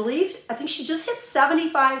 I think she just hit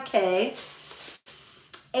 75K.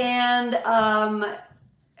 And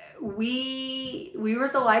we were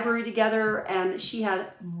at the library together, and she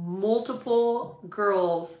had multiple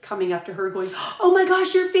girls coming up to her going, oh my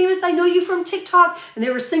gosh, you're famous, I know you from TikTok. And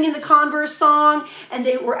they were singing the Converse song, and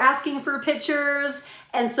they were asking for pictures.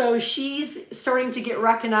 And so she's starting to get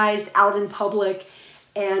recognized out in public.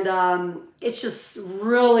 And it's just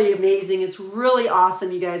really amazing. It's really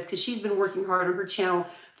awesome, you guys, because she's been working hard on her channel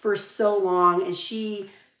for so long, and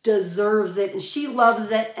she deserves it, and she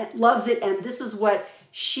loves it, and this is what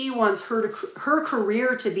she wants her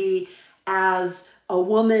career to be as a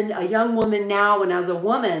woman, a young woman now, and as a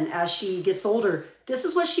woman as she gets older. This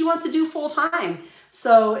is what she wants to do full time.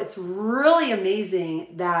 So it's really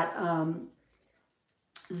amazing that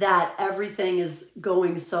that everything is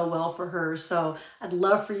going so well for her. So I'd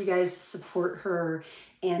love for you guys to support her.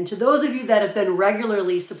 And to those of you that have been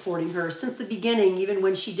regularly supporting her since the beginning, even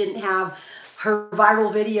when she didn't have her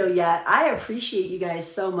viral video yet, I appreciate you guys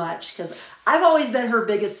so much, because I've always been her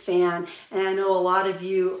biggest fan, and I know a lot of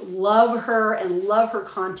you love her and love her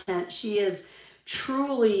content. She is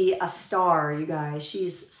truly a star, you guys.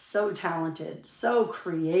 She's so talented, so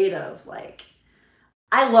creative. Like,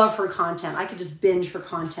 I love her content. I could just binge her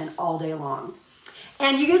content all day long.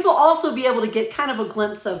 And you guys will also be able to get kind of a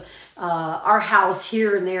glimpse of our house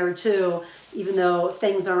here and there too, even though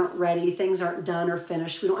things aren't ready, things aren't done or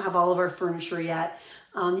finished. We don't have all of our furniture yet.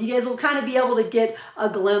 You guys will kind of be able to get a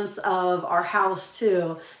glimpse of our house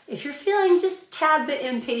too. If you're feeling just a tad bit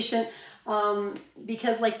impatient,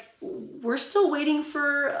 because like we're still waiting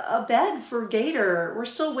for a bed for Gator. We're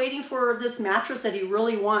still waiting for this mattress that he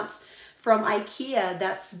really wants from IKEA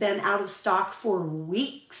that's been out of stock for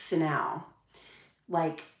weeks now.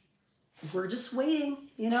 Like, we're just waiting,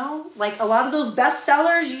 you know? Like a lot of those best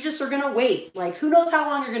sellers, you just are gonna wait. Like, who knows how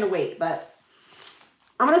long you're gonna wait, but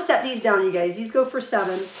I'm gonna set these down, you guys. These go for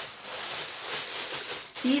 $7.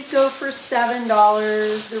 These go for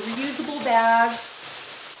 $7. They're reusable bags.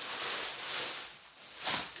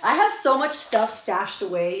 I have so much stuff stashed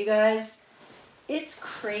away, you guys. It's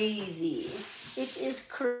crazy. It is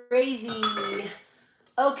crazy.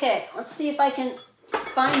 Okay, let's see if I can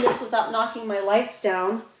find this without knocking my lights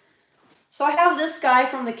down. So I have this guy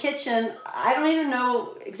from the kitchen. I don't even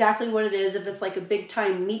know exactly what it is, if it's like a big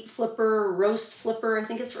time meat flipper, roast flipper. I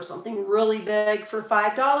think it's for something really big for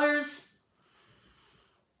 $5.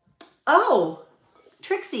 Oh,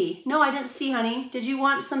 Trixie. No, I didn't see, honey. Did you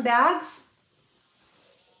want some bags?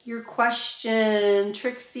 Your question,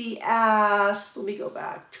 Trixie asked, let me go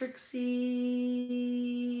back. Trixie,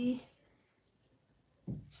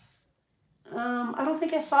 I don't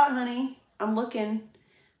think I saw it, honey. I'm looking.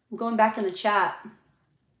 I'm going back in the chat.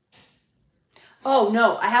 Oh,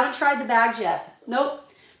 no, I haven't tried the bags yet. Nope.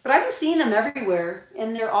 But I've been seeing them everywhere,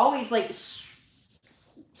 and they're always like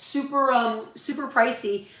super, super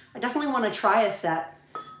pricey. I definitely want to try a set.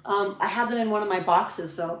 I had them in one of my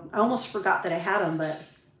boxes, so I almost forgot that I had them, but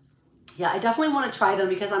yeah, I definitely want to try them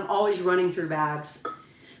because I'm always running through bags.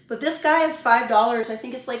 But this guy is $5. I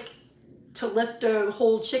think it's like to lift a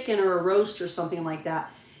whole chicken or a roast or something like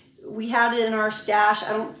that. We had it in our stash.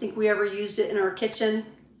 I don't think we ever used it in our kitchen.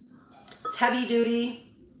 It's heavy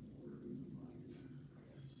duty.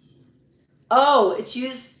 Oh, it's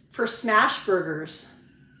used for smash burgers.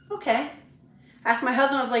 Okay. I asked my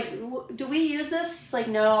husband, I was like, do we use this? He's like,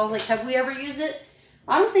 no. I was like, have we ever used it?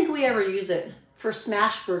 I don't think we ever use it for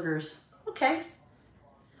smash burgers. Okay.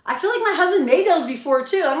 I feel like my husband made those before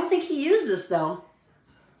too. I don't think he used this though.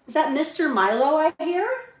 Is that Mr. Milo I hear?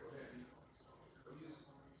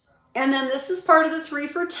 And then this is part of the 3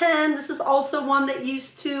 for $10. This is also one that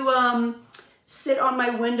used to sit on my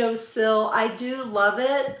windowsill. I do love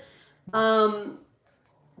it.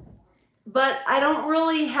 But I don't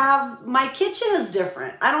really have, my kitchen is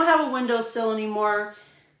different. I don't have a windowsill anymore.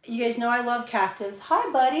 You guys know I love cactus. Hi,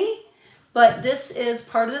 buddy. But this is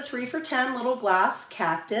part of the 3 for $10 little glass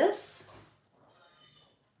cactus.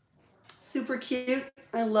 Super cute.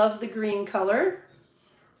 I love the green color.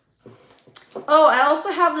 Oh, I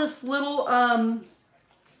also have this little, alarm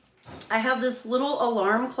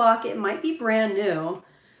clock. It might be brand new.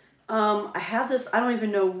 I have this, I don't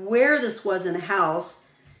even know where this was in a house.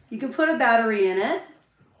 You can put a battery in it.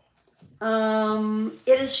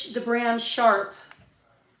 It is the brand Sharp.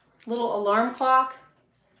 Little alarm clock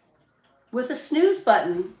with a snooze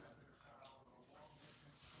button.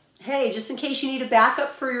 Hey, just in case you need a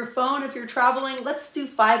backup for your phone if you're traveling, let's do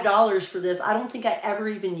 $5 for this. I don't think I ever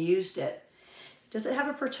even used it. Does it have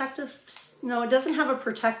a protective? No, it doesn't have a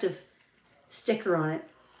protective sticker on it.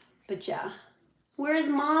 But yeah. Where's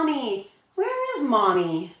mommy? Where is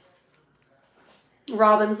mommy?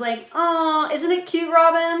 Robin's like, oh, isn't it cute,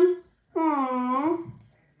 Robin?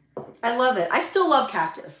 I love it. I still love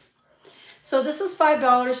cactus. So this is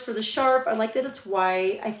 $5 for the Sharp. I like that it's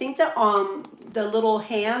white. I think that the little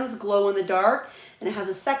hands glow in the dark, and it has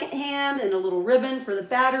a second hand and a little ribbon for the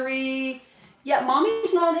battery. Yeah,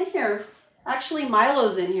 mommy's not in here. Actually,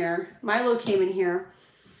 Milo's in here. Milo came in here.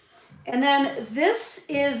 And then this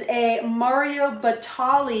is a Mario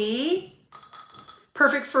Batali.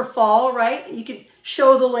 Perfect for fall, right? You could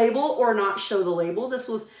show the label or not show the label. This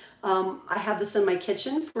was, I had this in my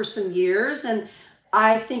kitchen for some years, and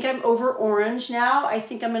I think I'm over orange now. I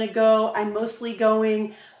think I'm I'm mostly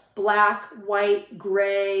going black, white,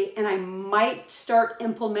 gray, and I might start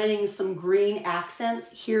implementing some green accents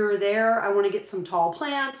here or there. I want to get some tall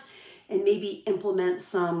plants and maybe implement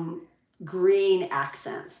some green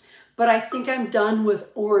accents. But I think I'm done with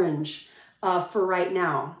orange for right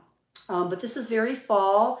now. But this is very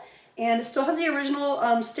fall, and it still has the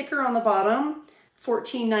original sticker on the bottom,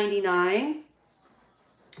 $14.99.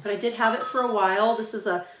 But I did have it for a while. This is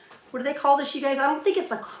a, what do they call this, you guys? I don't think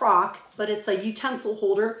it's a crock, but it's a utensil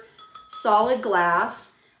holder, solid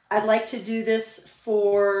glass. I'd like to do this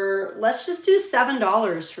for, let's just do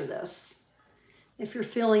 $7 for this. If you're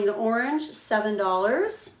feeling the orange,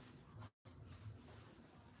 $7.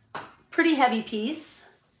 Pretty heavy piece.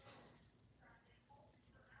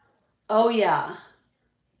 Oh yeah,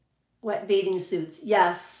 wet bathing suits.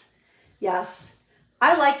 Yes, yes.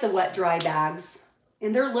 I like the wet dry bags,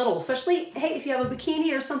 and they're little, especially, hey, if you have a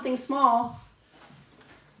bikini or something small.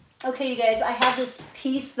 Okay, you guys, I have this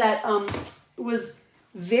piece that was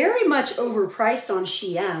very much overpriced on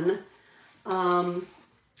Shein.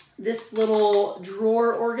 This little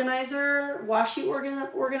drawer organizer, washi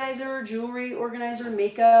organizer, jewelry organizer,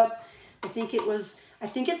 makeup. I think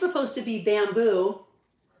it's supposed to be bamboo.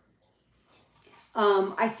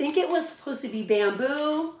 I think it was supposed to be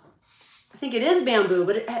bamboo. I think it is bamboo,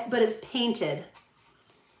 but it's painted.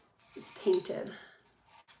 It's painted.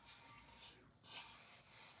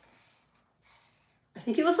 I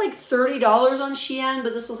think it was like $30 on Shein,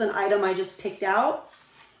 but this was an item I just picked out.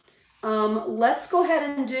 Let's go ahead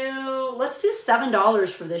and let's do $7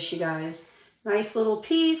 for this, you guys. Nice little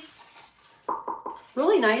piece.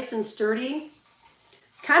 Really nice and sturdy.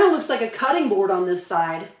 Kind of looks like a cutting board on this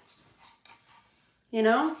side. You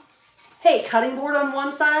know? Hey, cutting board on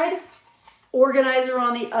one side, organizer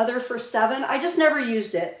on the other for $7. I just never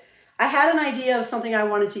used it. I had an idea of something I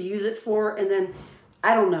wanted to use it for, and then,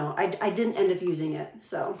 I don't know, I didn't end up using it.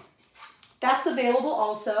 So that's available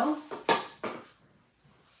also.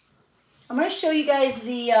 I'm going to show you guys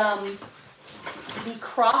the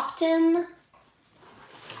Crofton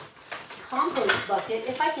compost bucket,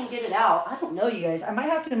 if I can get it out. I don't know, you guys. I might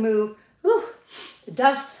have to move. Whew, the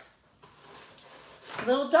dust. A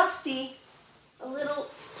little dusty. A little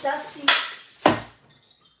dusty.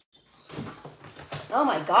 Oh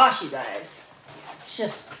my gosh, you guys. It's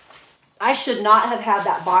just, I should not have had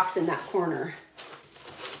that box in that corner.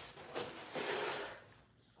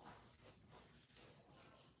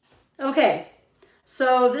 Okay,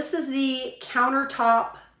 so this is the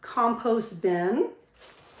countertop compost bin.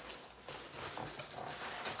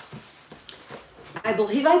 I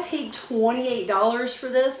believe I paid $28 for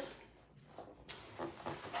this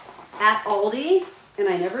at Aldi, and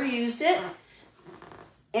I never used it.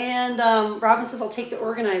 And Robin says, I'll take the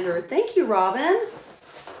organizer. Thank you, Robin.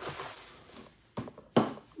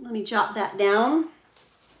 Let me jot that down.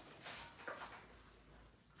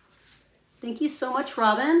 Thank you so much,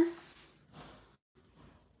 Robin.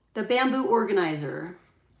 The bamboo organizer.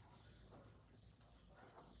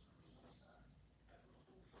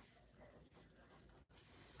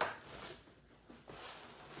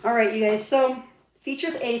 All right, you guys, so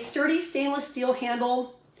features a sturdy stainless steel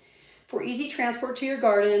handle for easy transport to your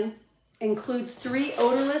garden, includes 3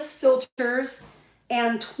 odorless filters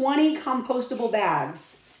and 20 compostable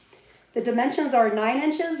bags. The dimensions are 9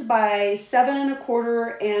 inches by 7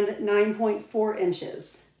 1/4 and 9.4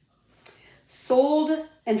 inches. Sold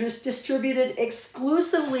and distributed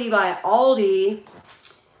exclusively by Aldi.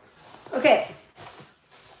 Okay.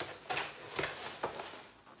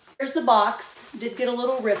 Here's the box. Did get a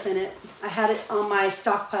little rip in it. I had it on my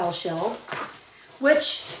stockpile shelves,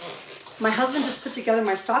 which my husband just put together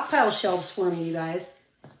my stockpile shelves for me, you guys.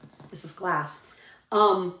 This is glass.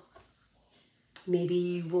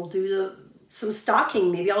 Maybe we'll do some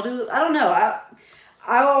stocking. Maybe I'll do, I don't know.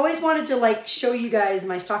 I always wanted to like show you guys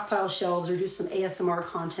my stockpile shelves or do some ASMR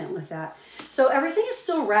content with that. So everything is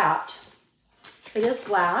still wrapped. It is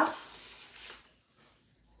glass.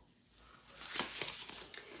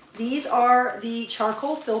 These are the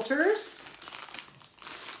charcoal filters.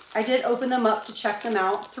 I did open them up to check them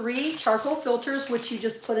out. 3 charcoal filters, which you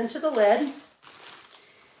just put into the lid.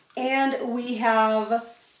 And we have,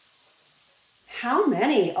 how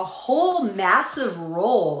many? A whole massive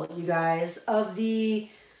roll, you guys, of the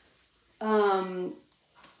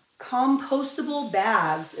compostable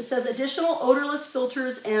bags. It says additional odorless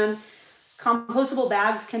filters and compostable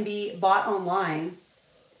bags can be bought online.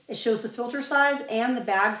 It shows the filter size and the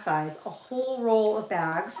bag size, a whole roll of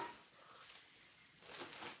bags.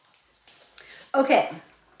 Okay,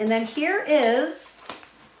 and then here is,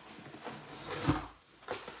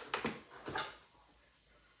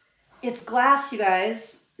 it's glass, you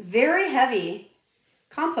guys, very heavy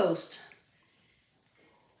compost.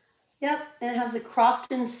 Yep, and it has the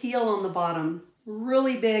Crofton seal on the bottom.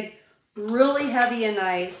 Really big, really heavy and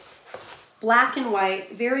nice, black and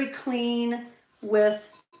white, very clean with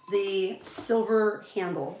the silver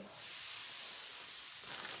handle.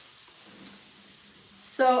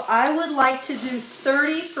 So I would like to do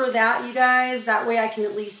 30 for that, you guys. That way I can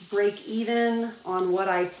at least break even on what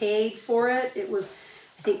I paid for it. It was,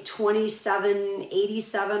 I think,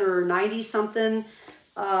 $27.87 or 90 something.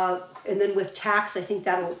 And then with tax, I think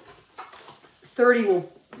 30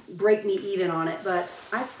 will break me even on it. But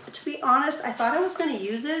to be honest, I thought I was going to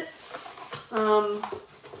use it.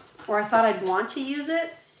 Or I thought I'd want to use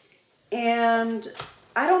it. And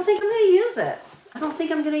I don't think I'm going to use it. I don't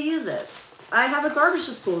think I'm going to use it. I have a garbage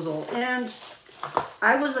disposal, and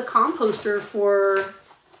I was a composter for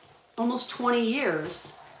almost 20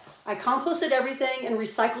 years. I composted everything and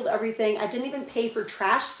recycled everything. I didn't even pay for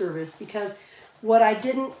trash service because what I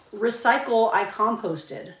didn't recycle, I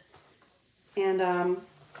composted. And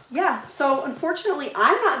yeah, so unfortunately,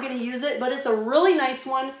 I'm not going to use it, but it's a really nice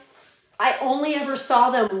one. I only ever saw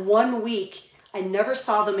them 1 week. I never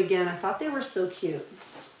saw them again. I thought they were so cute.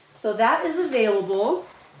 So that is available.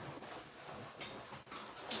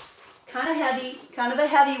 Kind of heavy, kind of a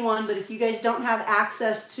heavy one, but if you guys don't have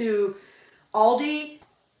access to Aldi,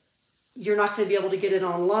 you're not going to be able to get it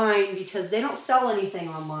online because they don't sell anything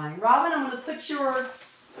online. Robin, I'm going to put your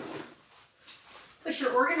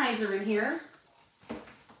organizer in here.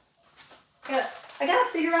 I got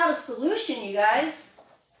to figure out a solution, you guys.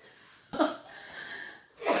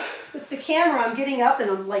 With the camera, I'm getting up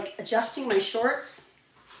and I'm like adjusting my shorts.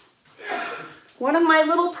 One of my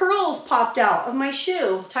little pearls popped out of my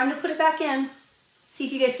shoe. Time to put it back in. See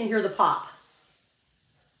if you guys can hear the pop.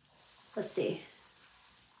 Let's see.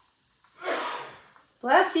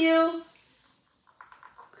 Bless you.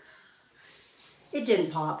 It didn't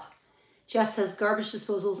pop. Jess says garbage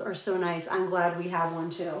disposals are so nice. I'm glad we have one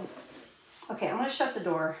too. Okay, I'm going to shut the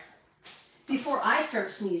door before I start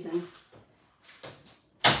sneezing.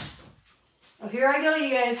 Oh, here I go,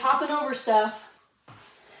 you guys, hopping over stuff.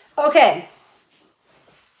 Okay.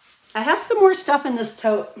 I have some more stuff in this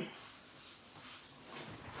tote.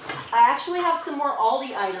 I actually have some more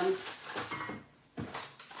Aldi items.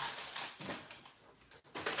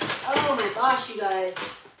 Oh my gosh, you guys.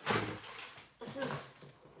 This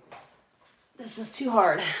is too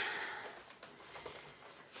hard.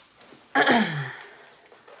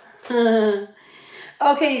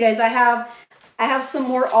 Okay, you guys, I have some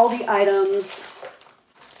more Aldi items.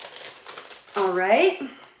 All right.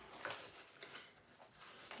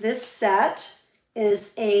 This set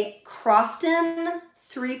is a Crofton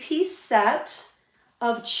 3-piece set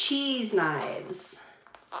of cheese knives.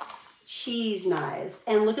 Cheese knives.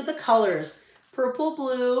 And look at the colors. Purple,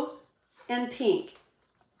 blue, and pink.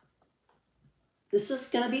 This is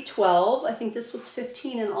going to be 12. I think this was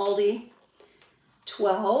 15 in Aldi.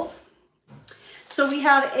 12. So we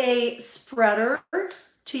have a spreader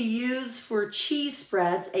to use for cheese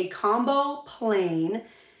spreads, a combo plane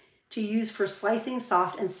to use for slicing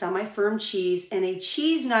soft and semi-firm cheese, and a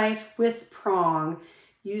cheese knife with prong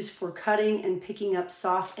used for cutting and picking up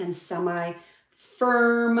soft and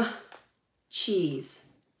semi-firm cheese.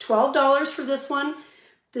 $12 for this one.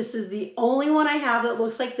 This is the only one I have that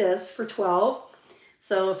looks like this for 12.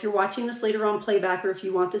 So if you're watching this later on playback, or if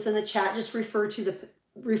you want this in the chat, just refer to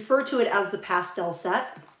it as the pastel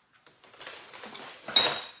set.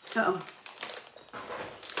 Uh-oh.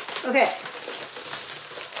 Okay.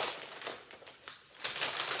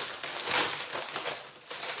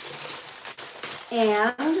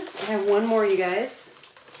 And I have one more, you guys.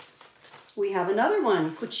 We have another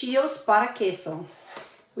one, cuchillos para queso.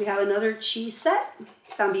 We have another cheese set,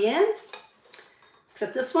 también.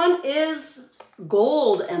 Except this one is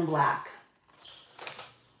gold and black.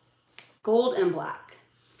 Gold and black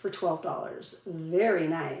for $12. Very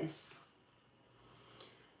nice.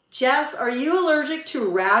 Jess, are you allergic to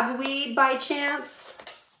ragweed by chance?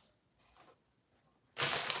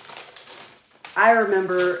 I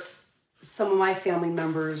remember some of my family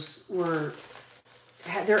members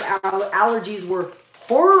their allergies were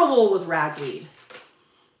horrible with ragweed.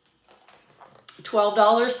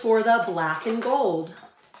 $12 for the black and gold.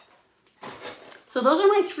 So those are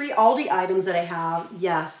my 3 Aldi items that I have.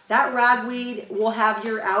 Yes, that ragweed will have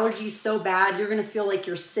your allergies so bad, you're gonna feel like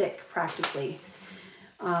you're sick practically.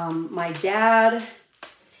 My dad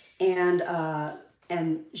and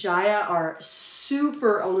Jaya are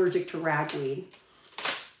super allergic to ragweed.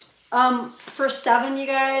 For $7, you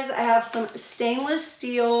guys, I have some stainless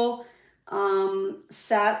steel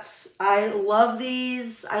sets. I love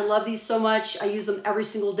these. I love these so much. I use them every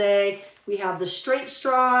single day. We have the straight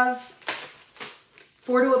straws,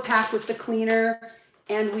 4 to a pack with the cleaner,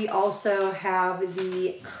 and we also have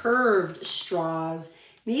the curved straws.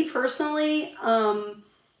 Me personally,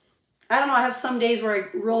 I don't know, I have some days where I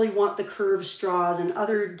really want the curved straws and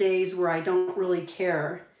other days where I don't really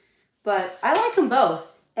care. But I like them both.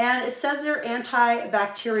 And it says they're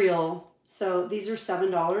antibacterial. So these are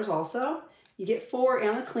 $7 also. You get 4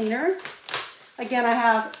 and the cleaner. Again, I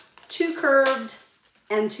have 2 curved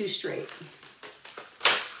and 2 straight.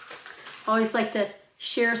 I always like to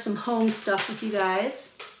share some home stuff with you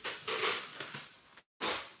guys.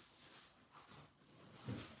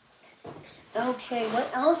 Okay, what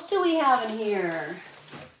else do we have in here?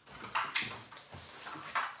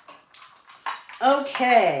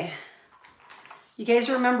 Okay. You guys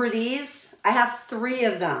remember these? I have 3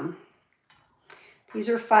 of them. These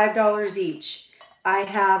are $5 each. I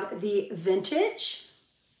have the vintage,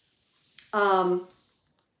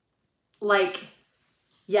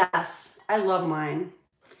 yes, I love mine.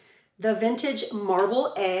 The vintage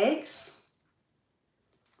marble eggs.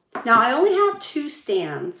 Now I only have 2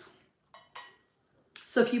 stands.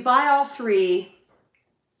 So if you buy all 3,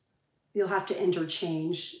 you'll have to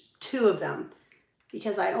interchange 2 of them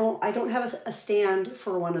because I don't have a stand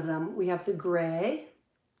for one of them. We have the gray.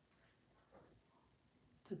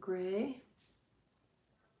 The gray.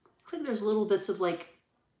 Looks like there's little bits of like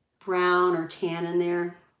brown or tan in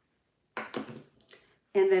there.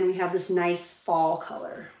 And then we have this nice fall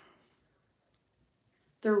color.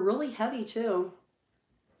 They're really heavy too.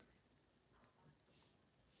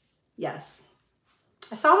 Yes.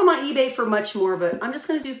 I saw them on eBay for much more, but I'm just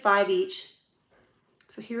going to do 5 each.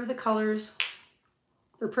 So here are the colors.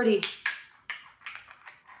 They're pretty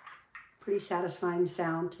satisfying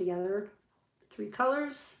sound together. 3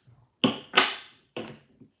 colors. I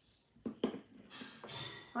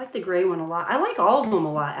like the gray one a lot. I like all of them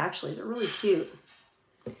a lot, actually. They're really cute.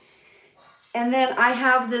 And then I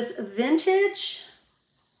have this vintage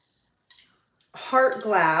heart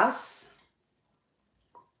glass.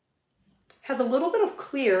 Has a little bit of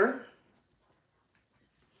clear.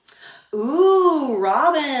 Ooh,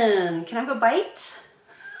 Robin, can I have a bite?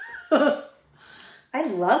 I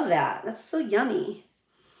love that. That's so yummy.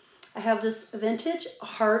 I have this vintage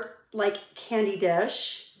heart-like candy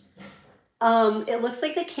dish. It looks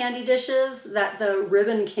like the candy dishes that the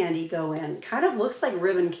ribbon candy go in. Kind of looks like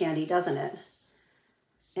ribbon candy, doesn't it?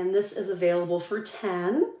 And this is available for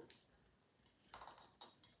 10.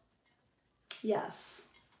 Yes,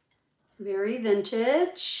 very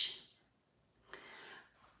vintage.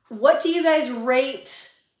 What do you guys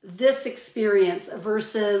rate this experience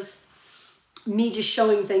versus me just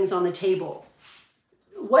showing things on the table?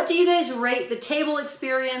 What do you guys rate the table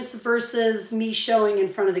experience versus me showing in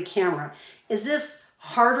front of the camera? Is this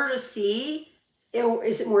harder to see?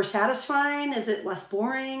 Is it more satisfying? Is it less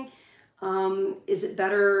boring? Is it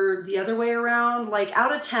better the other way around? Like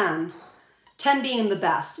out of 10, 10 being the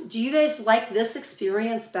best. Do you guys like this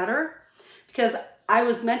experience better? Because I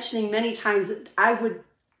was mentioning many times that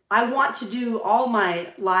I want to do all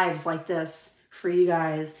my lives like this for you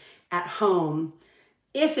guys at home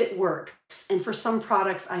if it works. And for some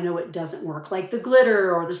products, I know it doesn't work. Like the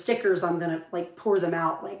glitter or the stickers, I'm gonna like pour them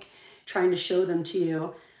out, like trying to show them to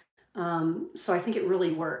you. So I think it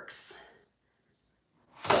really works.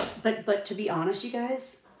 But to be honest, you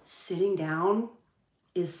guys, sitting down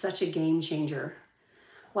is such a game changer.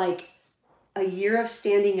 Like a year of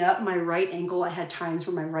standing up, my right ankle, I had times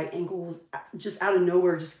where my right ankle was just out of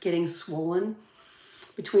nowhere, just getting swollen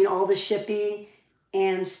between all the shipping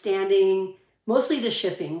and standing, mostly the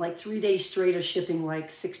shipping, like 3 days straight of shipping,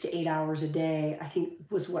 like 6 to 8 hours a day, I think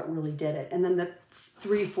was what really did it. And then the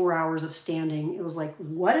 3-4 hours of standing, it was like,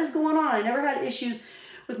 what is going on? I never had issues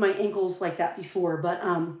with my ankles like that before, but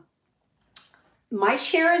my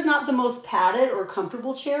chair is not the most padded or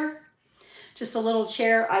comfortable chair. Just a little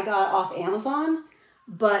chair I got off Amazon,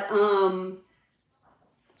 but I'm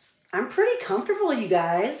pretty comfortable, you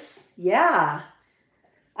guys. Yeah.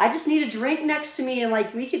 I just need a drink next to me and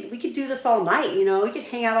like we could do this all night, you know, we could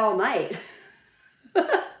hang out all night.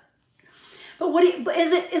 But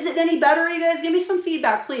is it any better, you guys? Give me some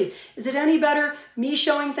feedback, please. Is it any better me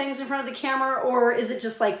showing things in front of the camera, or is it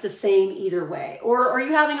just like the same either way? Or are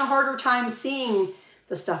you having a harder time seeing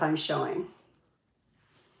the stuff I'm showing?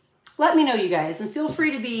 Let me know, you guys, and feel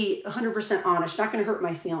free to be 100% honest. Not gonna hurt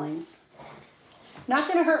my feelings. Not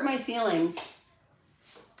gonna hurt my feelings.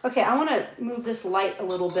 Okay, I wanna move this light a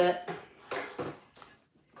little bit.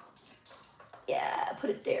 Yeah, put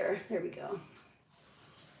it there. There we go.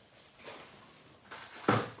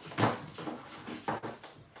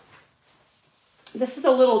 This is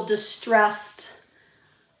a little distressed,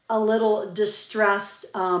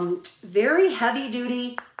 very heavy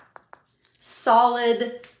duty,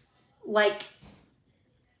 solid, like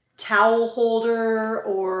towel holder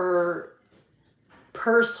or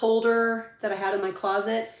purse holder that I had in my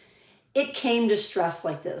closet. It came distressed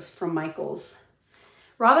like this from Michaels.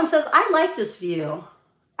 Robin says, I like this view.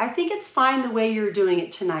 I think it's fine the way you're doing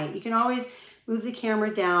it tonight. You can always move the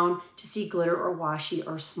camera down to see glitter or washi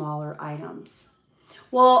or smaller items.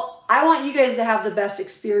 Well, I want you guys to have the best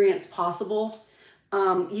experience possible.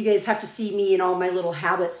 You guys have to see me and all my little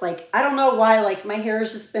habits. Like, I don't know why, like my hair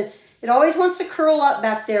has just been, it always wants to curl up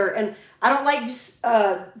back there. And I don't like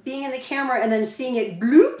being in the camera and then seeing it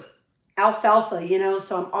bloop, alfalfa, you know?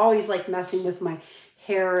 So I'm always like messing with my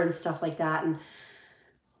hair and stuff like that. And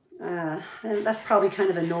that's probably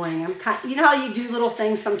kind of annoying. You know how you do little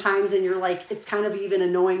things sometimes and you're like, it's kind of even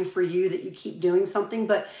annoying for you that you keep doing something.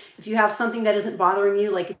 But if you have something that isn't bothering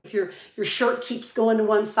you, like if your shirt keeps going to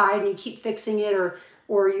one side and you keep fixing it,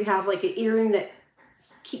 or you have like an earring that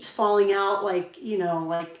keeps falling out, like, you know,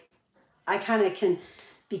 like I kind of can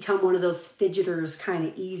become one of those fidgeters kind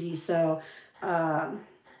of easy. So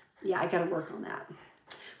yeah, I got to work on that.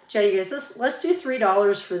 Yeah, you guys, let's do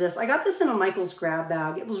 $3 for this. I got this in a Michaels grab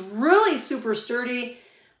bag. It was really super sturdy.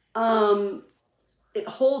 It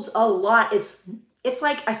holds a lot. It's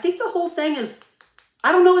like, I think the whole thing is,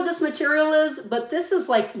 I don't know what this material is, but this is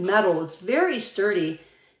like metal. It's very sturdy.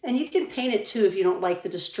 And you can paint it too if you don't like the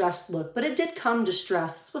distressed look. But it did come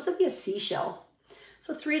distressed. It's supposed to be a seashell.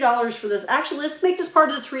 So $3 for this. Actually, let's make this part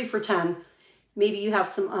of the 3 for 10. Maybe you have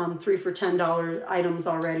some 3 for $10 items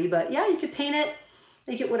already. But yeah, you could paint it.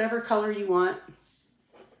 Make it whatever color you want.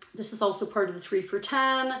 This is also part of the 3 for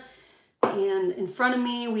 10. And in front of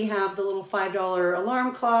me, we have the little $5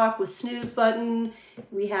 alarm clock with snooze button.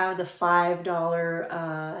 We have the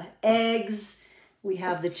 $5 eggs. We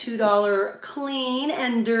have the $2 clean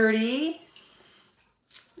and dirty.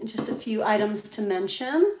 And just a few items to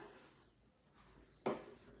mention.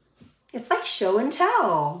 It's like show and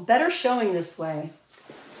tell. Better showing this way.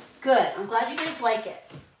 Good. I'm glad you guys like it.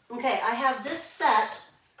 Okay, I have this set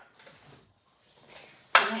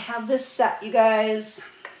I have this set, you guys.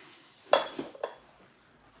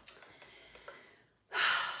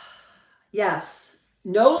 Yes,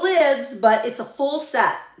 no lids, but it's a full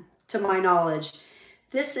set to my knowledge.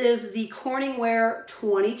 This is the Corningware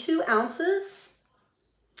 22 ounces.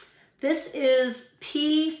 This is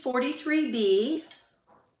P43B.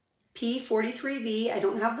 P43B. I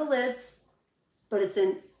don't have the lids, but it's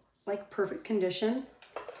in like perfect condition.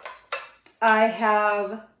 I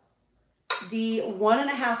have the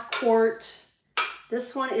 1.5 quart.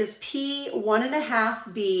 This one is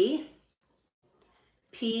P1.5B.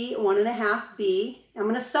 P1.5B. I'm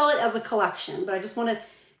going to sell it as a collection, but I just want to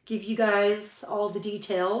give you guys all the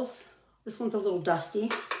details. This one's a little dusty.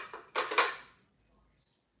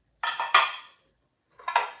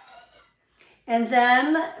 And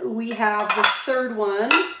then we have the third one,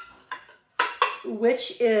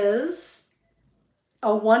 which is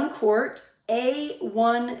a 1 quart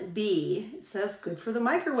A1B. It says good for the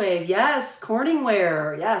microwave. Yes,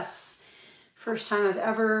 Corningware. Yes. First time I've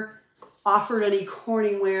ever offered any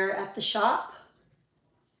Corningware at the shop.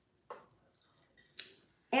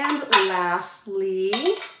 And lastly,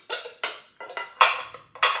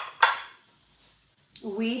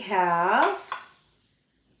 we have,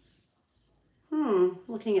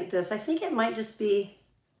 looking at this, I think it might just be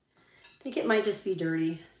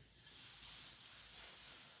dirty.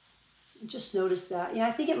 Just noticed that. Yeah,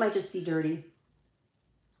 I think it might just be dirty.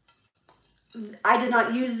 I did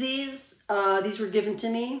not use these. These were given to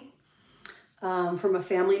me from a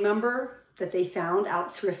family member that they found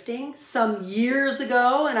out thrifting some years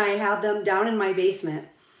ago, and I had them down in my basement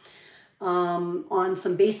on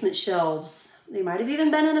some basement shelves. They might have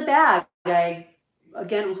even been in a bag.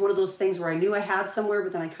 Again, it was one of those things where I knew I had somewhere,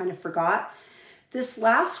 but then I kind of forgot. This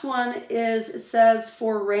last one is, it says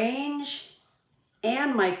for range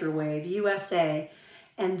and microwave, USA.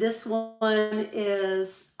 And this one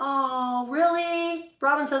is, oh, really?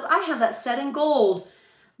 Robin says, I have that set in gold.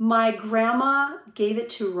 My grandma gave it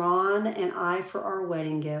to Ron and I for our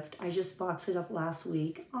wedding gift. I just boxed it up last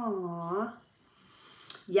week. Aw.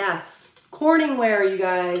 Yes, Corningware, you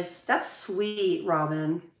guys. That's sweet,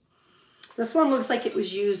 Robin. This one looks like it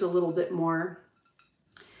was used a little bit more.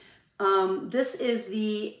 This is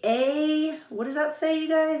the A, what does that say, you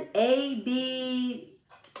guys? AB,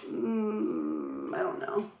 I don't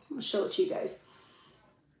know. I'll show it to you guys.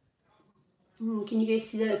 Can you guys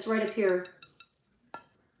see that? It's right up here.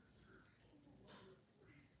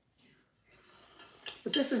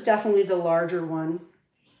 But this is definitely the larger one.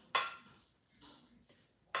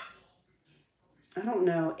 I don't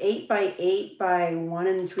know, 8 by 8 by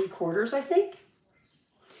 1 3/4, I think.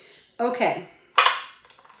 Okay.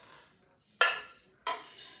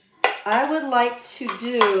 I would like to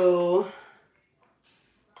do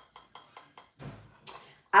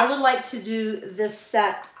this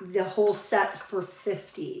set, the whole set for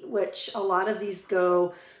 50, which a lot of these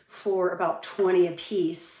go for about 20 a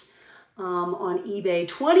piece on eBay.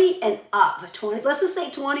 20 and up. 20, let's just say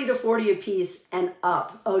 20 to 40 a piece and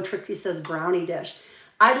up. Oh, Trixie says brownie dish.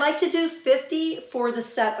 I'd like to do 50 for the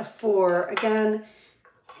set of 4. Again,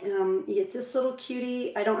 you get this little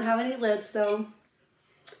cutie. I don't have any lids though.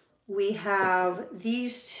 We have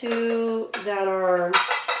these two that are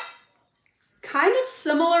kind of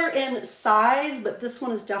similar in size, but this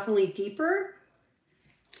one is definitely deeper.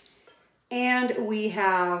 And we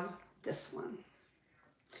have this one.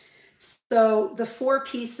 So the 4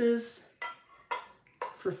 pieces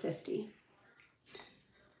for 50.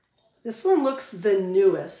 This one looks the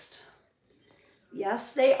newest.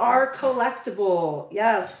 Yes, they are collectible.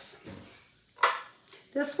 Yes.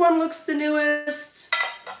 This one looks the newest.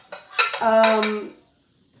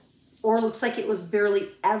 Or looks like it was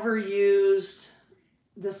barely ever used.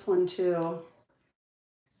 This one too.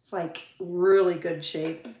 It's like really good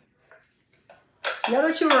shape. The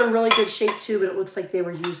other two are in really good shape too, but it looks like they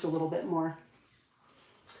were used a little bit more.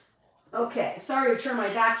 Okay, sorry to turn my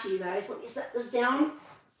back to you guys. Let me set this down.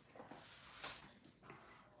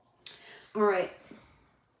 All right.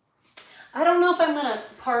 I don't know if I'm gonna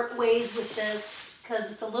part ways with this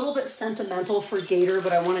because it's a little bit sentimental for Gator,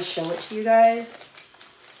 but I want to show it to you guys.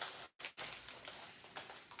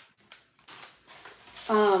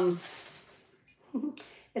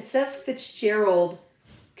 It says Fitzgerald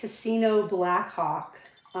Casino Blackhawk.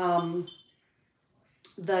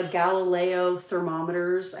 The Galileo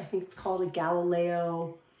thermometers. I think it's called a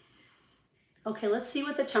Galileo. Okay, let's see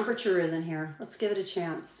what the temperature is in here. Let's give it a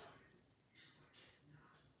chance.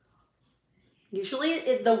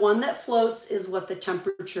 Usually the one that floats is what the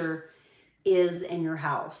temperature is in your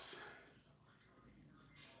house.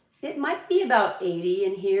 It might be about 80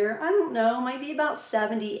 in here. I don't know, might be about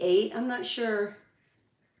 78. I'm not sure.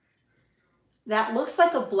 that looks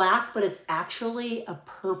like a black, but it's actually a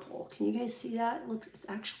purple. Can you guys see that? It's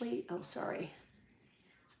actually, oh, sorry.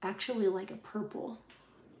 It's actually like a purple.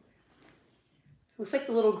 Looks like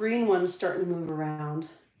the little green one's starting to move around.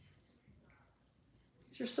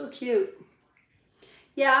 These are so cute.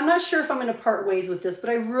 Yeah, I'm not sure if I'm gonna part ways with this, but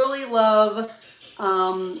I really love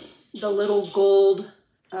the little gold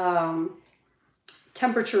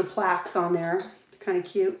temperature plaques on there. They're kind of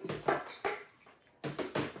cute.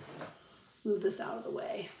 Let's move this out of the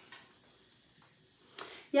way.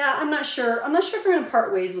 Yeah, I'm not sure. I'm not sure if we're gonna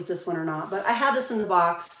part ways with this one or not, but I had this in the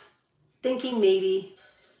box, thinking maybe,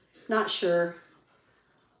 not sure.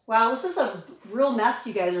 Wow, this is a real mess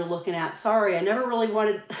you guys are looking at. Sorry, I never really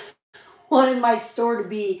wanted my store to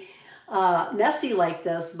be messy like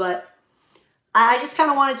this, but I just kind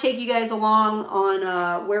of want to take you guys along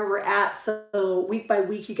on where we're at, so week by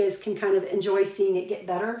week you guys can kind of enjoy seeing it get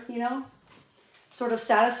better, you know? Sort of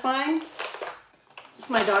satisfying. This is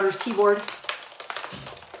my daughter's keyboard.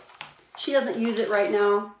 She doesn't use it right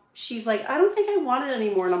now. She's like, I don't think I want it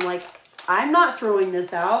anymore. And I'm like, I'm not throwing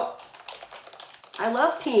this out. I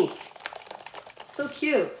love pink. It's so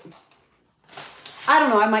cute. I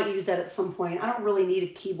don't know, I might use that at some point. I don't really need a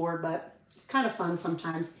keyboard, but it's kind of fun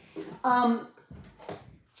sometimes.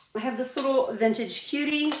 I have this little vintage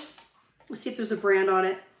cutie. Let's see if there's a brand on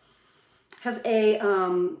it. It has a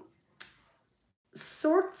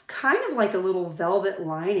sort of kind of like a little velvet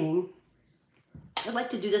lining. I'd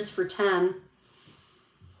like to do this for 10.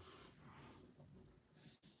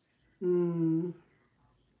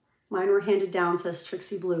 Mine were handed down, says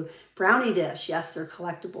Trixie Blue. Brownie dish, yes, they're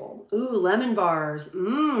collectible. Ooh, lemon bars.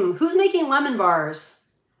 Who's making lemon bars?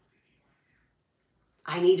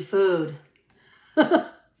 I need food.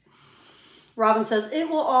 Robin says, it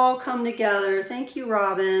will all come together. Thank you,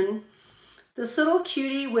 Robin. This little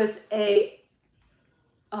cutie with a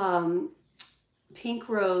pink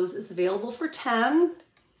rose is available for 10.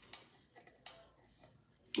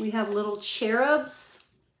 We have little cherubs,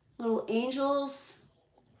 little angels.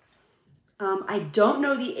 I don't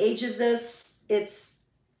know the age of this. It's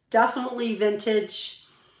definitely vintage.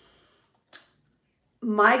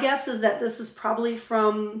 My guess is that this is probably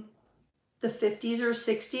from the 50s or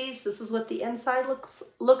 60s. This is what the inside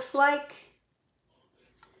looks like.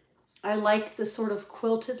 I like the sort of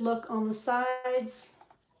quilted look on the sides.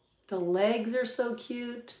 The legs are so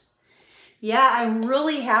cute. Yeah, I'm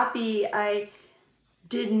really happy. I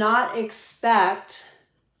did not expect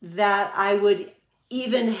that I would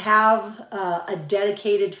even have a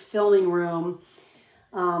dedicated filming room.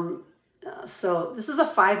 So this is a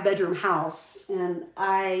 5-bedroom house, and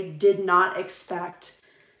I did not expect,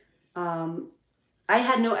 I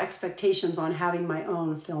had no expectations on having my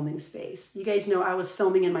own filming space. You guys know I was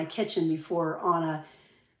filming in my kitchen before on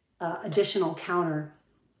a additional counter,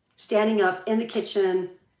 standing up in the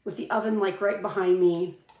kitchen with the oven like right behind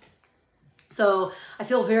me. So I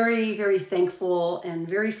feel very, very thankful and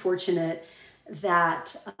very fortunate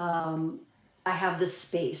that I have this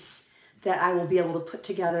space that I will be able to put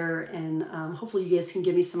together, and hopefully you guys can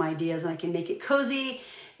give me some ideas and I can make it cozy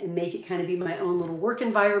and make it kind of be my own little work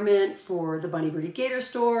environment for the Bunny Birdy Gator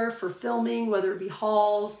store, for filming, whether it be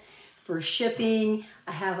hauls, for shipping.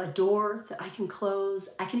 I have a door that I can close.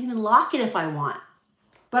 I can even lock it if I want.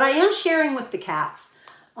 But I am sharing with the cats.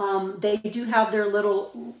 They do have their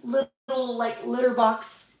little like litter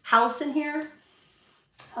box house in here.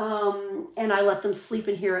 And I let them sleep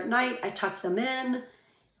in here at night. I tuck them in,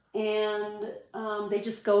 and they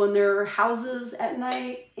just go in their houses at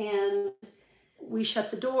night, and we shut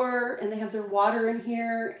the door, and they have their water in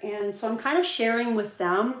here. And so I'm kind of sharing with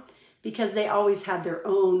them because they always had their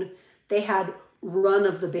own, they had run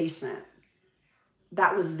of the basement.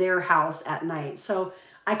 That was their house at night. So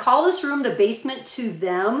I call this room the basement to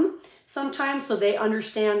them sometimes, so they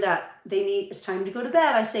understand that it's time to go to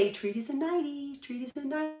bed. I say treaties and nighties, treaties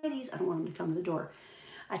and nighties. I don't want them to come to the door.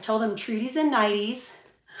 I tell them treaties and nighties.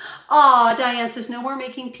 Aw, Diane says, no more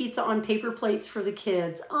making pizza on paper plates for the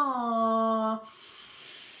kids. Aw.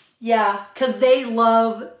 Yeah, because they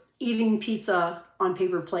love eating pizza on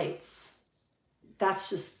paper plates. That's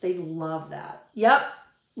just, they love that. Yep.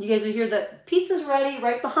 You guys will hear that pizza's ready.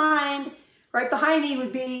 Right behind me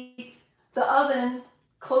would be the oven,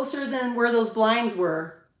 closer than where those blinds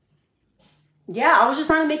were. Yeah, I was just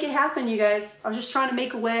trying to make it happen, you guys. I was just trying to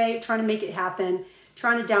make a way, trying to make it happen,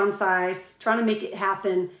 trying to downsize, trying to make it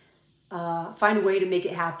happen, find a way to make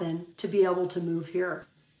it happen, to be able to move here.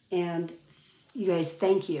 And you guys,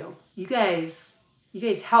 thank you. You guys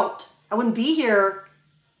helped. I wouldn't be here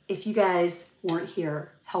if you guys weren't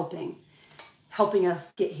here helping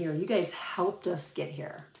us get here. You guys helped us get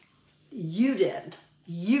here. You did.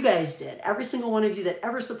 You guys did. Every single one of you that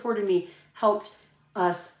ever supported me helped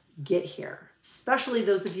us get here, especially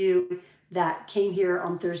those of you that came here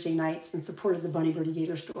on Thursday nights and supported the Bunny Birdy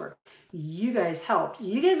Gator store. You guys helped.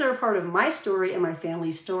 You guys are a part of my story and my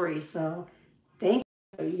family's story. So thank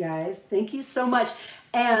you guys. Thank you so much.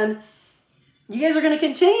 And you guys are going to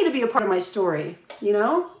continue to be a part of my story. You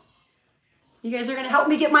know, you guys are going to help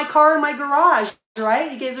me get my car in my garage,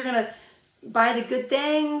 right? You guys are going to buy the good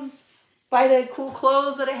things, buy the cool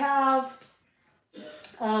clothes that I have,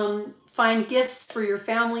 find gifts for your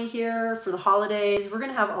family here for the holidays. We're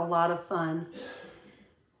going to have a lot of fun.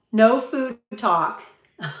 No food talk.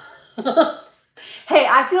 Hey,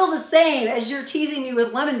 I feel the same as you're teasing me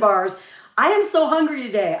with lemon bars. I am so hungry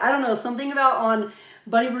today. I don't know, something about on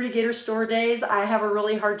Bunny Birdy Gator store days, I have a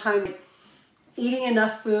really hard time eating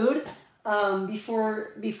enough food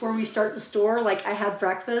before we start the store. Like I had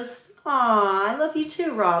breakfast. Aw, I love you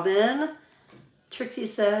too, Robin. Trixie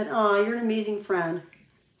said, aw, you're an amazing friend.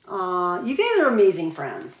 Aw, you guys are amazing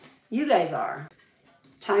friends. You guys are.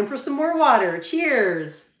 Time for some more water.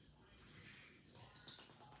 Cheers.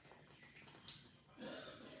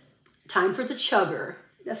 Time for the chugger.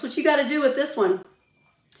 That's what you got to do with this one.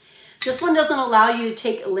 This one doesn't allow you to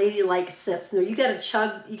take ladylike sips. No, you got to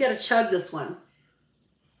chug. You got to chug this one.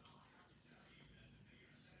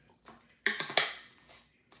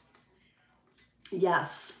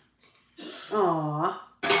 Yes. Aw.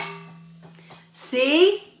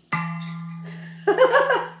 See?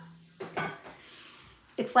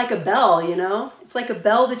 It's like a bell, you know? It's like a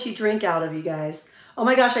bell that you drink out of, you guys. Oh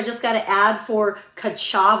my gosh, I just got to add for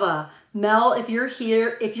Kachava. Mel, if you're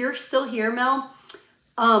here, if you're still here, Mel,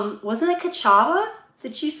 wasn't it Kachava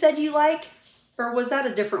that you said you like? Or was that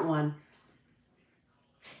a different one?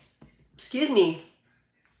 Excuse me.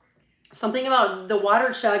 Something about the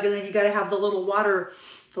water chug, and then you got to have the little water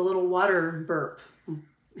burp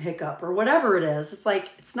hiccup or whatever it is. It's like,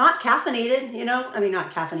 it's not caffeinated, you know? I mean,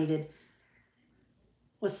 not caffeinated.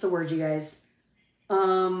 What's the word, you guys?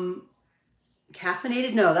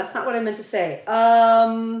 Caffeinated? No, that's not what I meant to say.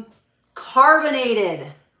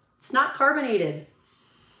 Carbonated. It's not carbonated.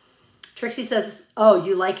 Trixie says, oh,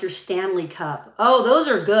 you like your Stanley Cup. Oh, those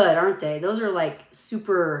are good, aren't they? Those are like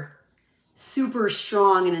super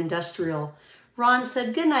strong and industrial. Ron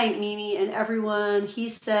said, good night, Mimi and everyone. He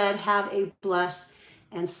said, have a blessed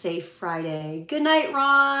and safe Friday. Good night,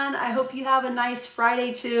 Ron. I hope you have a nice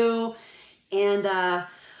Friday too. And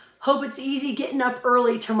hope it's easy getting up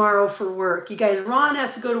early tomorrow for work. You guys, Ron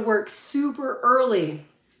has to go to work super early.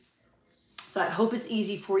 So I hope it's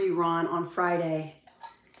easy for you, Ron, on Friday.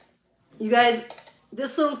 You guys,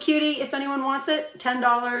 this little cutie, if anyone wants it,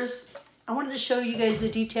 $10. I wanted to show you guys the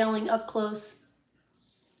detailing up close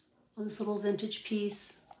on this little vintage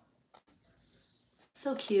piece.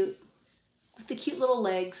 So cute, with the cute little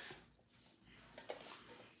legs.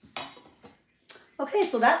 Okay,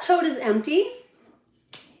 so that tote is empty.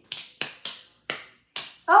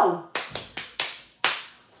 Oh,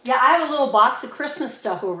 yeah, I have a little box of Christmas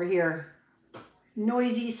stuff over here.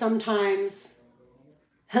 Noisy sometimes.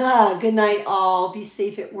 Good night, all. Be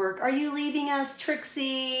safe at work. Are you leaving us,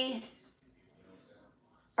 Trixie?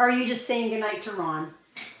 Or are you just saying goodnight to Ron?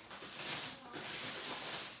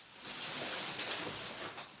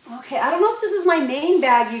 Okay, I don't know if this is my main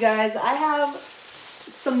bag, you guys. I have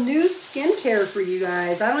some new skincare for you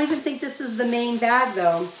guys. I don't even think this is the main bag,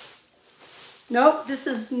 though. Nope, this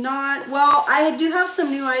is not. Well, I do have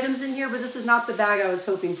some new items in here, but this is not the bag I was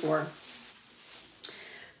hoping for.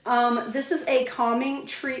 This is a calming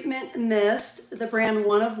treatment mist, the brand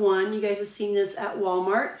One of One. You guys have seen this at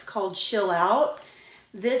Walmart. It's called Chill Out.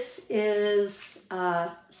 This is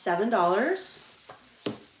 $7.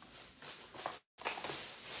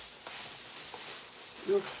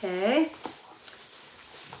 Okay.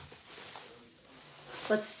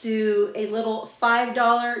 Let's do a little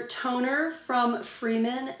 $5 toner from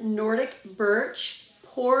Freeman Nordic Birch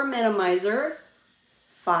Pore Minimizer.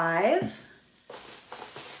 5.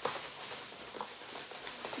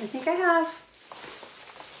 I think I have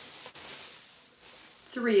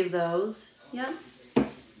 3 of those. Yep.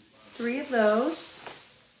 3 of those.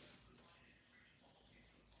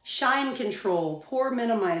 Shine Control Pore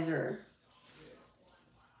Minimizer.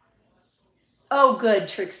 Oh, good,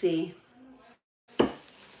 Trixie.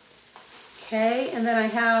 Okay, and then I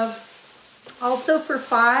have also for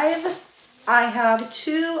 5, I have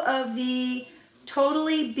 2 of the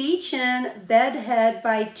Totally Beachin' Bedhead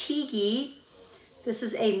by Tigi. This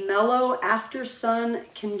is a mellow after sun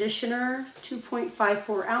conditioner,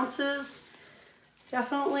 2.54 ounces.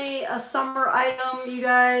 Definitely a summer item, you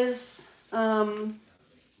guys. I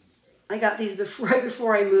got these right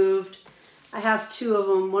before I moved. I have two of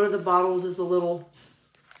them. One of the bottles is a little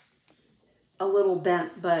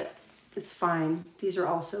bent, but it's fine. These are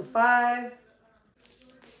also $5.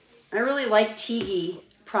 I really like Tigi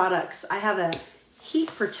products. I have a heat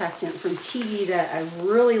protectant from Tigi that I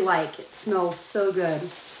really like. It smells so good.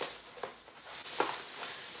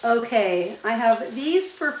 Okay, I have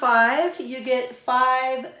these for $5. You get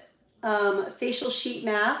 5 facial sheet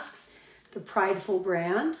masks, the Prideful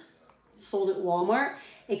brand, sold at Walmart.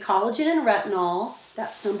 A collagen and retinol,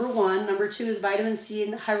 that's number 1. Number 2 is vitamin C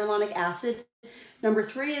and hyaluronic acid. Number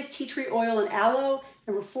 3 is tea tree oil and aloe.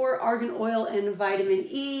 Number 4, argan oil and vitamin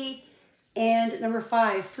E. And number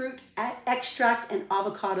 5, fruit extract and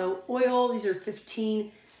avocado oil. These are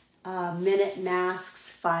 15-minute masks,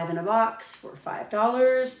 5 in a box for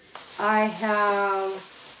 $5. I have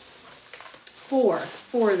 4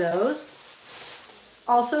 of those.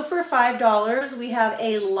 Also for $5, we have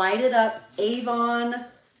a lighted up Avon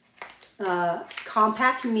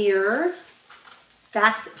compact mirror,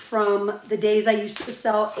 back from the days I used to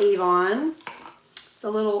sell Avon. It's a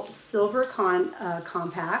little silver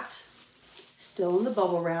compact, still in the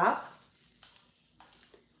bubble wrap.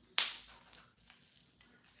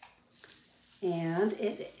 And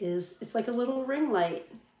it's like a little ring light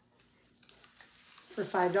for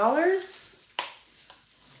 $5.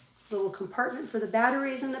 Little compartment for the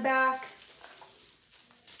batteries in the back.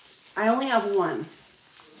 I only have 1.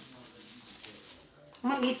 I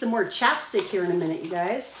might need some more chapstick here in a minute, you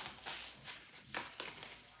guys.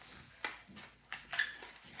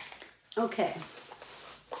 Okay.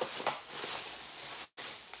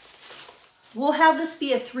 We'll have this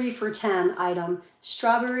be a 3 for $10 item.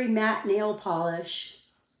 Strawberry matte nail polish.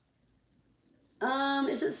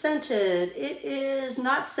 Is it scented? It is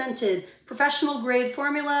not scented. Professional grade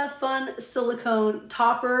formula, fun silicone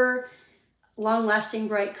topper, long-lasting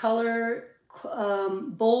bright color,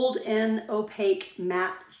 bold and opaque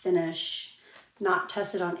matte finish. Not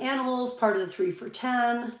tested on animals, part of the 3 for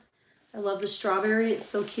 $10. I love the strawberry, it's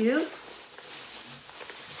so cute.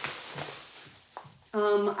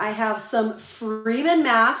 I have some Freeman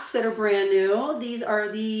masks that are brand new. These are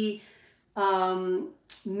the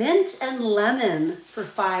mint and lemon for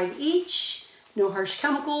 $5 each. No harsh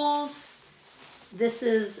chemicals. This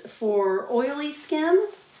is for oily skin,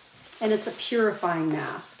 and it's a purifying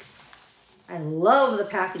mask. I love the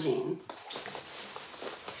packaging.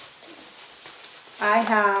 I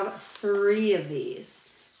have 3 of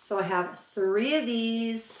these. So I have 3 of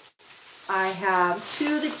these. I have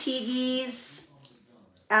 2 of the Tigis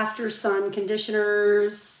After Sun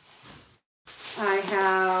conditioners. I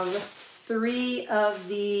have 3 of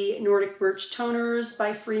the Nordic Birch toners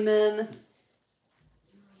by Freeman.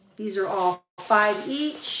 These are all $5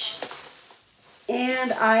 each.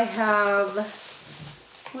 And I have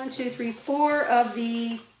 1, 2, 3, 4 of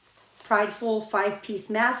the Prideful 5-piece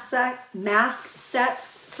mask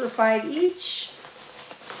sets for $5 each.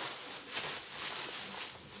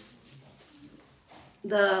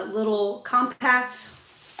 The little compact.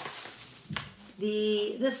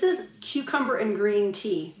 This is cucumber and green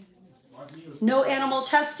tea. No animal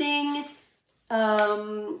testing.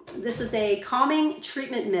 This is a calming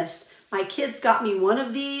treatment mist. My kids got me one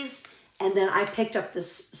of these, and then I picked up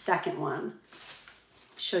this second one.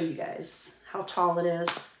 Show you guys how tall it is.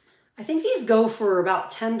 I think these go for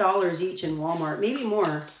about $10 each in Walmart, maybe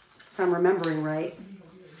more, if I'm remembering right.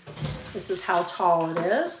 This is how tall it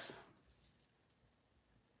is.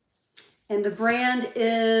 And the brand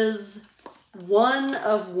is 1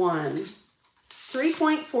 of 1,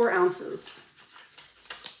 3.4 ounces.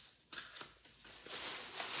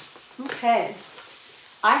 Okay.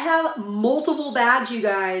 I have multiple bags, you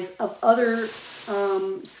guys, of other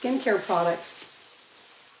skincare products.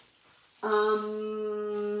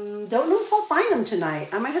 Don't know if I'll find them tonight.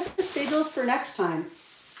 I might have to save those for next time.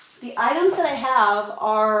 The items that I have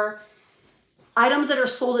are items that are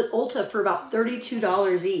sold at Ulta for about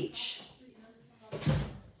 $32 each.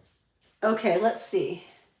 Okay, let's see.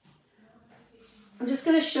 I'm just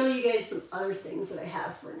going to show you guys some other things that I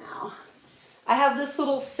have for now. I have this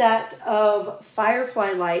little set of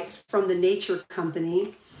firefly lights from the Nature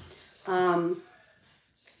Company.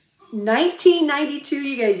 1992,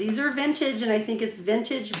 you guys. These are vintage, and I think it's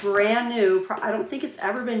vintage, brand new. I don't think it's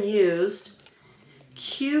ever been used.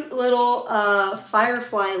 Cute little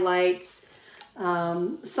firefly lights.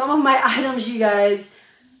 Some of my items, you guys,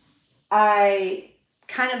 I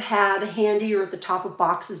kind of had handy or at the top of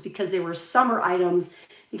boxes because they were summer items,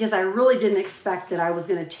 because I really didn't expect that I was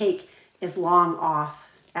going to take as long off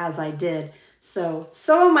as I did. So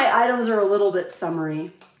some of my items are a little bit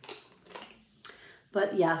summery.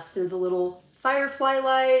 But yes, they're the little firefly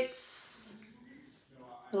lights.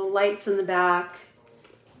 Little lights in the back.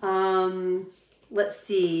 Let's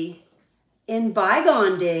see. In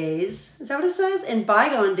bygone days, is that what it says? In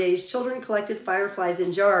bygone days, children collected fireflies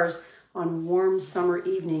in jars on warm summer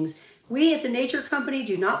evenings. We at the Nature Company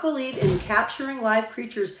do not believe in capturing live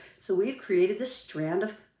creatures, so we've created this strand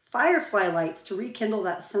of firefly lights to rekindle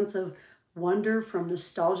that sense of wonder from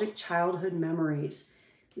nostalgic childhood memories.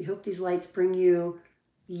 We hope these lights bring you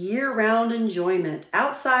year-round enjoyment.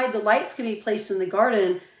 Outside, the lights can be placed in the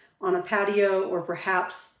garden, on a patio, or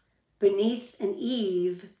perhaps beneath an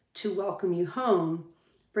eave to welcome you home.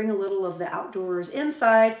 Bring a little of the outdoors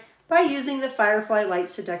inside by using the firefly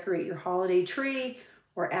lights to decorate your holiday tree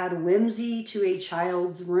or add whimsy to a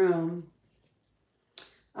child's room.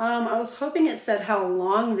 I was hoping it said how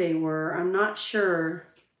long they were. I'm not sure.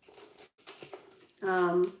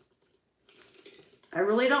 I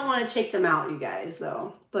really don't want to take them out, you guys,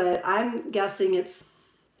 though. But I'm guessing it's,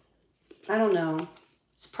 I don't know.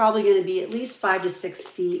 It's probably going to be at least 5 to 6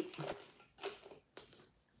 feet.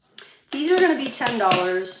 These are going to be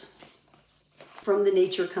 $10 from the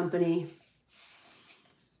Nature Company.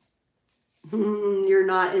 You're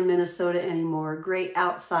not in Minnesota anymore. Great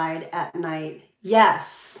outside at night.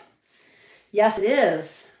 Yes. Yes, it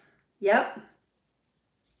is. Yep.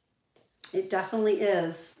 It definitely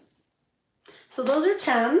is. So those are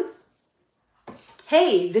 10.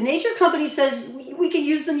 Hey, the Nature Company says we can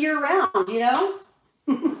use them year round, you know?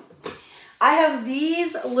 I have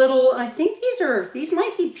these little, I think these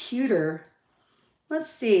might be pewter. Let's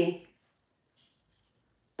see.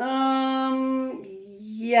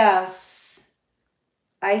 Yes.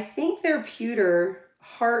 I think they're pewter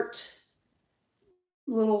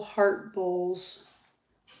little heart bowls.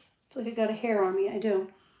 I feel like I got a hair on me. I do.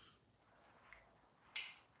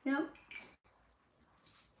 Yep.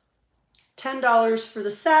 $10 for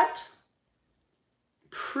the set.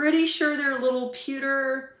 Pretty sure they're little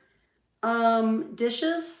pewter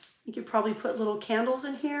dishes. You could probably put little candles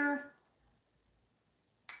in here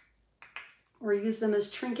or use them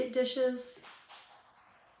as trinket dishes.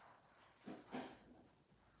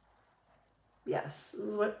 Yes,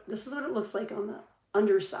 this is what it looks like on the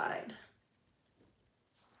underside.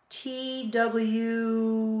 TW,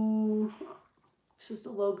 this is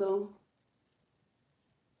the logo.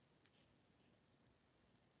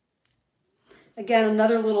 Again,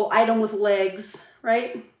 another little item with legs,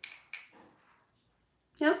 right?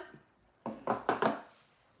 Yep.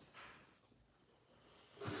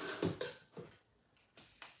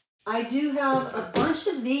 I do have a bunch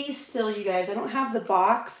of these still, you guys. I don't have the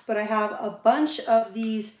box, but I have a bunch of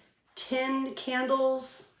these tin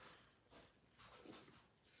candles.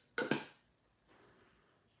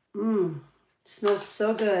 Smells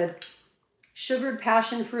so good. Sugared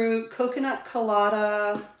passion fruit, coconut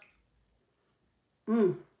colada.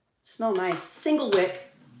 Smell nice. Single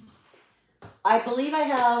wick. I believe I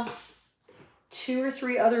have 2 or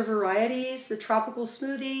 3 other varieties. The tropical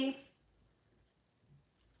smoothie.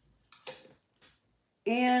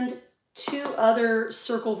 And 2 other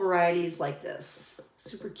circle varieties like this.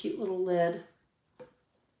 Super cute little lid.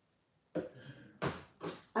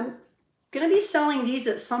 I'm going to be selling these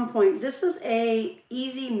at some point. This is a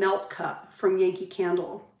easy melt cup from Yankee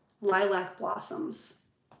Candle. Lilac blossoms.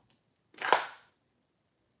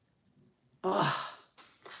 Oh,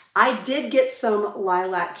 I did get some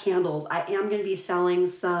lilac candles. I am going to be selling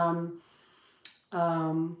some.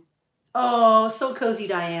 Oh, so cozy,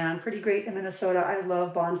 Diane. Pretty great in Minnesota. I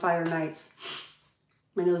love bonfire nights.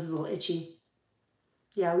 My nose is a little itchy.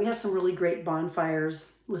 Yeah, we had some really great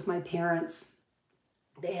bonfires with my parents.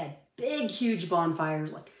 They had big, huge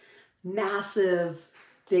bonfires, like massive,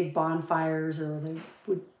 big bonfires, or they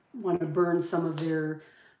would want to burn some of their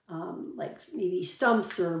like maybe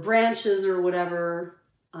stumps or branches or whatever.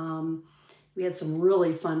 We had some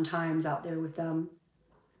really fun times out there with them.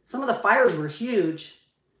 Some of the fires were huge.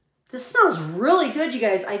 This smells really good, you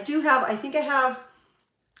guys. I think I have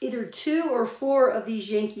either 2 or 4 of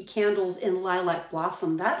these Yankee candles in lilac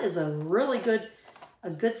blossom. That is a really good,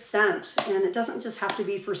 scent. And it doesn't just have to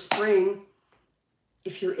be for spring.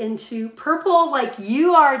 If you're into purple like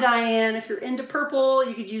you are, Diane, if you're into purple,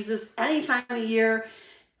 you could use this any time of year.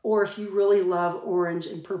 Or if you really love orange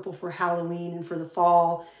and purple for Halloween and for the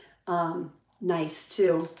fall, nice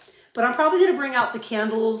too. But I'm probably going to bring out the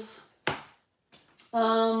candles.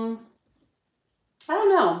 I don't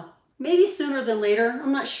know, maybe sooner than later.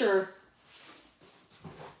 I'm not sure.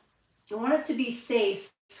 I want it to be safe.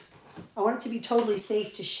 I want it to be totally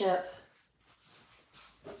safe to ship.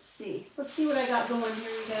 Let's see. Let's see what I got going here,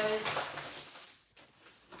 you guys.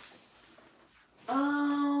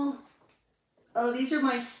 Oh, these are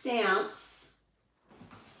my stamps.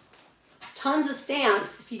 tons of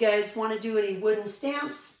stamps if you guys want to do any wooden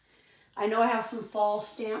stamps. I know I have some fall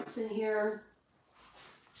stamps in here.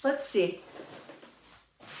 Let's see.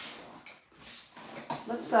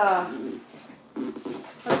 Let's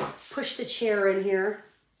push the chair in here.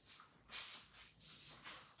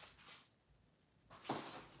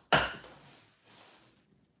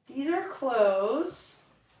 These are clothes.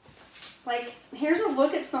 Like, here's a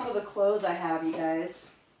look at some of the clothes I have, you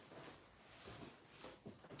guys.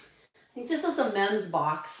 I think this is a men's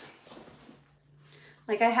box.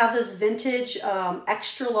 Like, I have this vintage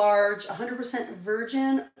extra large 100%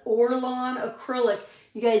 virgin Orlon acrylic.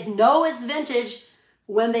 You guys know it's vintage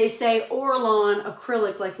when they say Orlon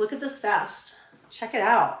acrylic. Like, look at this vest. Check it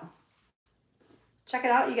out. Check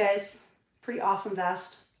it out, you guys. Pretty awesome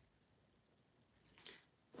vest.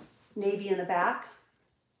 Navy in the back.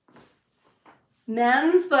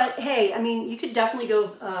 Men's, but hey, I mean, you could definitely go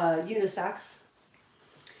unisex.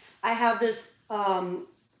 I have this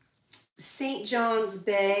St. John's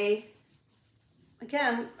Bay.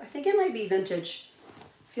 Again, I think it might be vintage.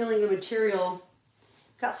 Feeling the material.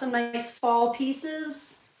 Got some nice fall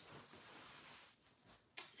pieces.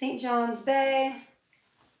 St. John's Bay.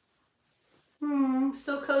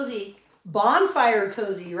 So cozy. Bonfire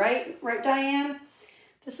cozy, right? Right, Diane?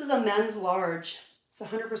 This is a men's large. It's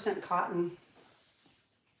 100% cotton.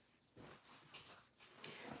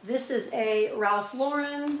 This is a Ralph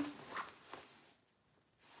Lauren.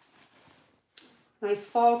 Nice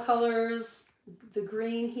fall colors. The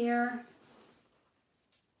green here.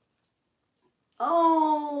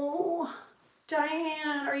 Oh,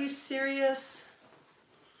 Diane, are you serious?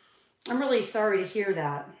 I'm really sorry to hear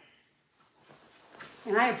that.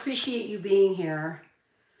 And I appreciate you being here.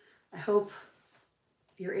 I hope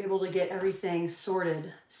you're able to get everything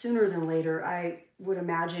sorted sooner than later. I would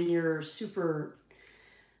imagine you're super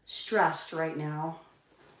stressed right now.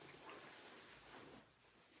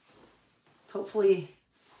 Hopefully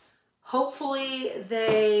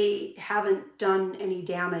they haven't done any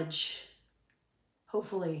damage.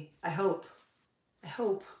 Hopefully, I hope.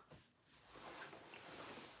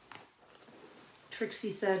 Trixie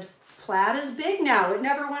said, plaid is big now. It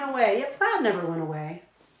never went away. Yeah, plaid never went away.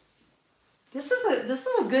 This is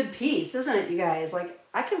a good piece, isn't it, you guys? Like,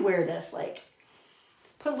 I could wear this, like,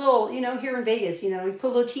 put a little, you know, here in Vegas, you know, you put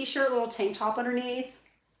a little t-shirt, a little tank top underneath.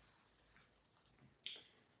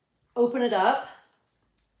 Open it up.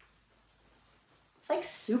 It's like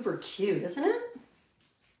super cute, isn't it?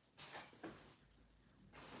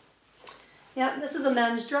 Yeah, this is a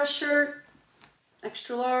men's dress shirt,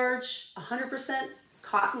 extra large, 100%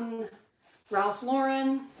 cotton, Ralph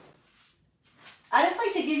Lauren. I just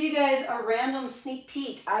like to give you guys a random sneak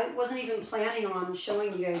peek. I wasn't even planning on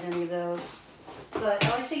showing you guys any of those, but I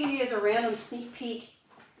like to give you guys a random sneak peek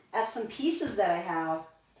at some pieces that I have.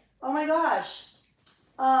 Oh my gosh.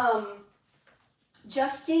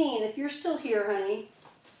 Justine, if you're still here, honey,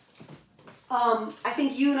 I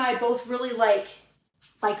think you and I both really like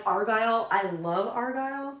Argyle. I love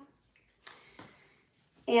Argyle.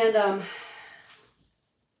 And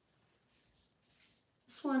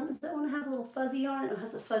this one, does that one have a little fuzzy on it? It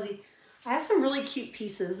has a fuzzy. I have some really cute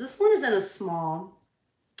pieces. This one is in a small.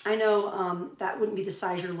 I know that wouldn't be the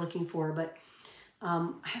size you're looking for, but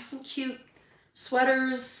I have some cute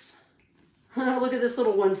sweaters. Look at this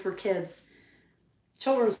little one for kids.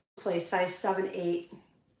 Children's Place, size 7, 8.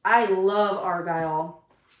 I love Argyle.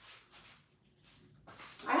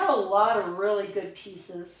 I have a lot of really good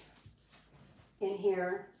pieces in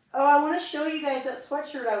here. Oh, I want to show you guys that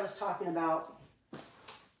sweatshirt I was talking about.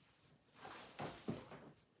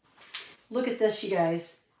 Look at this, you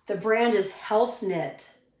guys. The brand is Health Knit.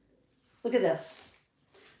 Look at this.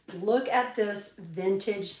 Look at this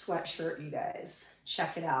vintage sweatshirt, you guys.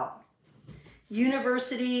 Check it out.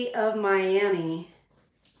 University of Miami.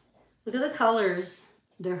 Look at the colors.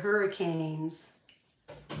 The hurricanes.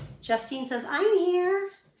 Justine says, I'm here.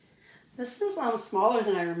 This is smaller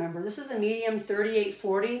than I remember. This is a medium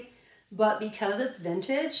 38-40, but because it's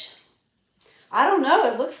vintage, I don't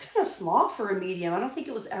know, it looks kind of small for a medium. I don't think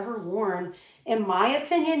it was ever worn. In my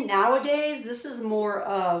opinion, nowadays, this is more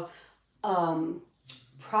of,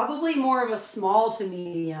 probably more of a small to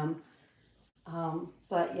medium.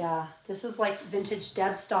 But yeah, this is like vintage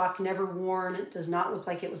dead stock, never worn. It does not look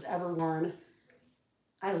like it was ever worn.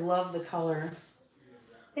 I love the color.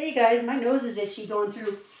 Hey you guys, my nose is itchy going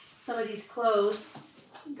through some of these clothes.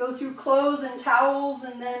 Go through clothes and towels,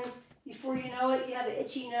 and then before you know it, you have an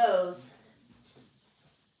itchy nose.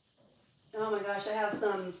 Oh my gosh, I have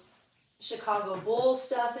some Chicago Bulls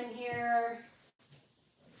stuff in here.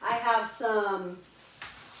 I have some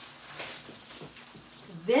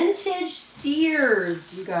vintage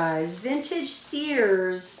Sears, you guys. Vintage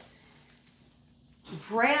Sears.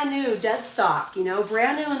 Brand new, dead stock, you know,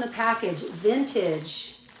 brand new in the package.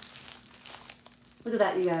 Vintage. Look at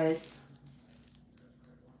that, you guys.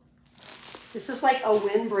 This is like a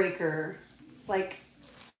windbreaker. Like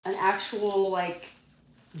an actual, like,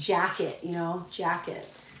 jacket, you know, jacket.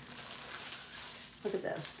 Look at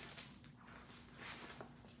this.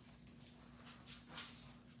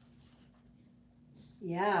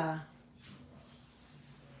 Yeah.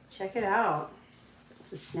 Check it out.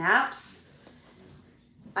 The snaps.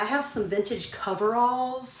 I have some vintage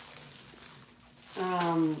coveralls.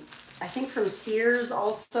 I think from Sears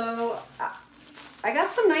also. I got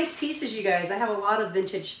some nice pieces, you guys. I have a lot of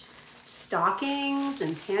vintage stockings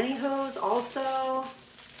and pantyhose also.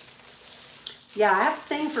 Yeah, I have a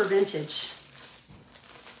thing for vintage.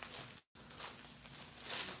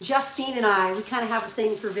 Justine and I, we kind of have a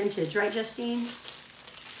thing for vintage, right, Justine?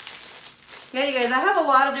 Yeah, you guys, I have a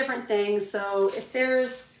lot of different things. So if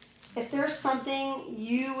there's something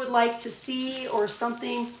you would like to see or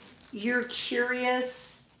something you're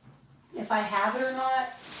curious if I have it or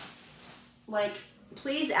not, like,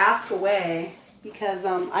 please ask away, because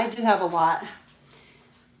I do have a lot.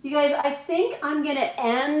 You guys, I think I'm gonna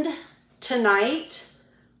end tonight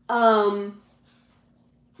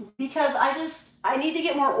because I need to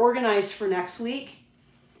get more organized for next week.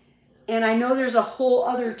 And I know there's a whole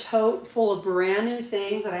other tote full of brand new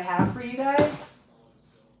things that I have for you guys.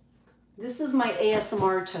 This is my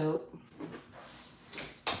ASMR tote.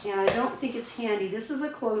 And I don't think it's handy. This is a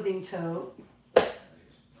clothing tote.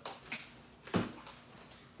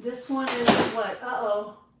 This one is what?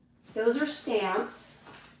 Uh-oh. Those are stamps.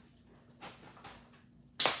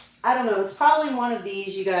 I don't know. It's probably one of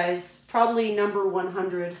these, you guys. Probably number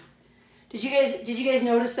 100. Did you guys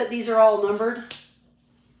notice that these are all numbered?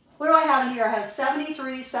 What do I have in here? I have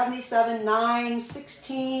 73, 77, 9,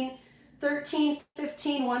 16, 13,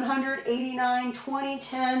 15, 100, 89, 20,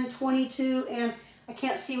 10, 22, and I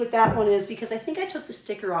can't see what that one is because I think I took the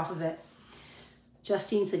sticker off of it.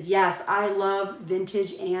 Justine said, yes, I love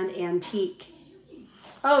vintage and antique.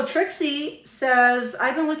 Oh, Trixie says,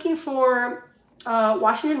 I've been looking for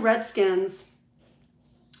Washington Redskins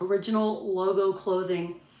original logo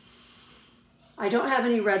clothing. I don't have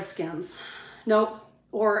any Redskins. Nope.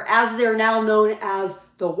 Or as they're now known as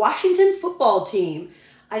the Washington football team.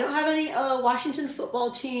 I don't have any Washington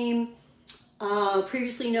football team,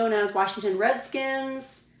 previously known as Washington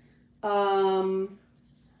Redskins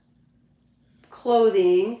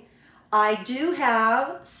clothing. I do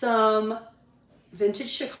have some vintage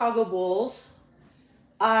Chicago Bulls.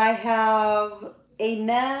 I have a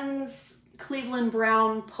men's Cleveland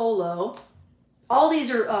Brown polo. All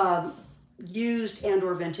these are used and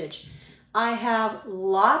or vintage. I have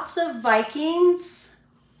lots of Vikings.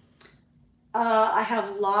 I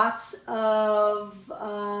have lots of,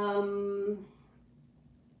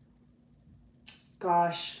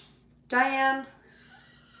 gosh, Diane,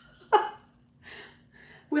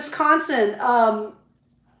 Wisconsin,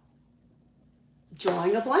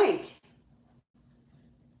 drawing a blank.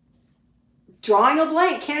 Drawing a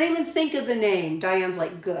blank, can't even think of the name. Diane's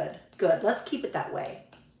like, good, good, let's keep it that way.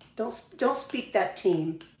 Don't speak that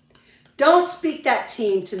team. Don't speak that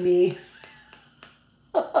team to me.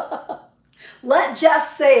 Let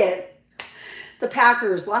Jess say it. The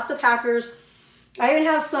Packers, lots of Packers. I even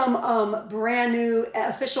have some brand new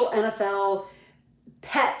official NFL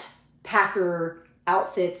pet Packer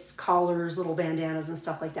outfits, collars, little bandanas and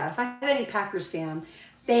stuff like that. If I have any Packers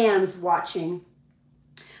fans watching,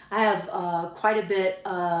 I have quite a bit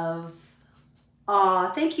of,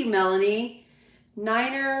 thank you, Melanie.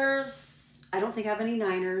 Niners, I don't think I have any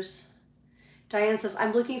Niners. Diane says,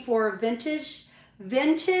 I'm looking for vintage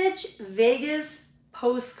Vegas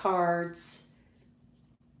postcards.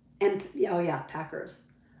 And, oh yeah, Packers.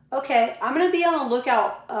 Okay, I'm going to be on the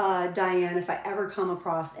lookout, Diane, if I ever come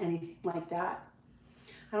across anything like that.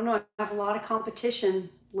 I don't know, I have a lot of competition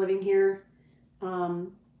living here. A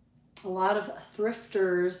lot of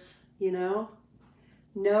thrifters, you know.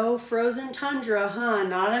 No frozen tundra, huh?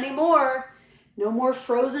 Not anymore. No more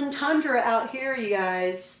frozen tundra out here, you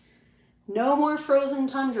guys. No more frozen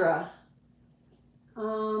tundra.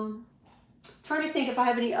 Trying to think if I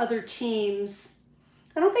have any other teams.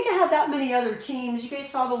 I don't think I have that many other teams. You guys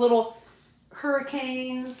saw the little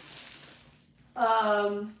Hurricanes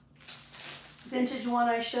vintage one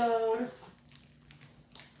I showed.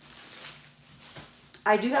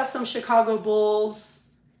 I do have some Chicago Bulls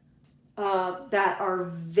that are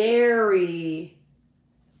very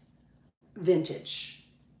vintage.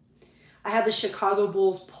 I have the Chicago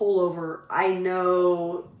Bulls pullover. I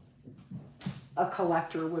know a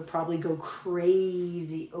collector would probably go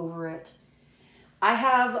crazy over it. I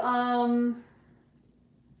have, I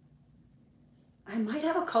might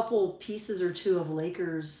have a couple pieces or two of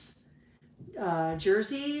Lakers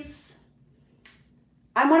jerseys.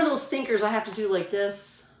 I'm one of those thinkers. I have to do like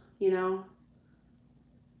this, you know.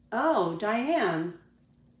 Oh, Diane.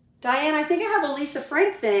 Diane, I think I have a Lisa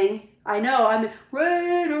Frank thing. I know, I'm in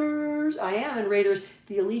Raiders. I am in Raiders.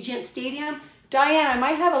 The Allegiant Stadium. Diane, I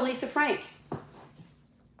might have a Lisa Frank.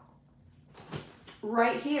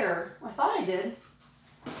 Right here. I thought I did.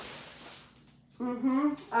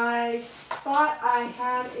 I thought I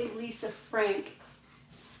had a Lisa Frank.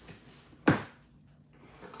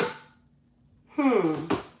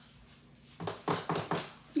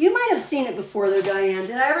 You might have seen it before though, Diane.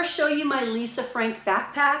 Did I ever show you my Lisa Frank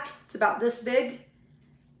backpack? It's about this big.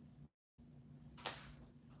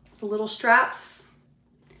 The little straps.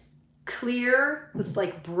 Clear with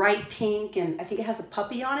like bright pink, and I think it has a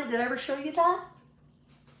puppy on it. Did I ever show you that?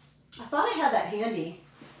 I thought I had that handy.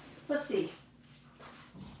 Let's see.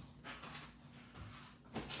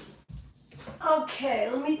 Okay,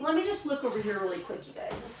 let me just look over here really quick, you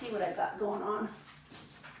guys. Let's see what I got going on.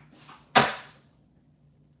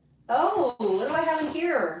 Oh, what do I have in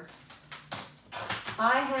here?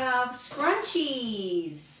 I have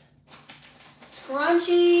scrunchies.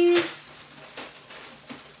 Scrunchies.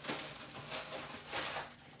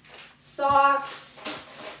 Socks.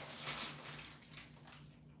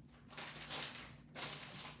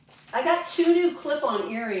 I got 2 new clip-on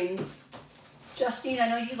earrings. Justine, I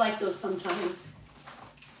know you like those sometimes.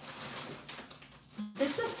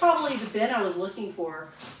 This is probably the bin I was looking for.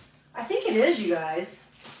 I think it is, you guys.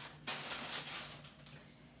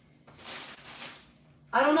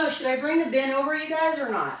 I don't know, should I bring the bin over, you guys, or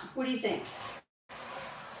not? What do you think?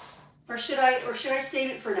 Or should I save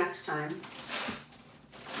it for next time?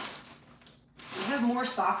 I have more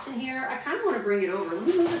socks in here. I kind of want to bring it over. Let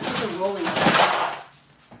me move this into rolling.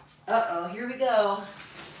 Uh-oh, here we go.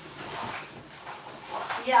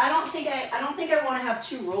 Yeah, I don't think I want to have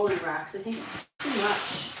 2 rolling racks. I think it's too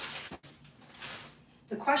much.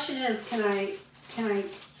 The question is, can I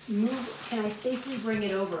safely bring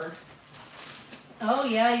it over? Oh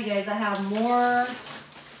yeah, you guys, I have more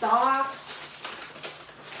socks.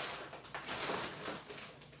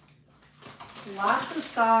 Lots of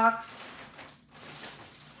socks.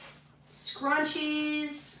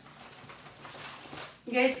 Scrunchies.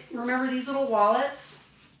 You guys remember these little wallets?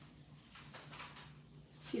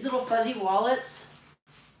 These little fuzzy wallets.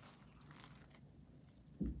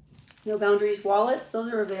 No Boundaries wallets,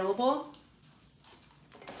 those are available.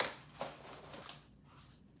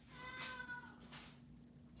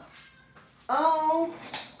 Oh,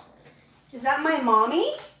 is that my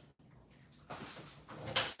mommy?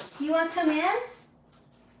 You want to come in?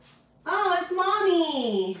 Oh, it's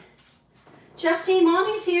mommy. Justine,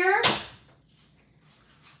 mommy's here.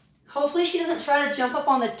 Hopefully she doesn't try to jump up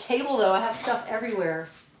on the table though. I have stuff everywhere.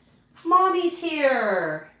 Mommy's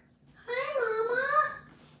here. Hi, Mama.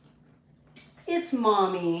 It's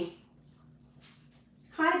mommy.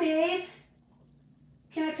 Hi, babe.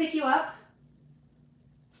 Can I pick you up?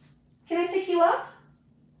 Can I pick you up?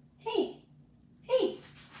 Hey, hey,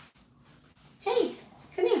 hey,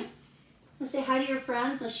 come here. Let's say hi to your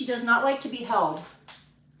friends. No, she does not like to be held.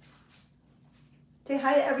 Say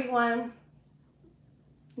hi to everyone.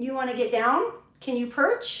 You want to get down? Can you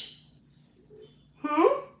perch?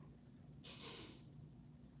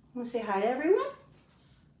 Want to say hi to everyone?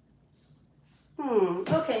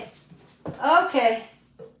 Okay. Okay.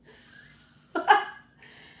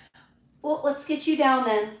 Well, let's get you down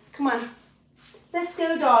then. Come on. Let's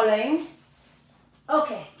go, darling.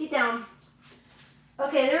 Okay, get down.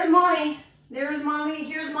 Okay, there's mommy. There's mommy.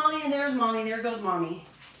 Here's mommy, and there's mommy. There goes mommy.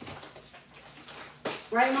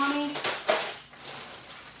 Right, mommy?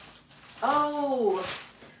 Oh,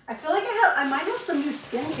 I feel like I might have some new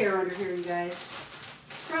skincare under here, you guys.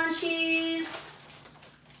 Scrunchies.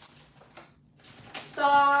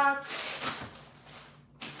 Socks.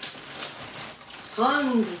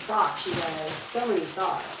 Tons of socks, you guys. So many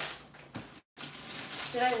socks.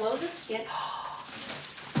 Did I load the skin?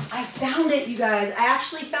 I found it, you guys. I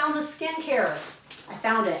actually found the skincare. I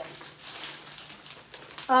found it.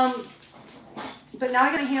 But now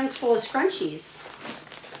I got my hands full of scrunchies.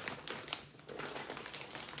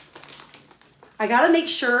 I gotta make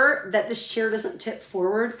sure that this chair doesn't tip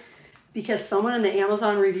forward because someone in the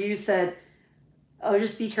Amazon review said, oh,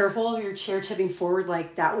 just be careful of your chair tipping forward.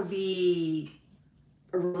 Like that would be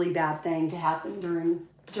a really bad thing to happen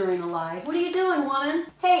during a live. What are you doing, woman?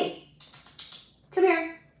 Hey, come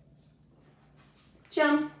here.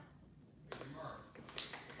 Jump.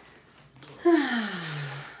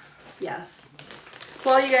 Yes.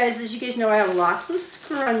 Well, you guys, as you guys know, I have lots of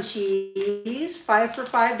scrunchies. 5 for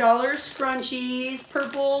 $5 scrunchies,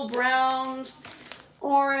 purple, browns,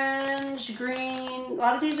 orange, green. A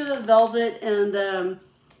lot of these are the velvet and the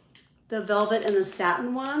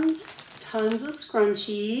satin ones. Tons of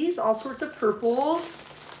scrunchies, all sorts of purples.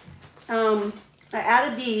 I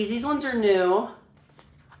added these. These ones are new.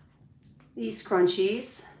 These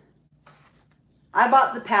scrunchies. I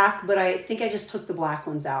bought the pack, but I think I just took the black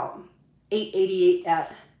ones out. $8.88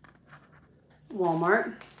 at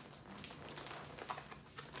Walmart.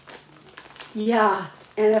 Yeah,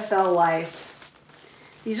 NFL life.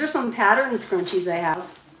 These are some pattern scrunchies I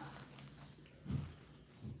have.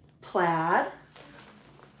 Plaid,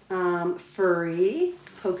 furry,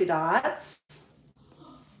 polka dots,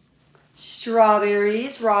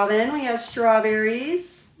 strawberries, robin. We have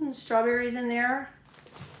strawberries. Strawberries in there.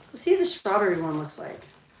 Let's see what the strawberry one looks like.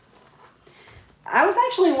 I was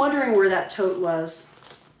actually wondering where that tote was.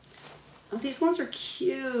 Oh, these ones are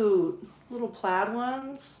cute. Little plaid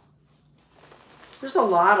ones. There's a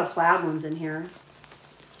lot of plaid ones in here.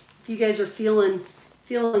 If you guys are feeling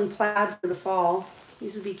plaid for the fall,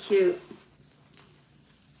 these would be cute.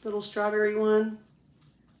 Little strawberry one.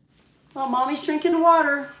 Oh, mommy's drinking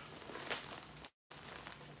water.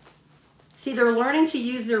 See, they're learning to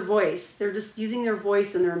use their voice. They're just using their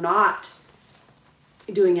voice and they're not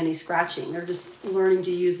doing any scratching. They're just learning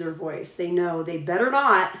to use their voice. They know they better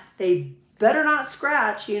not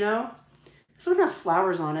scratch, you know. This one has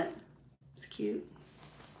flowers on it. It's cute.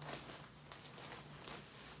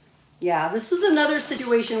 Yeah, this was another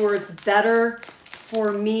situation where it's better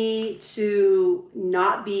for me to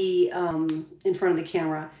not be in front of the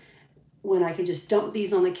camera when I can just dump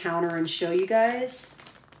these on the counter and show you guys.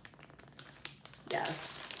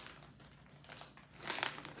 Yes.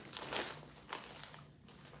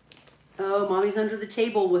 Oh, mommy's under the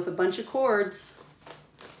table with a bunch of cords.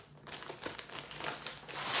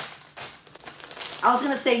 I was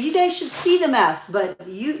gonna say you guys should see the mess, but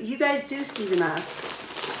you guys do see the mess.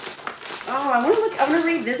 Oh, I want to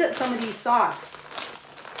revisit some of these socks.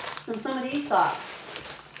 And some of these socks.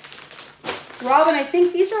 Robin, I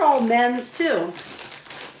think these are all men's too.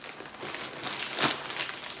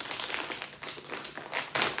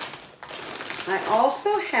 I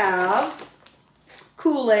also have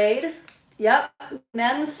Kool-Aid. Yep,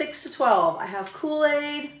 men's 6 to 12. I have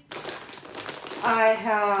Kool-Aid. I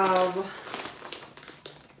have,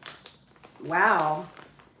 wow.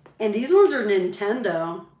 And these ones are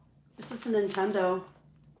Nintendo. This is a Nintendo.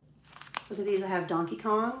 Look at these. I have Donkey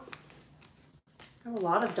Kong. I have a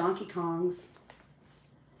lot of Donkey Kongs.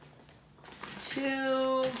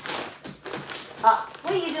 Two. What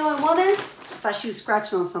are you doing, woman? I thought she was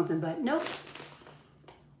scratching on something, but nope.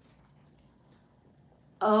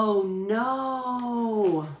 Oh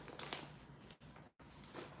no.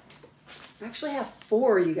 I actually have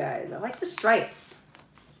 4, you guys. I like the stripes.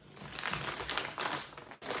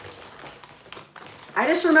 I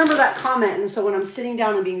just remember that comment, and so when I'm sitting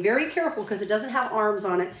down and being very careful because it doesn't have arms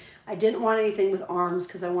on it, I didn't want anything with arms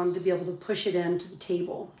because I wanted to be able to push it into the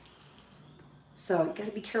table. So you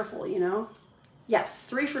gotta be careful, you know? Yes,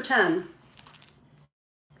 3 for $10.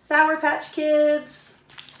 Sour Patch Kids.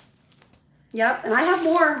 Yep, and I have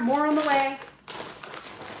more on the way.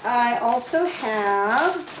 I also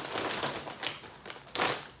have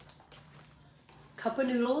Cup of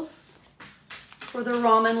Noodles for the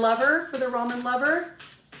ramen lover,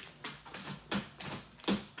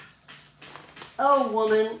 Oh,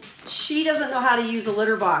 woman, she doesn't know how to use a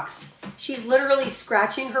litter box. She's literally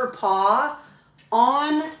scratching her paw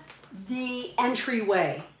on the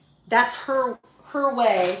entryway. That's her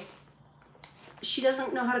way. She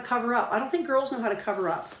doesn't know how to cover up. I don't think girls know how to cover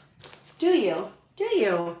up. Do you? Do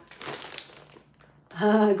you?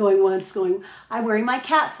 Going once, going. I'm wearing my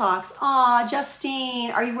cat socks. Aw, Justine,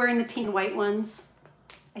 are you wearing the pink and white ones?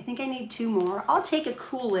 I think I need 2 more. I'll take a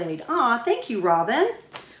Kool-Aid. Aw, thank you, Robin.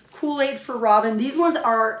 Kool-Aid for Robin. These ones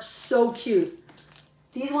are so cute.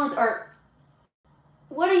 These ones are,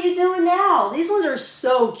 what are you doing now? These ones are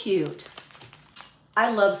so cute.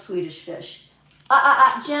 I love Swedish fish.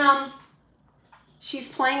 Jim. She's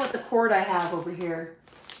playing with the cord I have over here.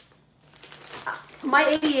 My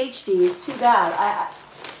ADHD is too bad.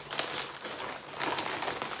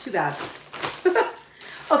 Too bad.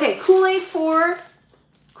 Okay, Kool-Aid for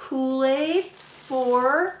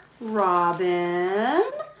Robin.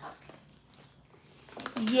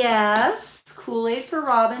 Yes, Kool-Aid for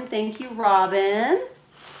Robin. Thank you, Robin.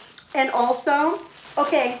 And also,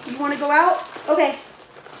 okay, you want to go out? Okay,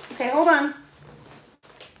 hold on.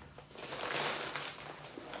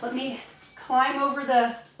 Let me climb over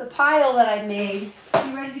the the pile that I made.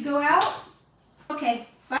 You ready to go out? Okay,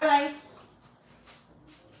 bye-bye.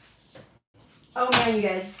 Oh man, you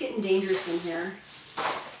guys, it's getting dangerous in here.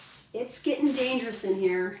 It's getting dangerous in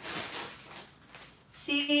here.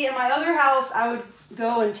 See, in my other house, I would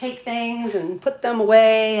go and take things and put them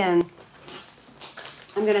away, and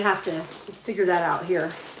I'm gonna have to figure that out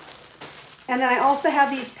here. And then I also have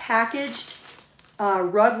these packaged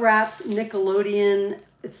Rugrats Nickelodeon,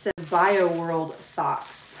 it said Bio World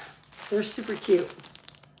socks. They're super cute.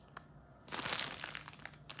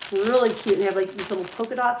 Really cute. They have like these little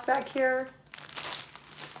polka dots back here.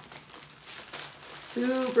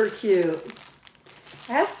 Super cute.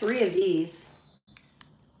 I have 3 of these.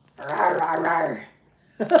 Rawr, rawr,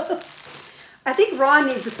 rawr. I think Ron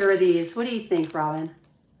needs a pair of these. What do you think, Robin?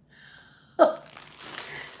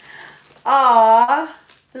 Aw,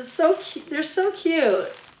 they're so cute. They're so cute.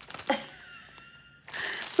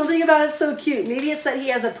 Something about it's so cute. Maybe it's that he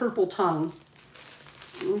has a purple tongue.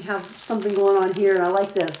 We have something going on here, and I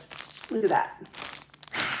like this. Look at that.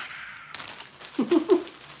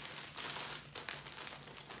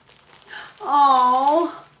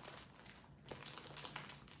 Oh.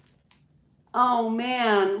 Oh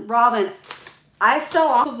man, Robin, I fell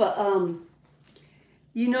off of a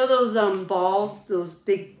you know those balls, those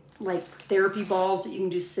big like therapy balls that you can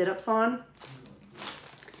do sit-ups on?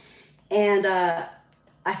 And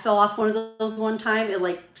I fell off one of those one time. It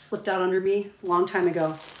like slipped out under me a long time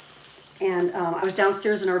ago. And I was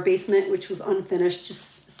downstairs in our basement, which was unfinished,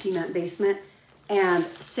 just cement basement. And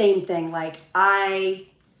same thing, like I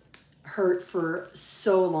hurt for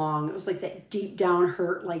so long. It was like that deep down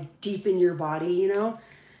hurt, like deep in your body, you know?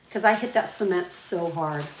 Because I hit that cement so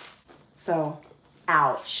hard. So,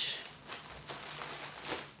 ouch.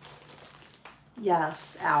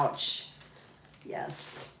 Yes, ouch.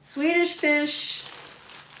 Yes. Swedish Fish,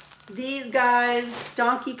 these guys,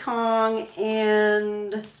 Donkey Kong,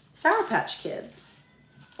 and Sour Patch Kids,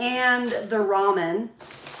 and the ramen.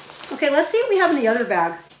 Okay, let's see what we have in the other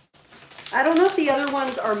bag. I don't know if the other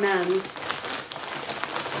ones are men's.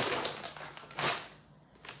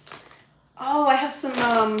 Oh, I have some,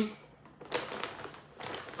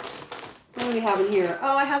 what do we have in here?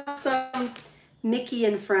 Oh, I have some Mickey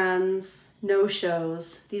and Friends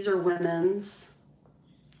no-shows. These are women's.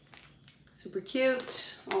 Super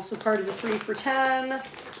cute. Also part of the 3 for $10.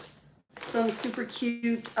 Some super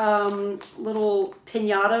cute little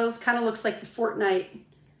piñatas. Kind of looks like the Fortnite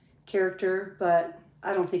character, but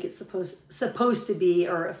I don't think it's supposed to be,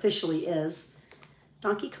 or officially is.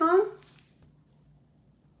 Donkey Kong.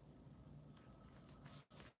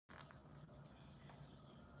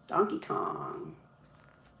 Donkey Kong.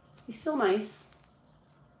 These feel nice.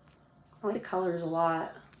 I like the colors a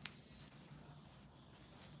lot.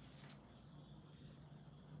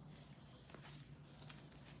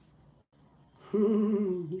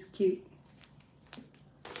 He's cute.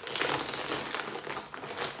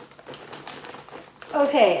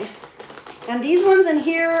 Okay, and these ones in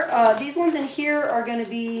here are going to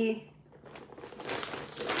be,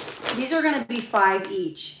 these are going to be 5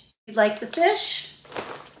 each. You'd like the fish?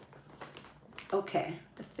 Okay,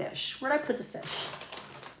 the fish. Where'd I put the fish?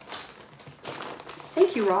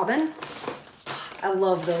 Thank you, Robin. I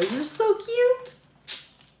love those. They're so cute.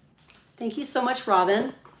 Thank you so much,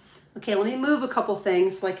 Robin. Okay, let me move a couple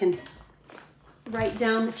things so I can write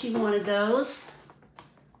down that you wanted those.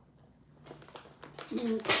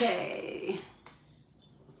 Okay.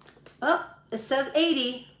 Oh, it says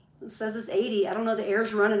 80. It says it's 80. I don't know, the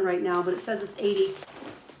air's running right now, but it says it's 80.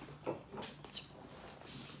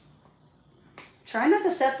 Try not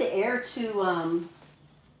to set the air too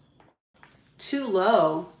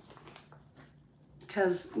low,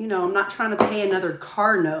 because, you know, I'm not trying to pay another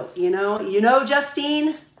car note, you know,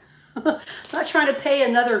 Justine? I'm not trying to pay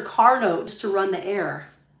another car note just to run the air.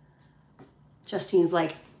 Justine's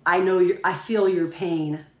like, I feel your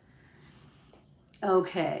pain.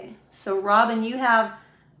 Okay, so Robin, you have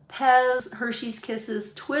Pez, Hershey's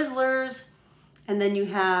Kisses, Twizzlers, and then you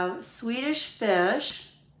have Swedish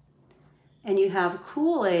Fish, and you have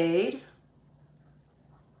Kool-Aid.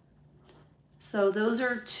 So those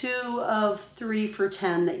are 2 of 3 for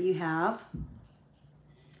 $10 that you have.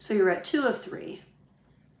 So you're at 2 of 3.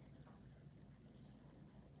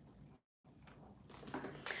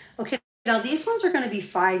 Okay, now these ones are going to be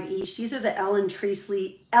 5 each. These are the Ellen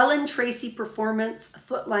Tracy Performance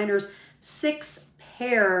Footliners 6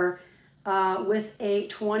 pair with a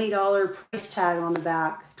 $20 price tag on the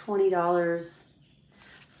back. $20,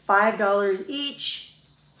 $5 each,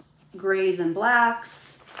 grays and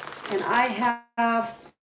blacks. And I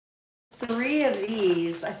have 3 of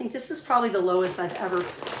these. I think this is probably the lowest I've ever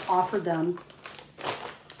offered them.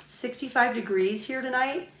 65 degrees here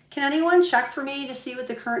tonight. Can anyone check for me to see what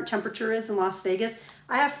the current temperature is in Las Vegas?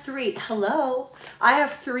 I have 3. Hello. I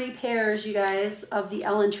have 3 pairs, you guys, of the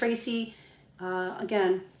Ellen Tracy.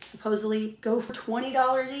 Again, supposedly go for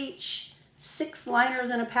 $20 each. 6 liners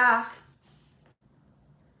in a pack.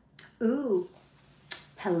 Ooh.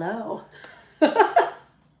 Hello.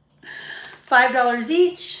 $5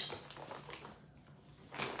 each.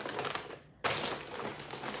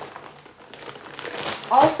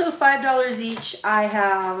 Also $5 each, I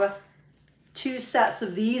have 2 sets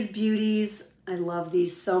of these beauties. I love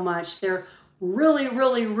these so much. They're really,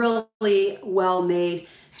 really, really well made.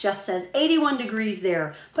 Just says 81 degrees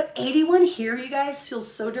there. But 81 here, you guys,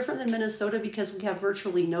 feels so different than Minnesota because we have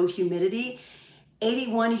virtually no humidity.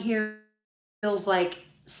 81 here feels like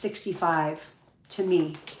 65 to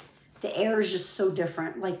me. The air is just so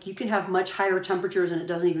different. Like you can have much higher temperatures and it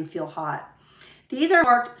doesn't even feel hot. These are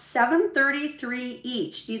marked $7.33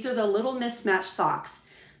 each. These are the little mismatched socks.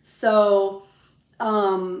 So,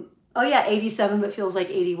 oh yeah, 87, but feels like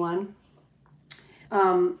 81.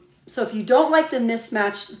 So if you don't like the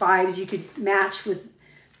mismatched vibes, you could match with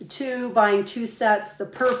the buying 2 sets, the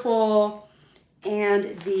purple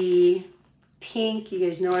and the pink. You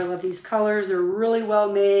guys know I love these colors. They're really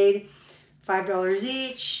well made. $5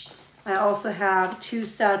 each. I also have 2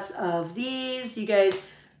 sets of these. You guys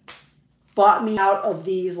bought me out of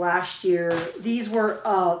these last year. These were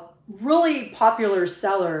a really popular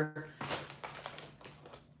seller.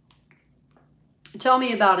 Tell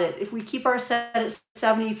me about it. If we keep our set at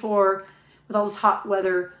 74 with all this hot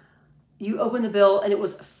weather, you open the bill and it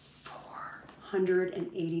was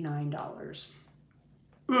 $489.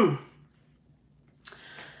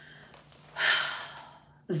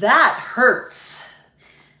 That hurts.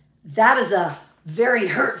 That is a very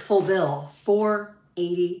hurtful bill. $489.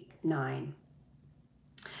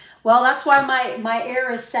 Well, that's why my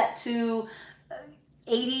air is set to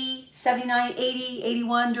 80, 79, 80,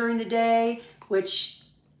 81 during the day, which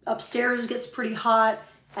upstairs gets pretty hot.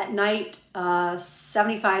 At night,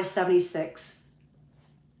 75, 76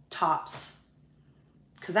 tops.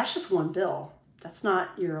 Because that's just one bill. That's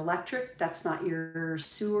not your electric. That's not your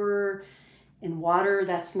sewer and water.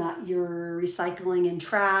 That's not your recycling and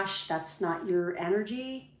trash. That's not your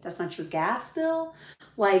energy. That's not your gas bill.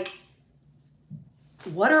 Like,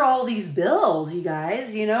 what are all these bills, you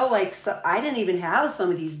guys? You know, like, so I didn't even have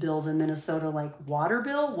some of these bills in Minnesota, like water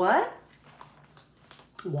bill. What?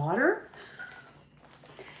 Water?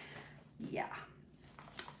 Yeah.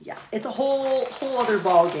 Yeah. It's a whole other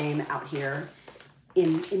ball game out here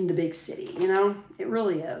in the big city, you know? It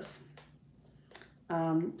really is.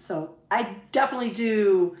 So I definitely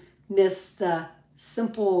do miss the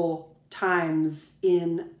simple times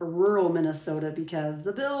in rural Minnesota because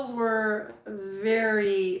the bills were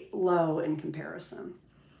very low in comparison.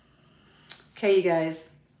 Okay, you guys,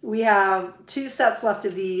 we have 2 sets left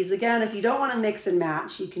of these. Again, if you don't want to mix and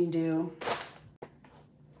match, you can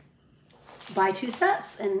buy 2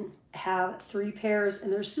 sets and have 3 pairs,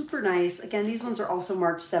 and they're super nice. Again, these ones are also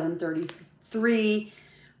marked $7.33.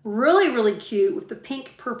 Really, really cute with the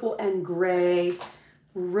pink, purple, and gray.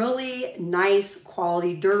 Really nice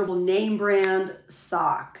quality, durable name brand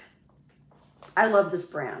sock. I love this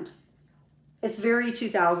brand. It's very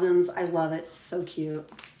 2000s. I love it. So cute.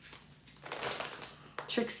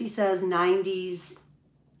 Trixie says 90s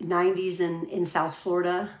in South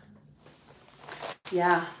Florida.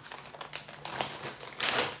 Yeah.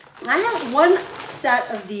 I have 1 set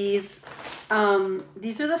of these.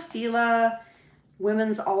 These are the Fila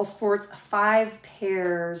Women's All Sports 5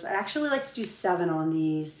 pairs. I actually like to do 7 on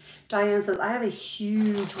these. Diane says, I have a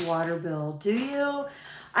huge water bill. Do you?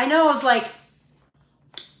 I know. I was like,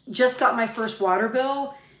 just got my first water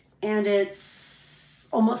bill and it's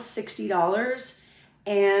almost $60.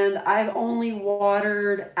 And I've only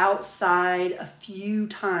watered outside a few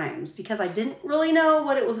times because I didn't really know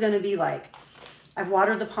what it was going to be like. I've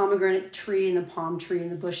watered the pomegranate tree and the palm tree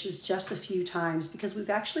and the bushes just a few times because we've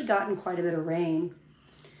actually gotten quite a bit of rain.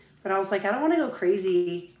 But I was like, I don't want to go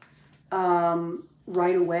crazy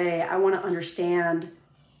right away. I want to understand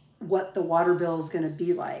what the water bill is going to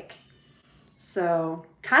be like. So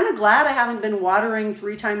kind of glad I haven't been watering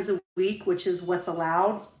 3 times a week, which is what's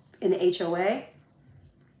allowed in the HOA,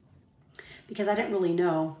 because I didn't really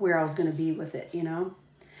know where I was going to be with it, you know.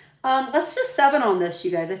 Let's do 7 on this,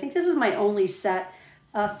 you guys. I think this is my only set.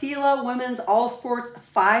 Fila Women's All Sports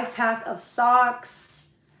 5-pack of socks.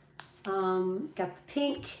 Got the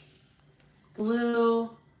pink,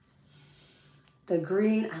 blue, the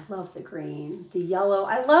green. I love the green. The yellow.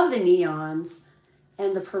 I love the neons.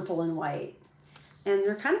 And the purple and white. And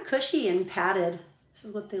they're kind of cushy and padded. This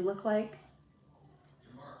is what they look like.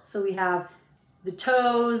 So we have the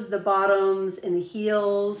toes, the bottoms, and the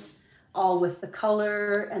heels, all with the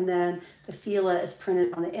color, and then the Fila is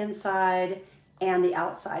printed on the inside and the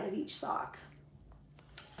outside of each sock.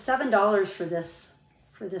 $7 for this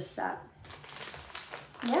set.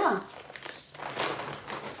 Yeah.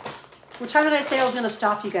 What time did I say I was going to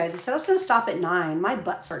stop, you guys? I said I was going to stop at 9. My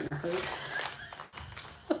butt's starting to hurt.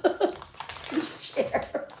 This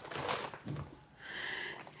chair.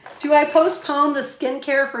 Do I postpone the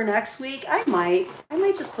skincare for next week? I might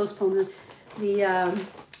just postpone the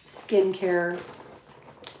skincare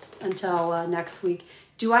until next week.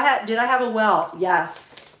 Did I have a well?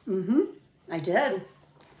 Yes. I did.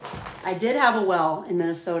 I did have a well in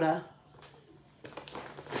Minnesota.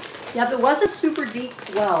 Yep, it was a super deep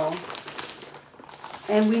well.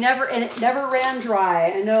 And it never ran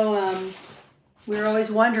dry. I know we were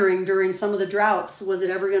always wondering during some of the droughts, was it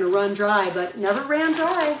ever going to run dry? But it never ran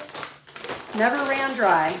dry. Never ran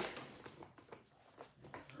dry.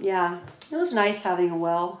 Yeah, it was nice having a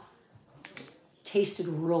well. Tasted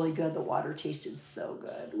really good. The water tasted so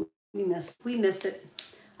good. We missed it.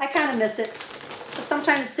 I kind of miss it. But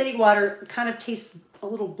sometimes city water kind of tastes a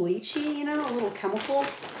little bleachy, you know, a little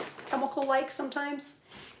chemical-like sometimes.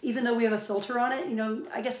 Even though we have a filter on it, you know,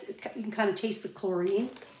 I guess you can kind of taste the chlorine.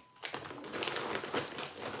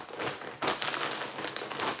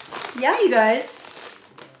 Yeah, you guys.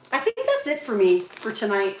 I think that's it for me for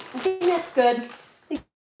tonight. I think that's good. I think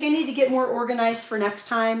I need to get more organized for next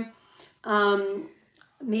time.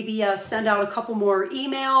 Maybe send out a couple more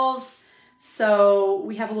emails so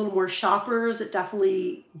we have a little more shoppers. It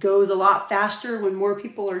definitely goes a lot faster when more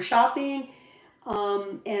people are shopping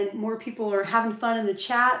and more people are having fun in the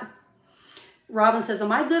chat. Robin says,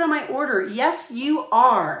 am I good on my order? Yes, you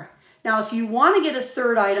are. Now, if you want to get a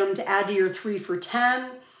third item to add to your 3 for $10,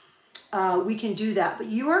 we can do that. But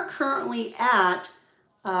you are currently at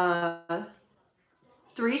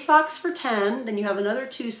 3 socks for $10. Then you have another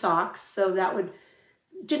 2 socks. So that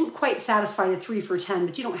didn't quite satisfy the 3 for $10,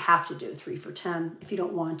 but you don't have to do 3 for $10 if you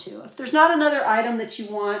don't want to. If there's not another item that you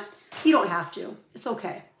want, you don't have to. It's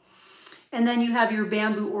okay. And then you have your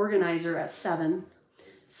bamboo organizer at 7.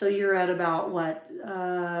 So you're at about what,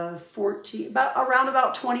 14, around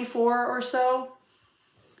about 24 or so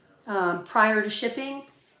prior to shipping.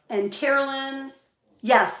 And Terlin,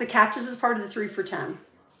 yes, the cactus is part of the 3 for $10.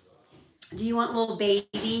 Do you want little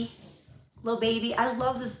baby? Little baby, I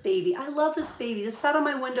love this baby. I love this baby. This sat on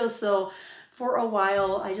my windowsill for a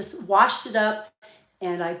while. I just washed it up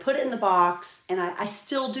and I put it in the box, and I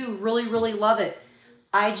still do really, really love it.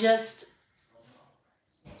 I just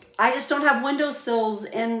don't have windowsills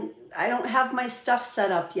and I don't have my stuff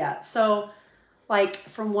set up yet. So like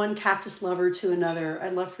from one cactus lover to another,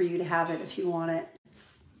 I'd love for you to have it if you want it.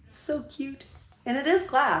 It's so cute. And it is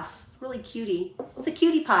glass, really cutie. It's a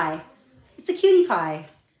cutie pie. It's a cutie pie.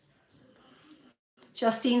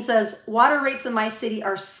 Justine says, water rates in my city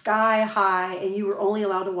are sky high and you were only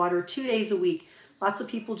allowed to water 2 days a week. Lots of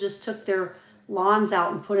people just took their lawns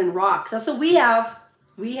out and put in rocks. That's what we have.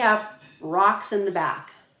 We have rocks in the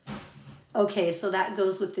back. Okay, so that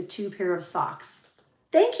goes with the 2 pair of socks.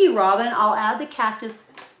 Thank you, Robin. I'll add the cactus.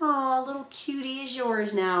 Aw, little cutie is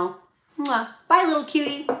yours now. Mwah. Bye, little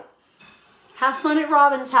cutie. Have fun at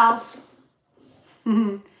Robin's house.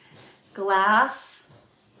 Glass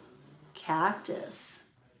cactus.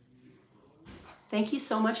 Thank you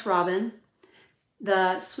so much, Robin.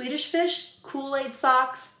 The Swedish Fish, Kool-Aid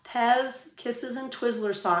socks, Pez, Kisses, and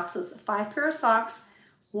Twizzler socks. So it's 5 pair of socks,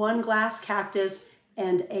 1 glass cactus,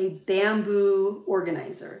 and a bamboo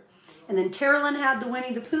organizer. And then Terlin had the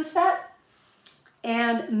Winnie the Pooh set.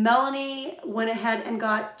 And Melanie went ahead and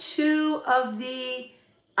got 2 of the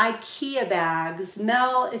IKEA bags.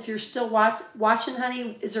 Mel, if you're still watching,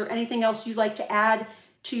 honey, is there anything else you'd like to add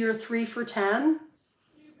to your 3 for $10?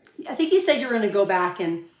 I think you said you were going to go back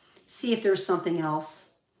and see if there's something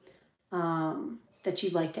else that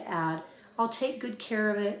you'd like to add. I'll take good care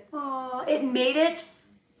of it. Oh, it made it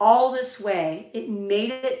all this way. It made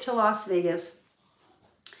it to Las Vegas.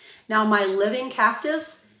 Now my living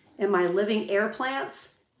cactus and my living air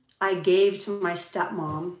plants, I gave to my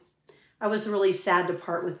stepmom. I was really sad to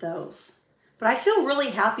part with those. But I feel really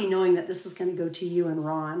happy knowing that this is going to go to you and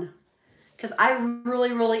Ron, because I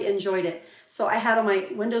really, really enjoyed it. So I had on my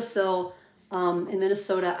windowsill in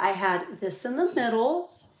Minnesota, I had this in the middle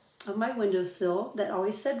of my windowsill that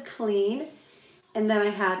always said clean. And then I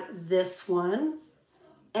had this one.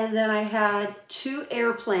 And then I had 2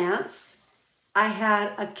 air plants. I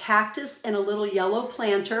had a cactus and a little yellow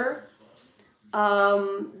planter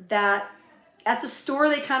that at the store,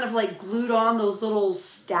 they kind of like glued on those little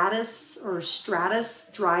status or stratus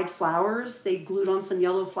dried flowers. They glued on some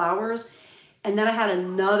yellow flowers. And then I had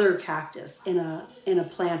another cactus in a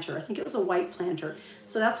planter. I think it was a white planter.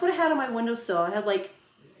 So that's what I had on my windowsill. I had like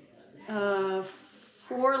 4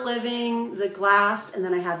 living, the glass, and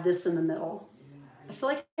then I had this in the middle. I feel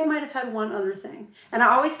like I might have had one other thing. And I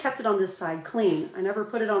always kept it on this side clean. I never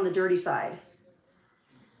put it on the dirty side.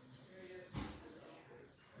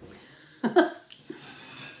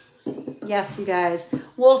 Yes, you guys.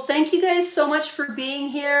 Well, thank you guys so much for being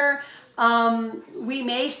here. We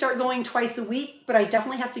may start going twice a week, but I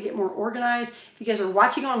definitely have to get more organized. If you guys are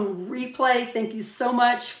watching on replay, thank you so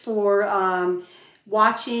much for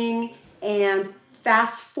watching and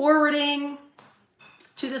fast forwarding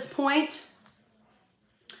to this point.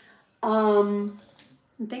 And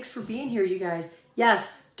thanks for being here, you guys.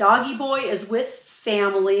 Yes, Doggy Boy is with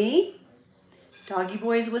family. Doggy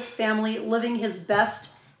Boy is with family, living his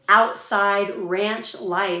best outside ranch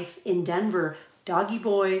life in Denver. Doggy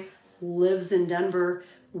Boy lives in Denver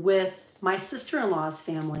with my sister-in-law's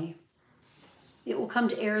family. It will come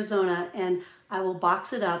to Arizona and I will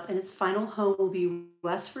box it up, and its final home will be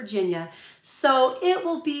West Virginia. So it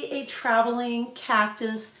will be a traveling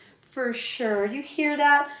cactus for sure. You hear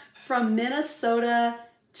that? From Minnesota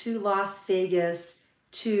to Las Vegas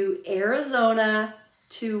to Arizona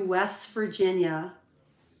to West Virginia.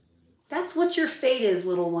 That's what your fate is,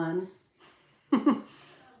 little one.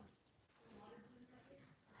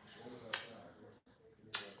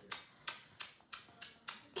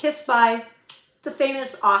 Kissed by the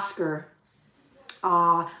famous Oscar.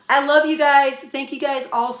 I love you guys. Thank you guys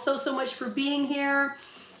all so much for being here.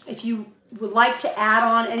 If you would like to add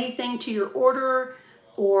on anything to your order,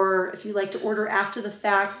 or if you'd like to order after the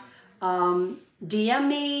fact, DM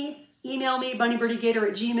me, email me,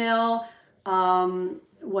 bunnybirdygator@gmail.com.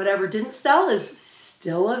 Whatever didn't sell is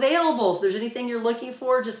still available. If there's anything you're looking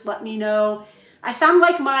for, just let me know. I sound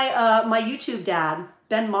like my YouTube dad,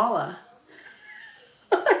 Ben Mala.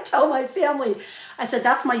 I tell my family, I said,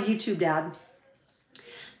 that's my YouTube dad.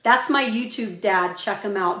 That's my YouTube dad. Check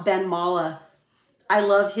him out, Ben Mala. I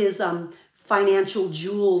love his financial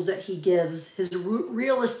jewels that he gives, his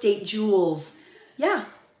real estate jewels. Yeah,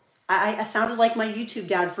 I sounded like my YouTube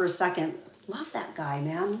dad for a second. Love that guy,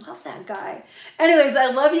 man. Love that guy. Anyways,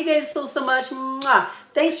 I love you guys so much. Mwah.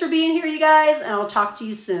 Thanks for being here, you guys, and I'll talk to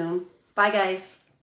you soon. Bye, guys.